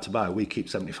under right to buy, we keep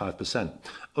 75%.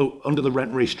 Oh, under the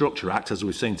Rent Restructure Act, as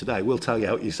we've seen today, we'll tell you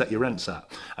how you set your rents at.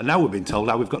 And now we've been told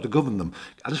how we've got to govern them.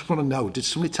 I just want to know, did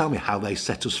somebody tell me how they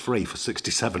set us free for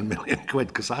 67 million quid?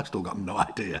 Because I've still got no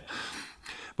idea.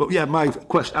 But yeah, my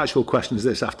actual question is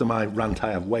this, after my rant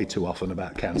I have way too often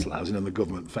about council housing and the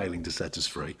government failing to set us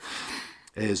free,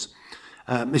 is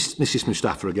Mrs.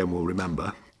 Mustafa again will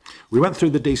remember, we went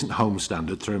through the decent home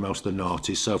standard through most of the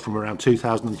noughties, so from around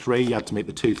 2003 you had to meet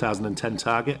the 2010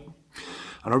 target.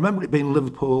 And I remember it being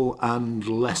Liverpool and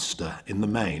Leicester in the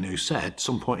main who said,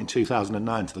 some point in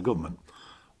 2009 to the government,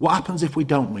 what happens if we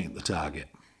don't meet the target?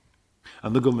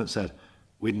 And the government said,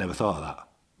 we'd never thought of that.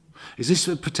 Is this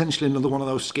potentially another one of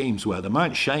those schemes where they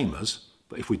might shame us,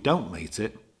 but if we don't meet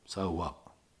it, so what?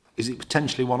 Is it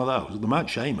potentially one of those? They might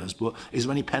shame us, but is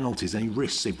there any penalties, any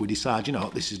risks if we decide, you know,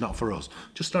 this is not for us?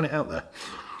 Just throwing it out there.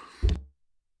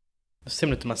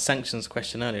 Similar to my sanctions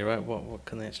question earlier, right? What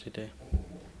can they actually do?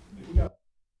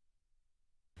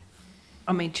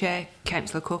 I mean, Chair,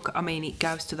 Councillor Cook, I mean, it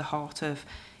goes to the heart of,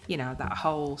 you know, that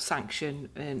whole sanction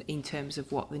in terms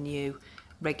of what the new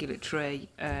regulatory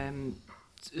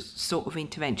sort of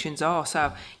interventions are.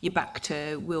 So you're back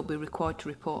to, we'll be required to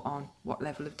report on what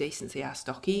level of decency our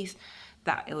stock is.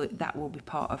 That will be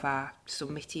part of our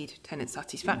submitted tenant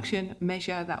satisfaction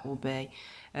measure. That will be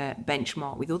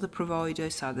benchmarked with other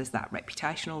providers. So there's that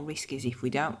reputational risk is if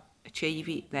we don't achieve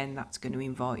it, then that's going to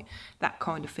invite that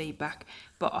kind of feedback.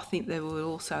 But I think there will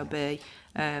also be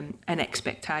an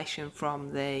expectation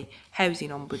from the Housing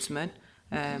Ombudsman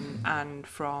and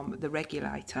from the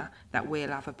regulator that we'll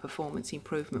have a performance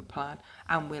improvement plan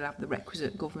and we'll have the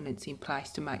requisite governance in place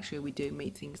to make sure we do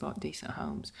meet things like decent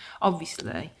homes.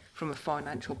 Obviously, from a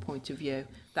financial point of view,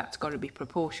 that's got to be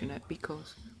proportionate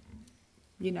because,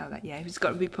 you know that, yeah, it's got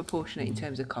to be proportionate in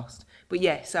terms of cost. But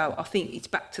yeah, so I think it's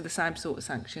back to the same sort of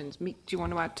sanctions. Mick, do you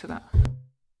want to add to that?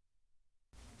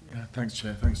 Yeah, thanks,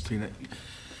 Chair. Thanks, Tina.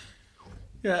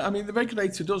 Yeah, I mean, the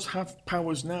regulator does have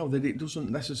powers now that it doesn't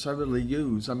necessarily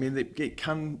use. I mean, it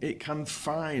can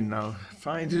fine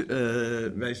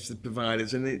registered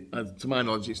providers, and to my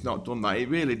knowledge, it's not done that. It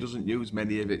really doesn't use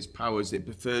many of its powers. It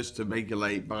prefers to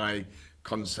regulate by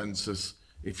consensus,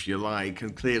 if you like,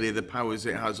 and clearly the powers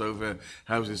it has over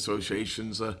housing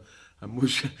associations are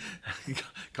much.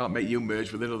 Can't make you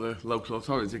merge with another local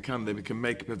authority, can they? We can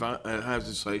make a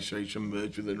housing association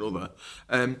merge with another.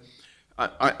 And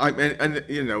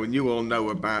you know, and you all know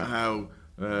about how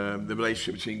the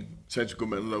relationship between central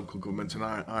government and local government, and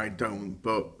I don't,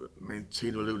 but I mean,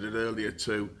 Tina alluded earlier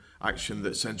to action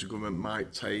that central government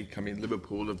might take. I mean,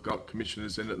 Liverpool have got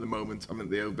commissioners in at the moment, haven't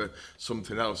they, over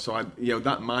something else? So, you know,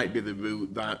 that might be the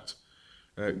route that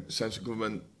central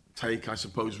government take, I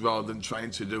suppose, rather than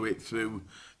trying to do it through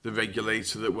the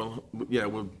regulator that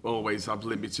will always have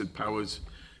limited powers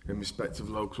in respect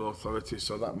of local authorities.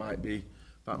 So that might be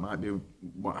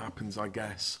what happens, I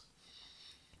guess.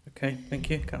 Okay, thank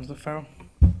you. Councillor Farrell.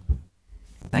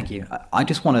 Thank you. I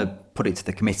just want to put it to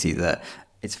the committee that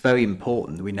it's very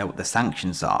important that we know what the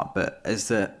sanctions are, but as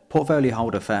the portfolio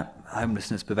holder for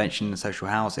homelessness prevention and social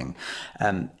housing,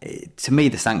 to me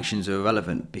the sanctions are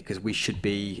irrelevant because we should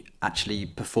be actually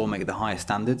performing at the highest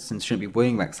standards and shouldn't be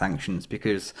worrying about sanctions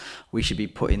because we should be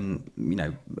putting, you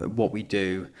know, what we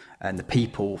do and the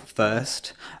people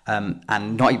first,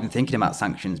 and not even thinking about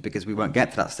sanctions because we won't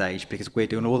get to that stage because we're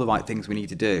doing all the right things we need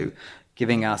to do,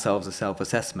 giving ourselves a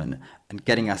self-assessment and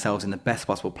getting ourselves in the best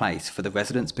possible place for the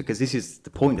residents, because this is the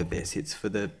point of this. It's for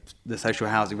the social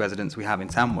housing residents we have in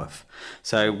Tamworth.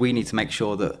 So we need to make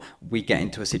sure that we get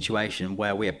into a situation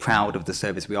where we are proud of the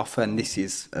service we offer, and this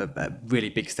is a really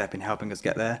big step in helping us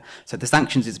get there. So the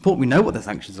sanctions, it's important we know what the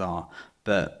sanctions are,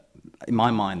 but in my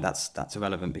mind that's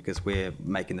irrelevant because we're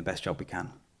making the best job we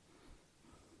can.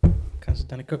 Councillor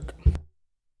Danny Cook.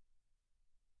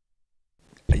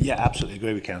 Yeah, absolutely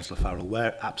agree with Councillor Farrell.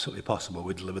 Where absolutely possible,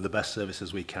 we deliver the best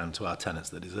services we can to our tenants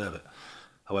that deserve it.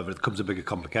 However, there comes a bigger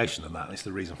complication than that, and it's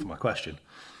the reason for my question.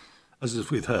 As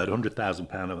we've heard,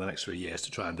 £100,000 over the next 3 years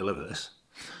to try and deliver this.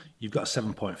 You've got a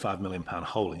 £7.5 million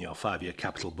hole in your 5-year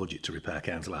capital budget to repair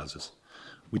council houses.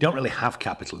 We don't really have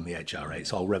capital in the HRA.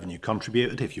 It's all revenue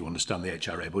contributed, if you understand the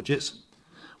HRA budgets.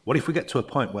 What if we get to a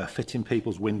point where fitting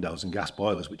people's windows and gas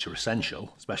boilers, which are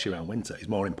essential, especially around winter, is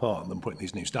more important than putting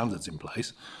these new standards in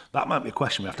place? That might be a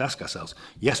question we have to ask ourselves.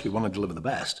 Yes, we want to deliver the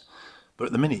best, but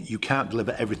at the minute you can't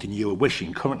deliver everything you are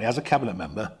wishing. Currently, as a cabinet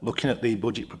member, looking at the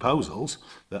budget proposals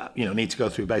that need to go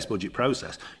through base budget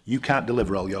process, you can't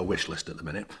deliver all your wish list at the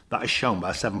minute. That is shown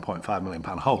by a £7.5 million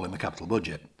hole in the capital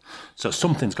budget. So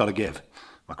something's got to give.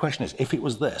 My question is, if it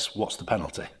was this, what's the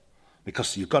penalty?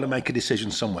 Because you've got to make a decision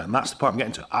somewhere, and that's the point I'm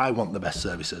getting to. I want the best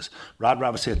services. I'd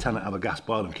rather see a tenant have a gas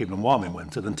boiler and keep them warm in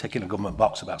winter than ticking a government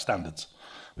box about standards.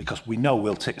 Because we know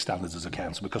we'll tick standards as a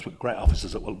council, because we've got great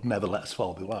officers that will never let us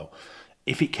fall below.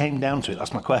 If it came down to it,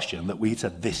 that's my question, that we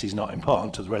said this is not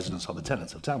important to the residents or the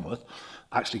tenants of Tamworth,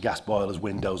 actually gas boilers,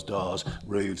 windows, doors,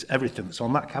 roofs, everything that's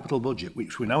on that capital budget,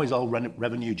 which we know is all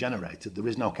revenue generated, there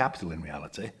is no capital in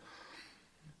reality.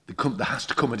 There has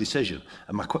to come a decision,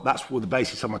 and that's the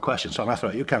basis of my question. So I'm going to throw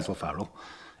at you, Councillor Farrell.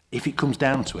 If it comes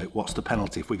down to it, what's the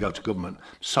penalty if we go to government?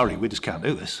 Sorry, we just can't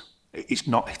do this. It's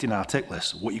not hitting our tick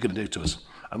list. What are you going to do to us?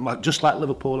 And just like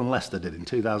Liverpool and Leicester did in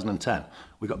 2010,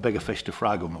 we got bigger fish to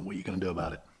fry, government. What are you going to do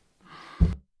about it?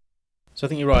 So I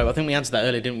think you're right. I think we answered that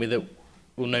earlier, didn't we? That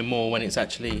we'll know more when it's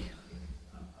actually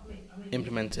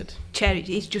implemented. Chair,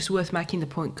 it's just worth making the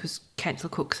point because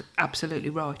Councillor Cook's absolutely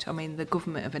right. I mean, the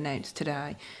government have announced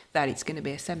today that it's going to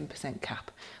be a 7% cap,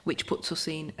 which puts us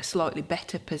in a slightly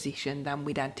better position than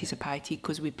we'd anticipated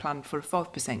because we planned for a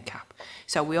 5% cap.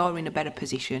 So we are in a better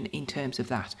position in terms of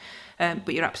that.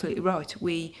 But you're absolutely right.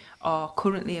 We are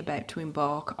currently about to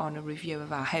embark on a review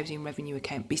of our housing revenue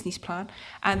account business plan,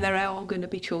 and there are going to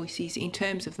be choices in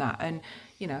terms of that. And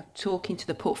you know, talking to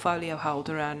the portfolio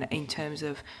holder and in terms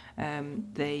of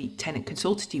the tenant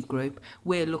consultative group,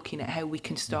 we're looking at how we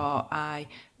can start a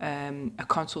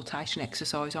consultation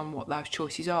exercise on what those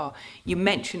choices are. You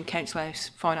mentioned Council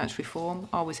House finance reform.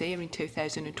 I was here in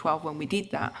 2012 when we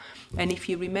did that, and if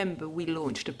you remember, we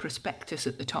launched a prospectus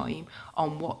at the time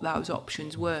on what those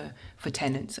options were for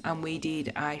tenants, and we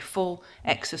did a full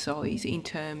exercise in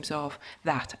terms of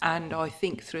that. And I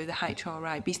think through the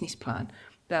HRA business plan,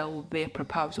 there will be a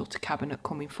proposal to Cabinet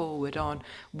coming forward on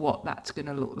what that's going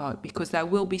to look like, because there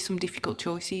will be some difficult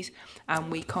choices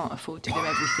and we can't afford to do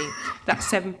everything. That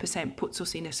 7% puts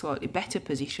us in a slightly better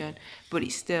position, but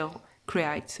it still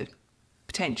creates a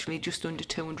potentially just under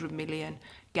 200 million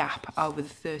gap over the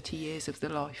 30 years of the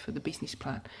life of the business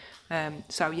plan.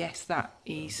 So yes, that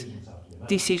is,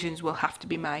 decisions will have to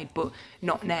be made, but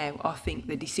not now. I think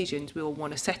the decisions, we'll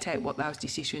want to set out what those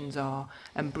decisions are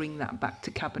and bring that back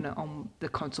to Cabinet on the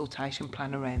consultation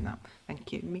plan around that.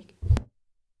 Thank you. Mick?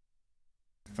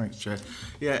 Thanks, Chair.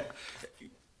 Yeah,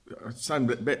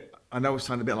 I know I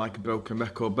sound a bit like a broken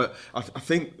record, but I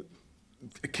think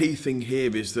a key thing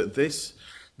here is that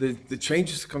the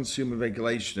changes to consumer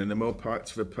regulation and a more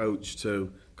proactive approach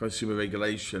to consumer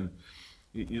regulation,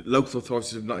 local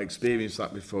authorities have not experienced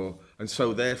that before, and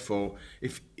so therefore,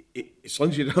 as long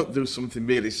as you don't do something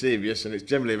really serious, and it's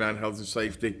generally around health and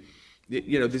safety,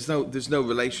 you know, there's no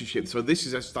relationship. So this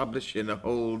is establishing a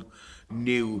whole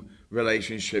new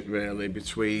relationship really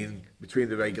between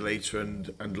the regulator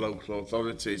and local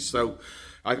authorities. So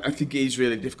I think it is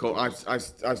really difficult. I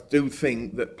do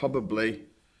think that probably,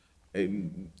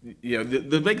 you know,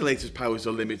 the regulator's powers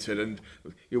are limited, and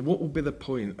you know, what would be the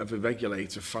point of a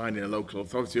regulator finding a local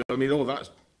authority? I mean, all that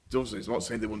does, it's not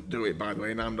saying they wouldn't do it, by the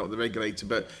way, and I'm not the regulator,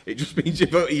 but it just means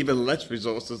you've got even less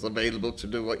resources available to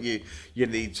do what you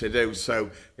need to do. So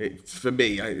for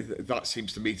me, that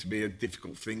seems to me to be a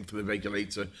difficult thing for the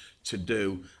regulator to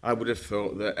do. I would have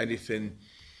thought that anything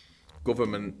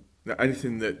that's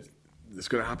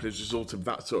going to happen as a result of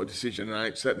that sort of decision, and I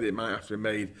accept that it might have to be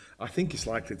made, I think it's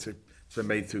likely to be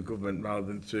made through government rather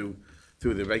than through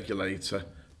the regulator.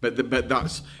 But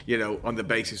that's, you know, on the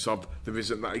basis of there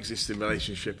isn't that existing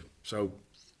relationship. So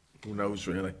who knows,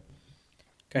 really.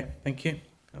 Okay, thank you.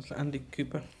 Councillor Andy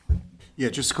Cooper. Yeah,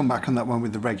 just to come back on that one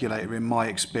with the regulator, in my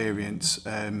experience,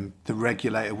 the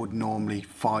regulator would normally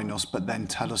fine us, but then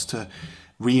tell us to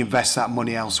reinvest that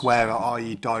money elsewhere,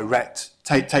 i.e.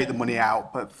 take the money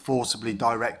out, but forcibly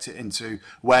direct it into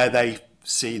where they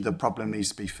see the problem needs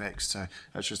to be fixed. So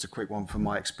that's just a quick one from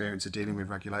my experience of dealing with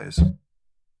regulators.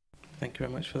 Thank you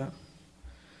very much for that.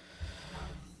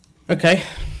 Okay,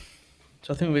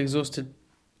 so I think we've exhausted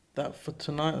that for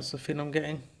tonight. That's the feeling I'm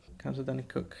getting. Councillor Danny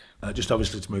Cook. Just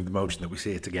obviously to move the motion that we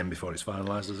see it again before it's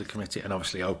finalised as a committee, and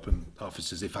obviously open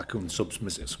officers if I can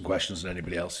submit some questions and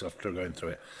anybody else after going through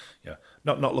it. Yeah,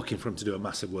 not looking for him to do a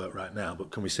massive work right now, but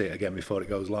can we see it again before it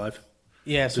goes live?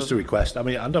 Yeah, just a request. I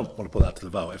mean, I don't want to put that to the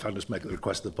vote. If I just make the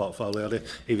request of the portfolio,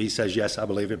 if he says yes, I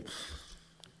believe him.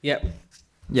 Yep.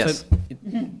 Yes.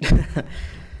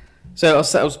 So I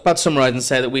was about to summarise and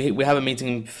say that we have a meeting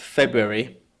in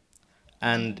February,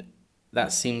 and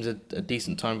that seems a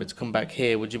decent time for it to come back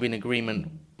here. Would you be in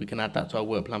agreement? We can add that to our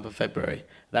work plan for February.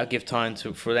 That'll give time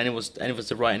for any of us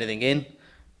to write anything in.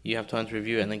 You have time to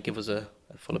review it and then give us a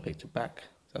fuller picture back.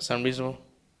 Does that sound reasonable?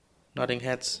 Nodding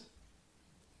heads.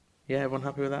 Yeah, everyone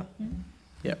happy with that?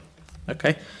 Yep.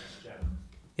 Okay.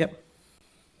 Yep.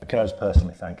 Can I just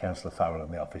personally thank Councillor Farrell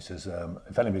and the officers?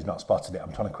 If anybody's not spotted it,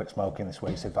 I'm trying to quit smoking this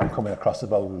week, so if I'm coming across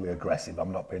as overly aggressive,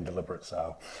 I'm not being deliberate,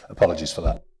 so apologies for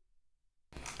that.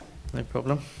 No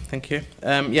problem. Thank you.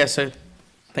 Yeah, so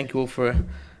thank you all for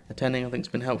attending. I think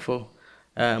it's been helpful.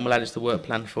 And we'll add it to the work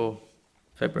plan for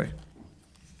February.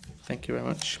 Thank you very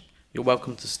much. You're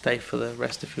welcome to stay for the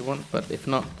rest if you want, but if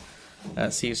not,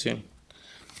 see you soon.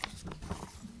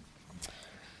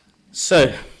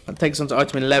 So that takes us on to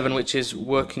item 11, which is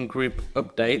working group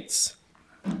updates.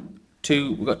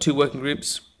 We've got two working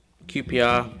groups,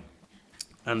 QPR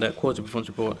and the quarter performance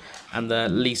report, and the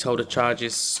leaseholder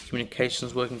charges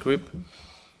communications working group.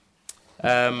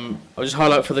 I'll just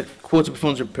highlight for the quarter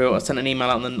performance report. I sent an email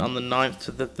out on the 9th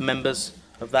to the members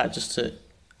of that, just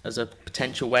as a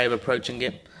potential way of approaching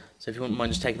it. So if you wouldn't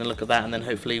mind just taking a look at that, and then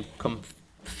hopefully come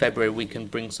February we can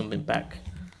bring something back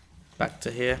back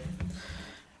to here.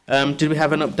 Did we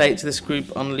have an update to this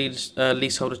group on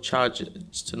leaseholder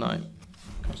charges tonight?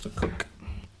 Councillor Cook.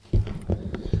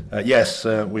 Yes,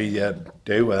 we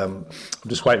do. I'm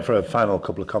just waiting for a final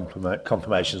couple of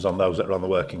confirmations on those that are on the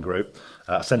working group.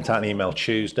 I sent out an email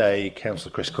Tuesday.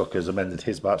 Councillor Chris Cook has amended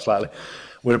his part slightly.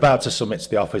 We're about to submit to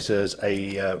the officers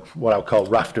a what I'll call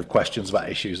raft of questions about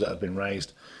issues that have been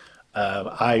raised.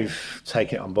 I've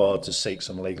taken it on board to seek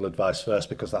some legal advice first,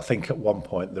 because I think at one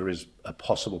point there is a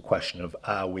possible question of,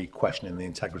 are we questioning the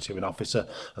integrity of an officer?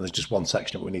 And there's just one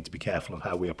section that we need to be careful of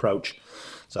how we approach.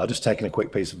 So I've just taken a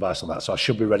quick piece of advice on that. So I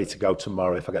should be ready to go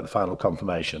tomorrow if I get the final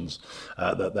confirmations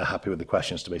that they're happy with the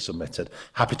questions to be submitted.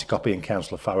 Happy to copy in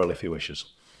Councillor Farrell if he wishes.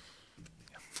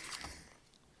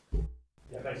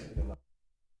 Yeah, basically.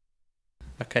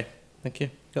 Okay, thank you.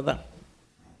 Got that?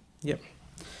 Yep.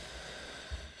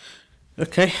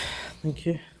 Okay, thank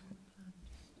you.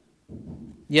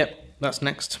 Yep, that's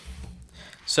next.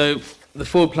 So the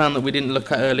forward plan that we didn't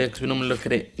look at earlier, because we normally look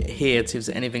at it here to see if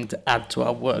there's anything to add to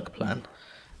our work plan.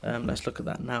 Let's look at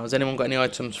that now. Has anyone got any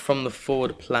items from the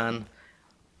forward plan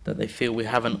that they feel we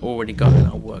haven't already got in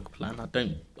our work plan?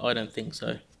 I don't think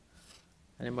so.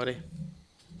 Anybody?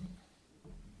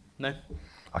 No?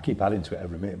 I keep adding to it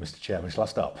every minute, Mr. Chairman. Shall I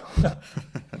stop?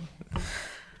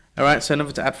 All right, so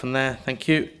nothing to add from there. Thank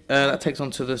you. That takes on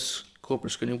to this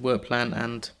corporate scrutiny work plan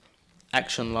and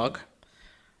action log.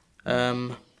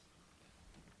 So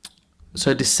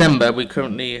December, we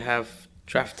currently have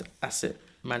draft asset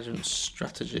management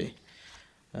strategy.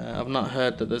 I've not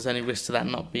heard that there's any risk to that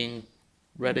not being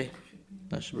ready.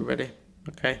 That should be ready.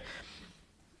 Okay.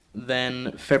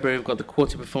 Then February, we've got the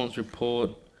quarterly performance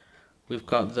report. We've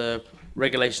got the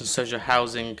regulation social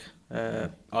housing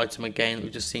item again that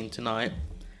we've just seen tonight.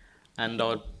 And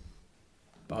I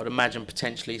would imagine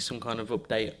potentially some kind of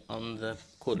update on the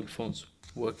quarterly performance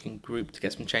working group to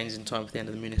get some changes in time for the end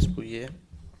of the municipal year.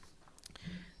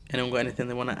 Anyone got anything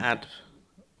they want to add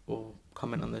or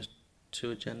comment on those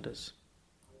two agendas?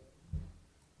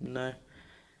 No?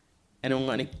 Anyone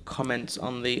got any comments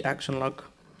on the action log?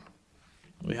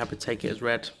 We're happy to take it as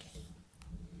read.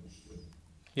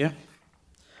 Yeah?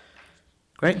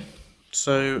 Great.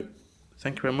 So,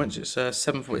 thank you very much. It's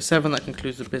 7:47. That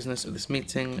concludes the business of this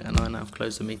meeting, and I now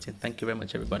close the meeting. Thank you very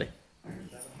much, everybody.